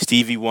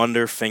Stevie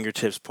Wonder,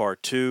 Fingertips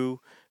Part 2.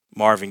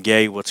 Marvin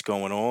Gaye, What's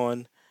Going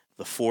On?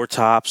 The Four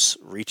Tops,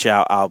 Reach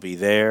Out, I'll Be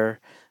There.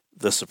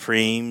 The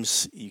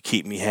Supremes, You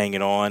Keep Me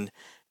Hanging On.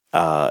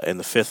 And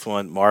the 5th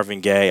one,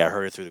 Marvin Gaye, I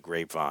Heard It Through the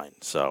Grapevine.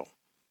 So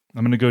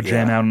I'm going to go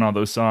jam out on all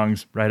those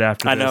songs right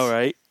after this. I know,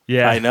 right?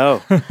 Yeah. I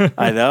know.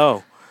 I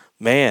know.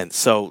 Man,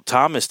 so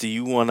Thomas, do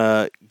you want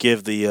to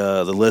give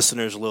the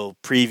listeners a little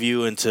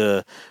preview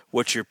into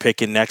what you're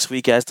picking next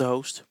week as the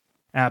host?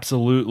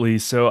 Absolutely.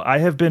 So I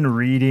have been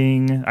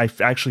reading,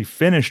 I've actually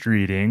finished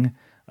reading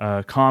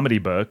a comedy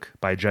book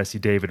by Jesse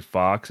David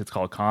Fox. It's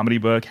called Comedy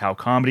Book, How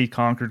Comedy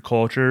Conquered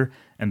Culture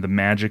and the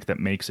Magic That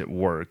Makes It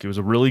Work. It was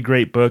a really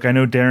great book. I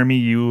know, Jeremy,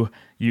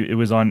 it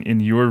was in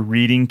your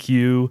reading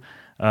queue.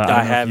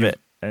 I have it.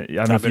 I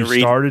don't know if you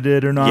started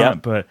it or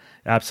not, but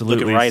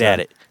absolutely. Looking right at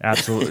it.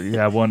 Absolutely.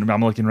 Yeah,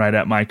 I'm looking right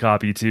at my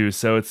copy too.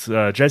 So it's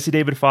Jesse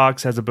David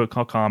Fox has a book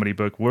called Comedy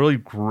Book. Really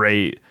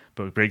great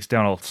book. Breaks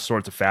down all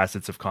sorts of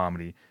facets of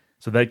comedy.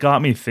 So that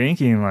got me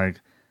thinking,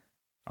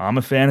 I'm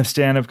a fan of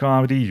stand-up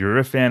comedy. You're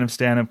a fan of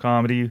stand-up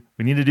comedy.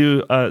 We need to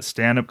do a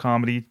stand-up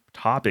comedy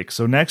topic.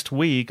 So next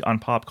week on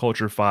Pop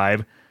Culture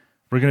 5,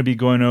 we're going to be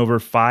going over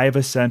 5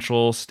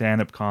 essential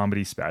stand-up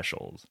comedy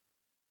specials.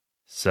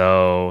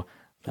 So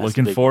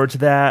looking forward to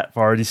that. I've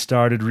already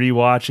started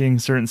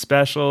rewatching certain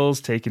specials,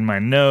 taking my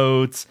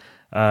notes,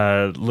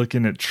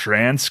 looking at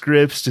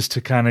transcripts just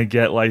to kind of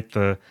get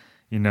the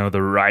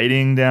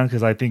writing down,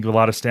 because I think a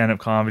lot of stand-up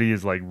comedy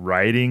is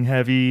writing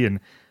heavy, and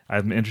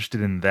I'm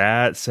interested in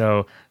that.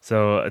 So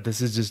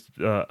this is just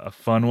a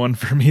fun one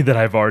for me that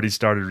I've already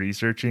started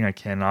researching. I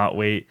cannot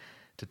wait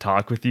to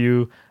talk with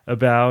you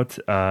about.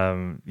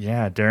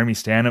 Jeremy,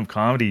 stand-up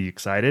comedy. You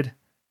excited?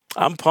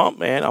 I'm pumped,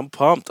 man. I'm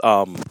pumped.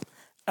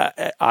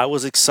 I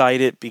was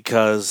excited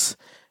because,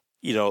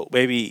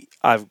 maybe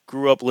I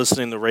grew up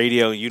listening to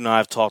radio. You and I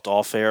have talked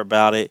off air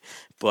about it,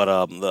 but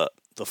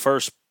the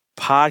first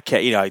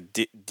podcast,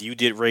 you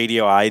did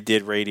radio, I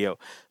did radio.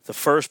 The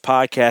first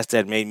podcast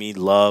that made me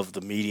love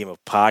the medium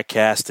of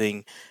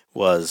podcasting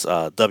was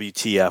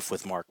WTF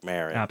with Mark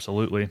Maron.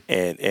 Absolutely.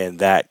 And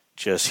that,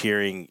 just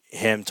hearing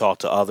him talk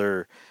to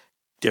other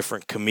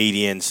different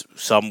comedians,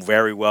 some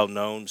very well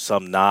known,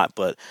 some not,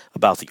 but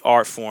about the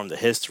art form, the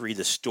history,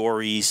 the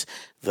stories,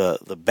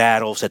 the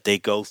battles that they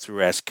go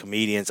through as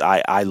comedians.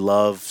 I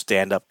love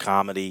stand-up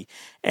comedy,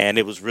 and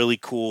it was really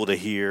cool to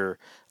hear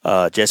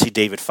Jesse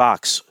David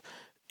Fox,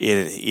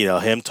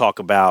 him talk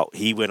about,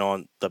 he went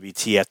on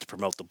WTF to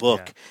promote the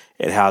book,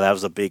 and how that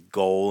was a big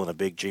goal and a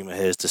big dream of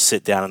his to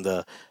sit down in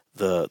the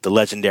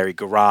legendary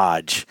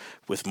garage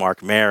with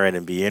Mark Maron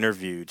and be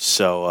interviewed.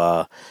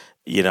 So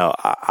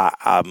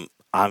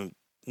I'm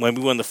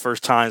maybe one of the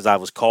first times I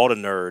was called a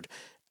nerd.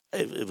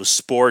 It was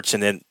sports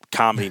and then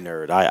comedy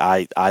nerd.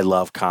 I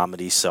love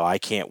comedy, so I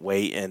can't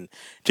wait. And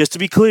just to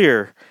be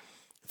clear,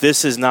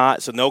 this is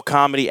not no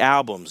comedy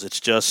albums. It's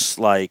just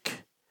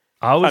like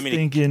I was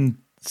thinking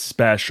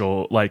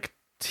special, like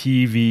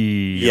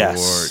TV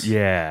yes.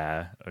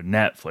 or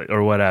Netflix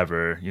or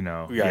whatever,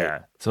 Right. Yeah.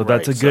 So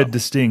that's a Right. good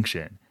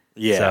distinction.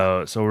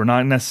 Yeah. So we're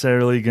not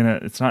necessarily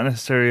it's not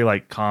necessarily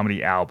like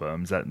comedy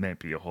albums. That might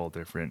be a whole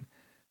different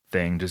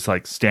thing. Just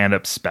like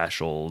stand-up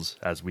specials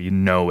as we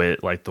know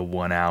it, like the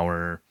 1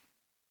 hour,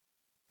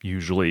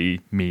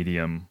 usually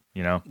medium,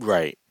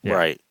 Right. Yeah.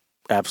 Right.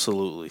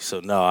 Absolutely.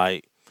 So no,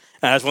 I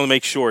just want to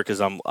make sure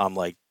because I'm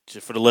like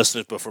just for the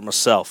listeners, but for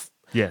myself.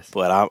 Yes.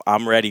 But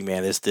I'm ready,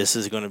 man. This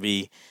is gonna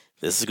be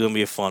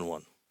a fun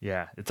one.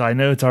 Yeah, I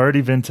know it's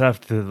already been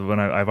tough when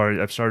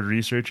I've started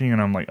researching,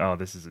 and I'm like, oh,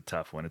 this is a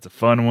tough one. It's a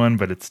fun one,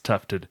 but it's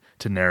tough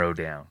to narrow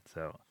down.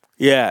 So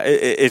yeah,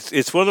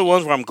 it's one of the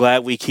ones where I'm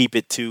glad we keep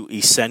it to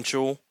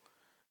essential.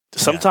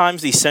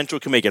 Sometimes the essential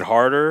can make it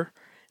harder,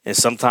 and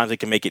sometimes it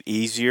can make it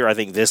easier. I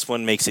think this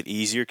one makes it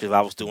easier because if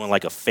I was doing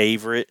like a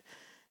favorite,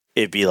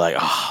 it'd be like,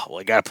 oh, well,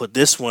 I gotta put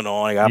this one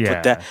on. I gotta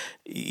put that.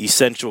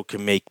 Essential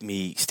can make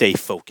me stay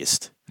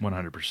focused.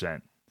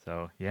 100%.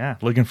 So yeah,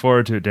 looking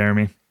forward to it,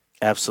 Jeremy.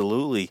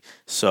 Absolutely.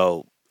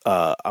 So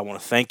I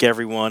want to thank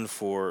everyone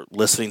for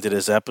listening to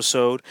this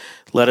episode.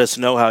 Let us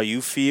know how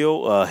you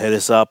feel. Hit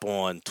us up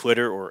on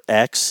Twitter or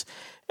X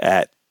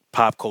at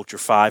Pop Culture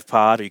 5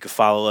 Pod, or you can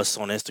follow us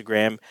on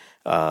Instagram,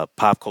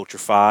 Pop Culture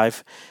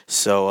 5.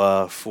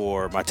 So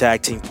for my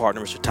tag team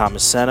partner, Mr.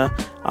 Thomas Senna,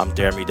 I'm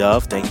Jeremy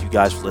Dove. Thank you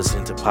guys for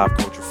listening to Pop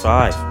Culture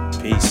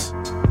 5. Peace.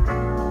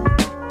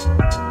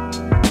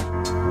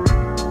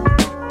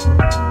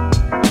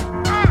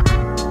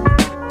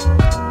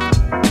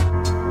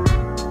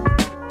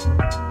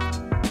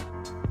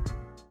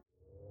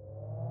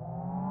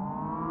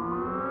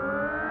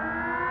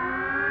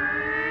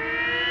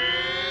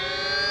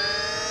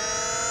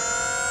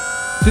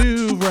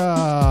 To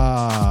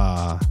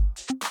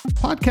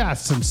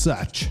podcasts and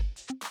such.